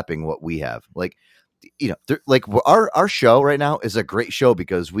overlapping what we have. Like, like our show right now is a great show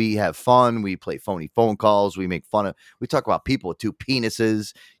because we have fun. We play phony phone calls. We make fun of. We talk about people with two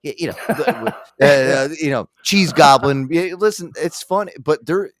penises. Cheese goblin. Listen, it's fun, but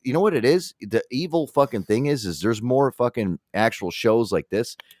you know what it is? The evil fucking thing is there's more fucking actual shows like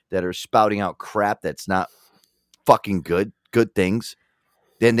this that are spouting out crap that's not fucking good things.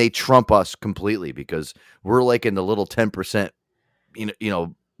 Then they trump us completely because we're like in the little 10%,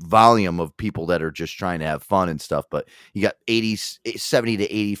 volume of people that are just trying to have fun and stuff. But you got 70 to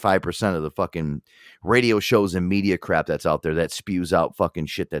 85% of the fucking radio shows and media crap that's out there that spews out fucking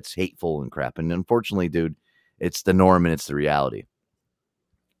shit that's hateful and crap. And unfortunately, dude, it's the norm and it's the reality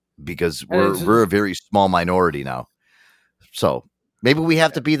because we're a very small minority now. So maybe we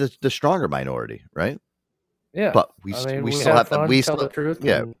have to be the stronger minority, right? Yeah, but we still have to. We tell still, the truth.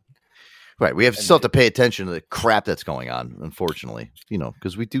 Yeah, right. We still have to pay attention to the crap that's going on. Unfortunately,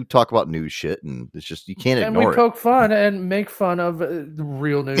 because we do talk about news shit, and it's just you can't ignore it. And we poke fun and make fun of the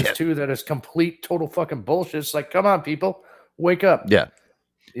real news too. That is complete, total fucking bullshit. It's like, come on, people, wake up. Yeah.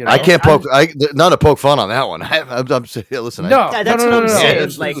 I can't poke. Not to poke fun on that one. I'm listen. No.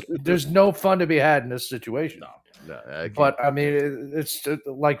 There's no fun to be had in this situation. No, but I mean, it's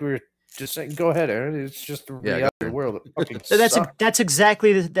like we were Just saying, go ahead, Aaron. It's just the Yeah, reality of the world. It fucking That's sucks. that's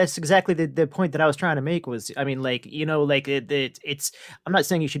exactly the point that I was trying to make was, I mean, like, you know, like it's I'm not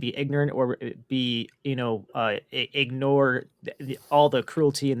saying you should be ignorant or be, you know, ignore all the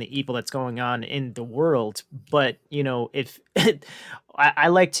cruelty and the evil that's going on in the world, but you know, if I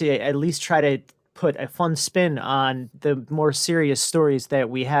like to at least try to put a fun spin on the more serious stories that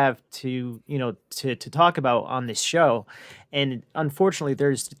we have to, you know, to talk about on this show. And unfortunately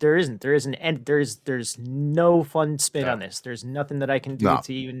there isn't and there's no fun spin on this. There's nothing that I can do No.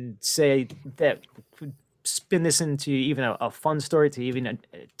 to even say that would spin this into even a fun story to even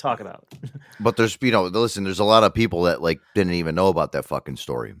talk about. But there's, you know, listen, there's a lot of people that like didn't even know about that fucking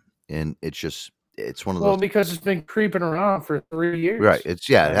story, and it's one of Well, those. because it's been creeping around for 3 years. Right. It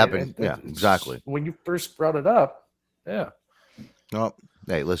happened. And Yeah, exactly. When you first brought it up, yeah. No,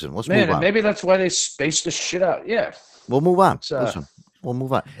 hey, listen, let's Man, move and on. maybe that's why they spaced this shit out. Yeah. We'll move on. Listen, we'll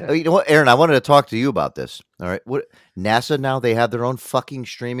move on. You know what, Aaron? I wanted to talk to you about this. All right, what NASA now? They have their own fucking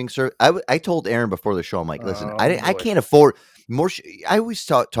streaming service. I told Aaron before the show. I'm like, listen, I can't afford more. I always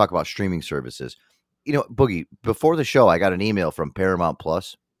talk about streaming services. You know, Boogie. Before the show, I got an email from Paramount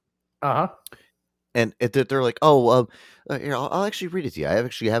Plus. And they're like, oh, here, I'll actually read it to you. I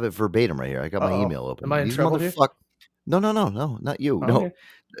actually have it verbatim right here. I got my email open. Am I in These trouble here? No, not you. Okay. No,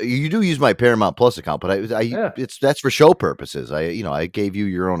 you do use my Paramount Plus account, but that's for show purposes. I gave you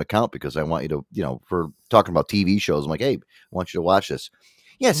your own account because I want you to, you know, for talking about TV shows. I'm like, hey, I want you to watch this.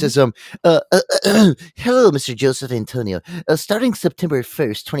 Yeah, it says, hello, Mr. Joseph Antonio. Starting September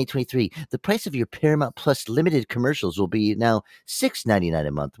 1st, 2023, the price of your Paramount Plus limited commercials will be now $6.99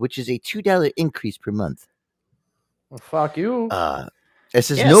 a month, which is a $2 increase per month. Well, fuck you. It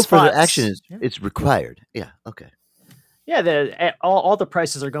says no further action is required. Yeah, okay. Yeah, all the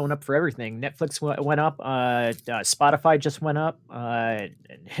prices are going up for everything. Netflix went up. Spotify just went up. NASA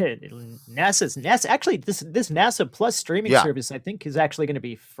actually this NASA Plus streaming service I think is actually going to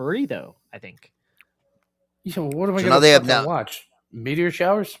be free though. I think. Yeah, well, what am I So going now to watch? Meteor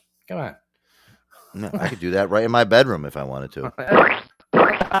showers? Come on. No, I could do that right in my bedroom if I wanted to.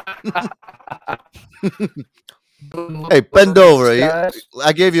 Hey, bend over.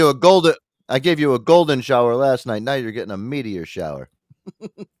 I gave you a golden shower last night. Now you're getting a meteor shower.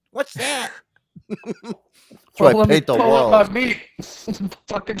 What's that? That's why I paint the walls.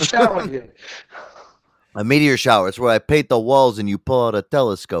 Fucking shower you. A meteor shower. It's where I paint the walls and you pull out a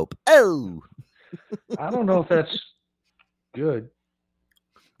telescope. Oh. I don't know if that's good.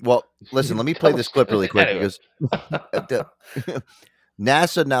 Well, listen, let me play this clip really quick because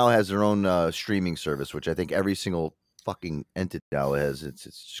NASA now has their own streaming service, which I think every single fucking entity now has. It's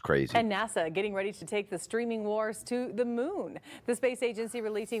just crazy. And NASA getting ready to take the streaming wars to the moon. The space agency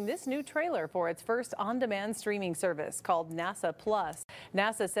releasing this new trailer for its first on-demand streaming service called NASA Plus.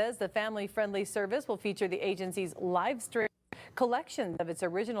 NASA says the family-friendly service will feature the agency's live stream collections of its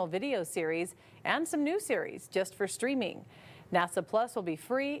original video series and some new series just for streaming. NASA Plus will be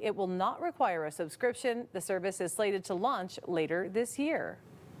free. It will not require a subscription. The service is slated to launch later this year.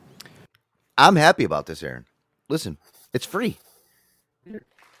 I'm happy about this, Aaron. Listen, it's free.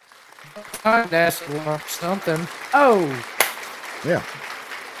 NASA launch something. Oh. Yeah.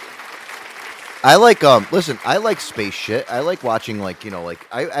 I like listen, I like space shit. I like watching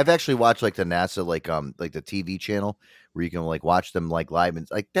I've actually watched like the NASA like the TV channel where you can like watch them like live and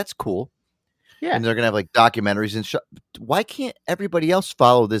like that's cool. Yeah. And they're going to have like documentaries and why can't everybody else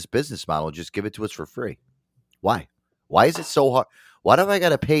follow this business model and just give it to us for free? Why? Why is it so hard? Why do I got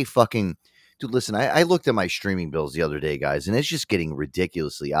to pay fucking dude, listen, I looked at my streaming bills the other day, guys, and it's just getting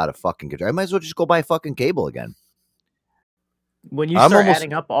ridiculously out of fucking control. I might as well just go buy fucking cable again. When you start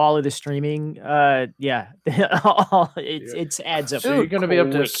adding up all of the streaming, it adds up. So you're going to be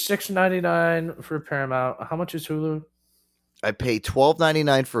up to $6.99 for Paramount. How much is Hulu? I pay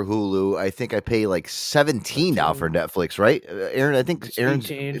 $12.99 for Hulu. I think I pay like $17 now for Netflix, right? Aaron, I think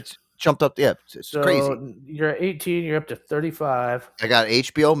it's jumped up. Yeah, it's crazy. You're at 18. You're up to 35. I got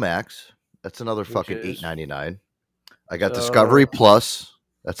HBO Max. That's another fucking $8.99. I got Discovery Plus.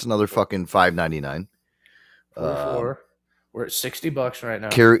 That's another fucking $5.99. We're at $60 right now.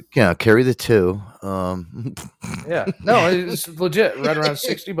 Carry the two. Yeah, no, it's legit. Right around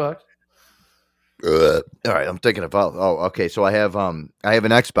 $60. All right, I'm thinking about. Oh, okay. So I have an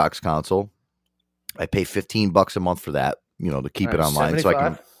Xbox console. I pay $15 a month for that. You know, to keep it online, 75. So I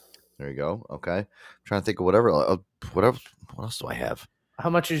can. There you go. Okay, I'm trying to think of whatever. What else do I have? How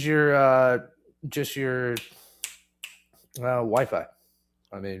much is your just your Wi-Fi?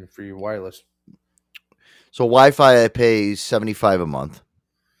 I mean, for your wireless. So Wi-Fi, I pay $75 a month.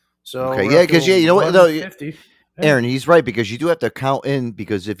 So okay, yeah, because you know what? No, Aaron, he's right, because you do have to count in,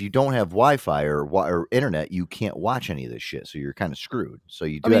 because if you don't have Wi-Fi or internet, you can't watch any of this shit. So you're kind of screwed. So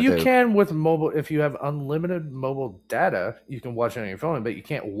you do. You can with mobile, if you have unlimited mobile data, you can watch it on your phone, but you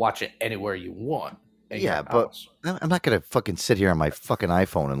can't watch it anywhere you want. Yeah, but I'm not gonna fucking sit here on my fucking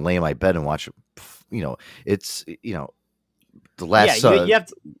iPhone and lay in my bed and watch. It's the last.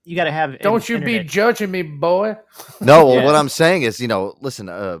 You got to have. Don't you be judging me, boy. No, well, what I'm saying is, listen.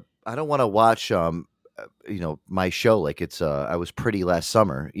 I don't want to watch my show like it's I Was Pretty last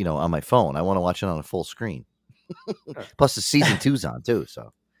summer, on my phone. I want to watch it on a full screen. Plus the season 2's on too,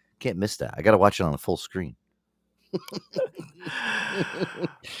 so can't miss that. I got to watch it on a full screen.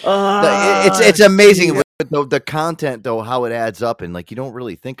 It's amazing with the content though, how it adds up, and like you don't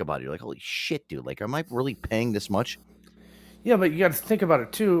really think about it. You're like, holy shit, dude! Like, am I really paying this much? Yeah, but you got to think about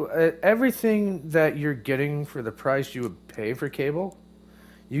it too. Everything that you're getting for the price you would pay for cable,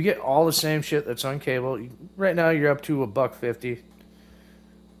 you get all the same shit that's on cable. Right now, you're up to $1.50.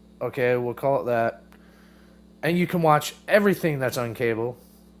 Okay, we'll call it that. And you can watch everything that's on cable.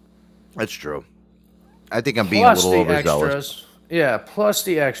 That's true. I think I'm being a little overzealous. Yeah, plus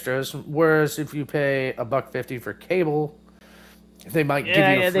the extras. Whereas if you pay $1.50 for cable, they might give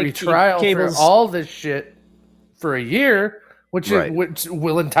you a free trial for all this shit for a year, which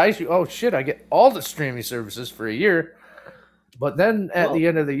will entice you. Oh shit, I get all the streaming services for a year. But then at the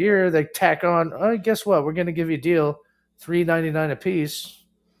end of the year, they tack on, oh, guess what? We're going to give you a deal, $3.99 a piece.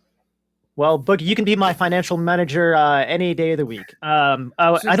 Well, Boogie, you can be my financial manager any day of the week. I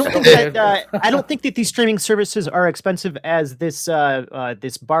don't think that these streaming services are expensive as this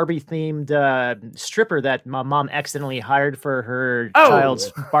this Barbie themed stripper that my mom accidentally hired for her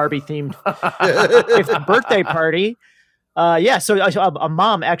child's Barbie themed 5th birthday party. So a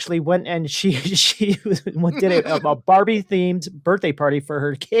mom actually went and she did a Barbie themed birthday party for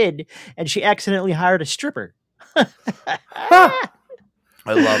her kid, and she accidentally hired a stripper.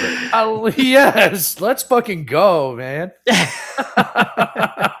 I love it. Oh, yes. Let's fucking go, man.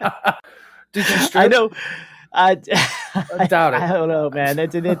 Did you strip? I know. I doubt it. I don't know, man.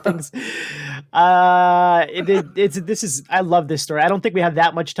 I love this story. I don't think we have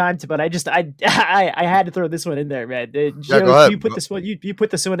that much time but I had to throw this one in there, man. Go ahead. You put this one. You put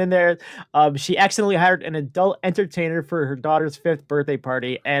this one in there. She accidentally hired an adult entertainer for her daughter's 5th birthday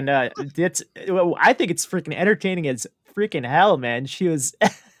party, and I think it's freaking entertaining as freaking hell, man. She was.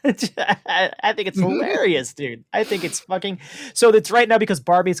 I think it's hilarious, dude. I think it's fucking. So it's right now because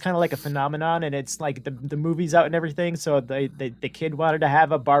Barbie is kind of like a phenomenon, and it's like the movie's out and everything. So the kid wanted to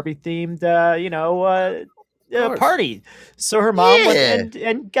have a Barbie themed, party. So her mom went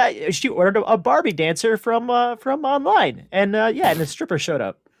and she ordered a Barbie dancer from online, and and the stripper showed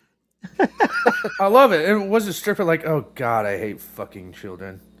up. I love it. It was a stripper like, oh god, I hate fucking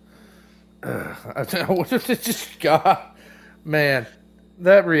children. Just God, man.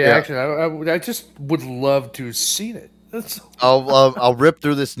 That reaction, I just would love to have seen it. I'll rip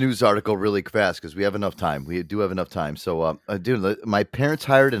through this news article really fast because we have enough time. We do have enough time. So, dude, my parents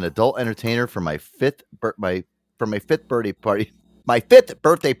hired an adult entertainer for my 5th birthday party. My 5th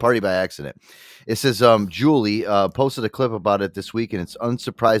birthday party by accident. It says Julie posted a clip about it this week, and it's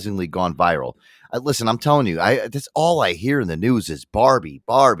unsurprisingly gone viral. Listen, I'm telling you, that's all I hear in the news is Barbie,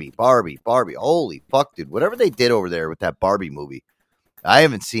 Barbie, Barbie, Barbie. Holy fuck, dude! Whatever they did over there with that Barbie movie. I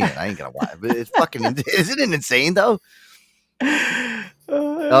haven't seen it. I ain't gonna watch it. But it's fucking. Isn't it insane though? It's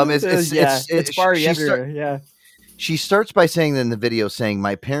Barbie everywhere. She starts by saying in the video,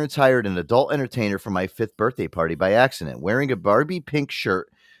 my parents hired an adult entertainer for my 5th birthday party by accident, wearing a Barbie pink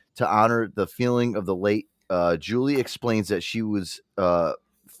shirt to honor the feeling of the late. Julie explains that she was 5.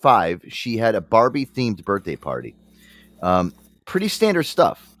 She had a Barbie themed birthday party. Pretty standard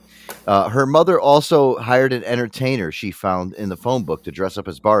stuff. Her mother also hired an entertainer she found in the phone book to dress up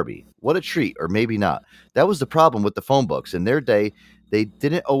as Barbie. What a treat, or maybe not. That was the problem with the phone books. In their day, they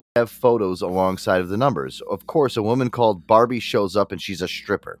didn't always have photos alongside of the numbers. Of course, a woman called Barbie shows up and she's a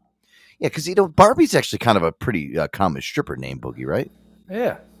stripper. Yeah, because, Barbie's actually kind of a pretty common stripper name, Boogie, right?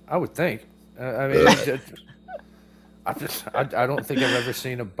 Yeah, I would think. I mean, I don't think I've ever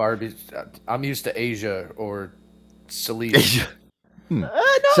seen a Barbie. I'm used to Asia or Celine. No,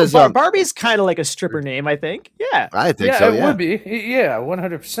 Barbie's kind of like a stripper name, I think. Yeah, I think so. It would be. Yeah,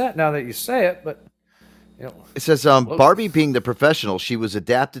 100%. Now that you say it, but it says Barbie, being the professional, she was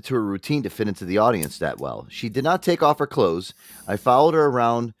adapted to her routine to fit into the audience that well. She did not take off her clothes. I followed her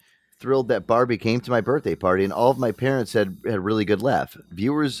around, thrilled that Barbie came to my birthday party, and all of my parents had a really good laugh.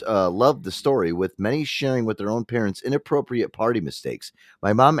 Viewers loved the story, with many sharing with their own parents inappropriate party mistakes.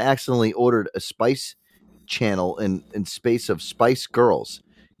 My mom accidentally ordered a Spice Channel in space of Spice Girls.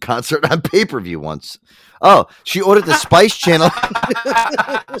 concert on pay-per-view once. Oh, she ordered the Spice Channel.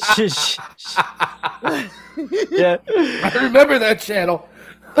 Yeah, I remember that channel.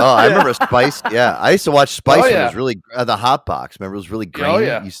 Oh, I remember Spice. Yeah, I used to watch Spice. Oh, When yeah. it was really the hot box. Remember, it was really grainy. Oh,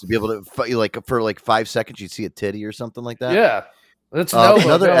 yeah. You used to be able to like for like 5 seconds, you'd see a titty or something like that. Yeah. That's no,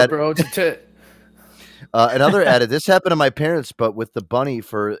 ad, bro. It's a tit. Another ad. This happened to my parents, but with the bunny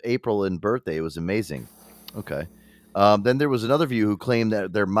for April and birthday. It was amazing. Okay. Then there was another viewer who claimed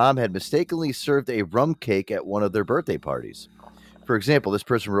that their mom had mistakenly served a rum cake at one of their birthday parties. For example, this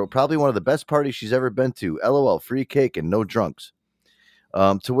person wrote, probably one of the best parties she's ever been to. LOL, free cake and no drunks.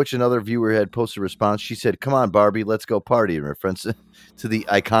 To which another viewer had posted a response. She said, come on, Barbie, let's go party, in reference to the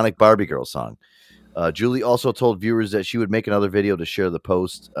iconic Barbie Girl song. Julie also told viewers that she would make another video to share the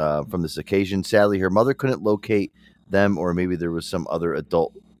post from this occasion. Sadly, her mother couldn't locate them, or maybe there was some other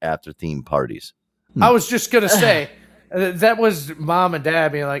adult after-theme parties. I was just going to say, that was mom and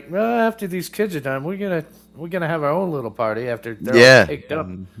dad being like, well, after these kids are done, we're gonna have our own little party after they're all picked up,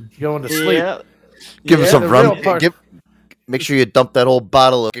 going to sleep. Yeah. Give them some rum. Party. Make sure you dump that whole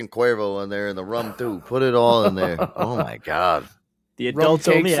bottle of Cuervo in there and the rum too. Put it all in there. Oh my God. The adults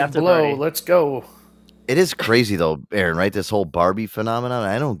only after party. Let's go. It is crazy though, Aaron, right? This whole Barbie phenomenon.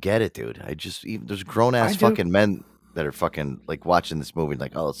 I don't get it, dude. There's grown ass fucking men that are fucking like watching this movie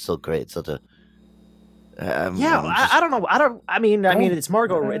like, oh, it's so great. It's such a I don't know. I mean, it's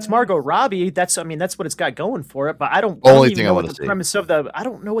Margot Robbie. That's what it's got going for it. But I don't even know what the premise of the. I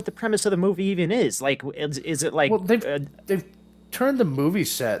don't know what the premise of the movie even is. Like, is it like? Well, they've turned the movie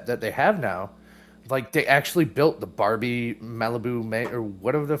set that they have now. Like, they actually built the Barbie Malibu or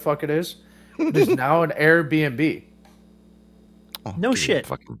whatever the fuck it is. There's now an Airbnb. Oh, no shit.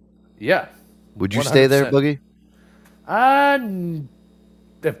 Yeah. Would you stay there, Boogie?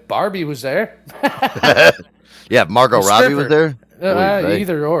 If Barbie was there. Yeah, Margot Robbie was there.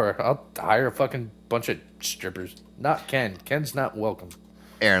 Either or. I'll hire a fucking bunch of strippers. Not Ken. Ken's not welcome.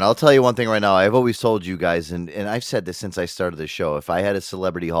 Aaron, I'll tell you one thing right now. I've always told you guys, and I've said this since I started the show. If I had a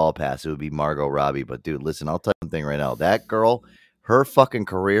celebrity hall pass, it would be Margot Robbie. But dude, listen, I'll tell you one thing right now. That girl, her fucking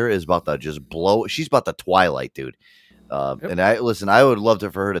career is about to just blow. She's about to Twilight, dude. And I would love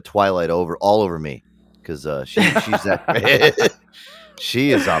for her to Twilight all over me, because she's that.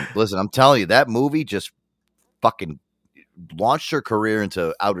 She is. Listen, I'm telling you, that movie just fucking launched her career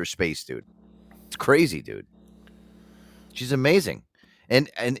into outer space, dude. It's crazy, dude. She's amazing. And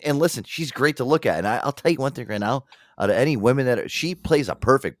listen, she's great to look at. And I'll tell you one thing right now, out of any women she plays a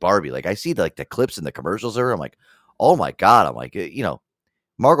perfect Barbie. Like, I see the clips and the commercials of her. I'm like, oh my God. I'm like,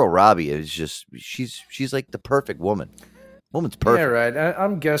 Margot Robbie is just, she's like the perfect woman. Woman's perfect. Yeah, right.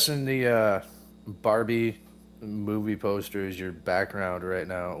 I'm guessing the Barbie movie poster is your background right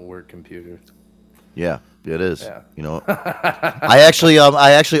now at work computer. Yeah, it is. Yeah. I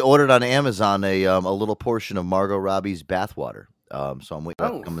actually ordered on Amazon a little portion of Margot Robbie's bathwater. So I'm waiting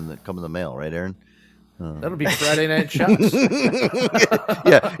to come in the mail, right, Aaron? That'll be Friday night shots.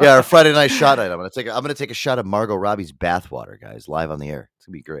 yeah, our Friday night shot night. I'm gonna take a shot of Margot Robbie's bathwater, guys, live on the air. It's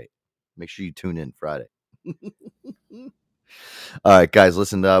gonna be great. Make sure you tune in Friday. All right, guys,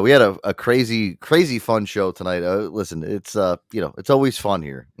 listen, we had a crazy fun show tonight. Listen, it's it's always fun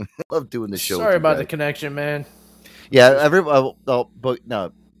here. I love doing this show. Sorry about the connection, man. Yeah, but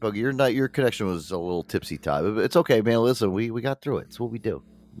Boogie, your connection was a little tipsy time. It's okay, man. Listen, we got through it. It's what we do.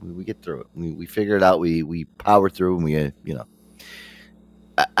 We get through it. We figure it out. We power through, and we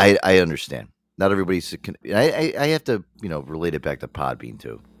I understand. Not everybody's. I have to relate it back to Podbean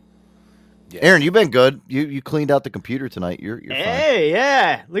too. Yeah. Aaron, you've been good. You cleaned out the computer tonight. You're fine. Hey,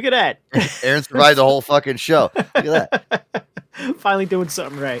 yeah. Look at that. Aaron survived the whole fucking show. Look at that. Finally doing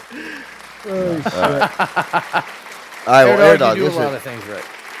something right. Oh, shit. All right, well, Air Dog, you do a lot of things right.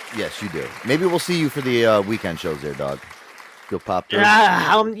 Yes, you do. Maybe we'll see you for the weekend shows, Air Dog. You'll pop through.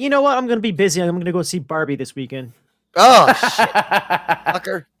 You know what? I'm going to be busy. I'm going to go see Barbie this weekend. Oh, shit.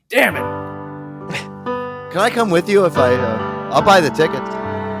 Fucker. Damn it. Can I come with you if I'll buy the tickets.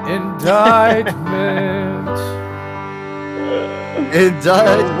 Indictment.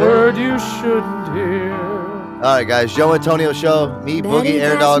 Indictment. A word you shouldn't hear. All right, guys. Joe Antonio Show. Me, Boogie,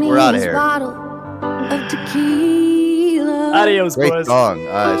 Air Dog. We're out of here. Adios, great boys. Song. See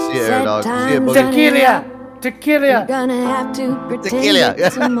you, Air Dog. See you, Boogie. Tequila. You're gonna have to pretend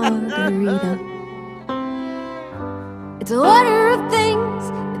it's a margarita. It's a order of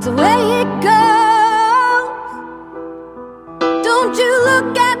things. It's the way it goes. Don't you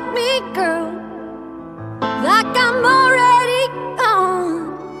look at me, girl, like I'm already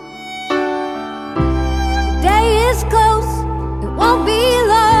gone. The day is close, it won't be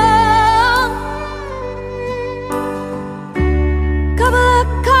long. Couple of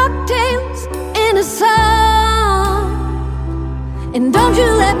a song. And don't you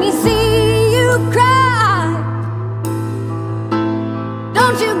let me see you cry.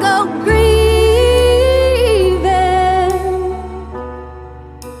 Don't you go grieving.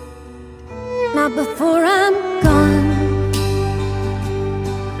 Not before I'm gone.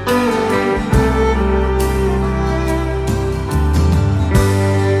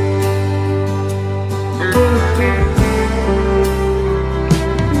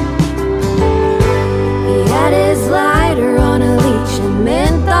 He had his lighter on a leash and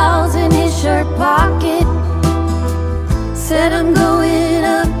menthols in his shirt pocket. Said I'm going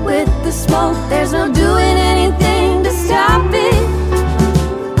up with the smoke. There's no doing anything to stop it.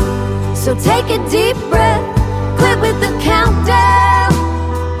 So take a deep breath, quit with the countdown.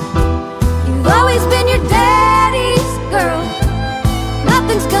 You've always been your daddy's girl.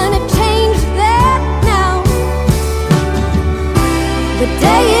 Nothing's gonna change that now. The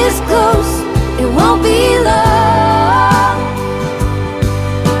day is close, it won't be long.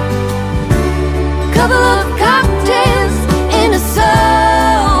 Couple of cocktails in a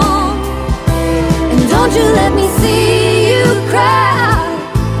song. And don't you let me see you cry.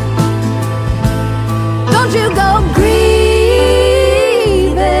 Don't you go grieving.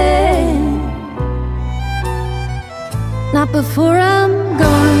 Not before I'm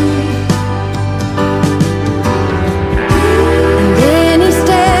gone. And then he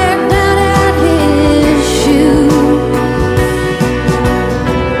stared down at his shoe.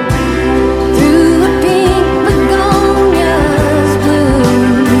 Through a pink begonia's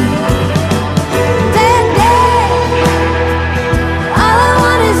bloom. That day, all I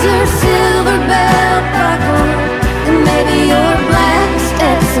want is your silver belt buckle and maybe your black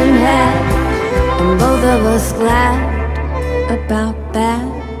Stetson hat. And both of us glad about that.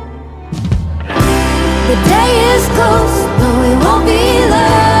 The day is close, no, it won't be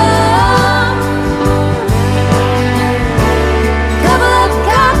long. Couple of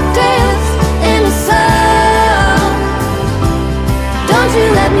cocktails in a song. Don't you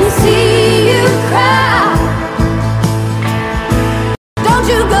let me see you cry. Don't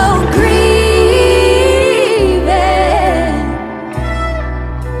you go grieving.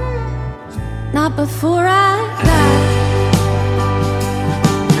 Not before I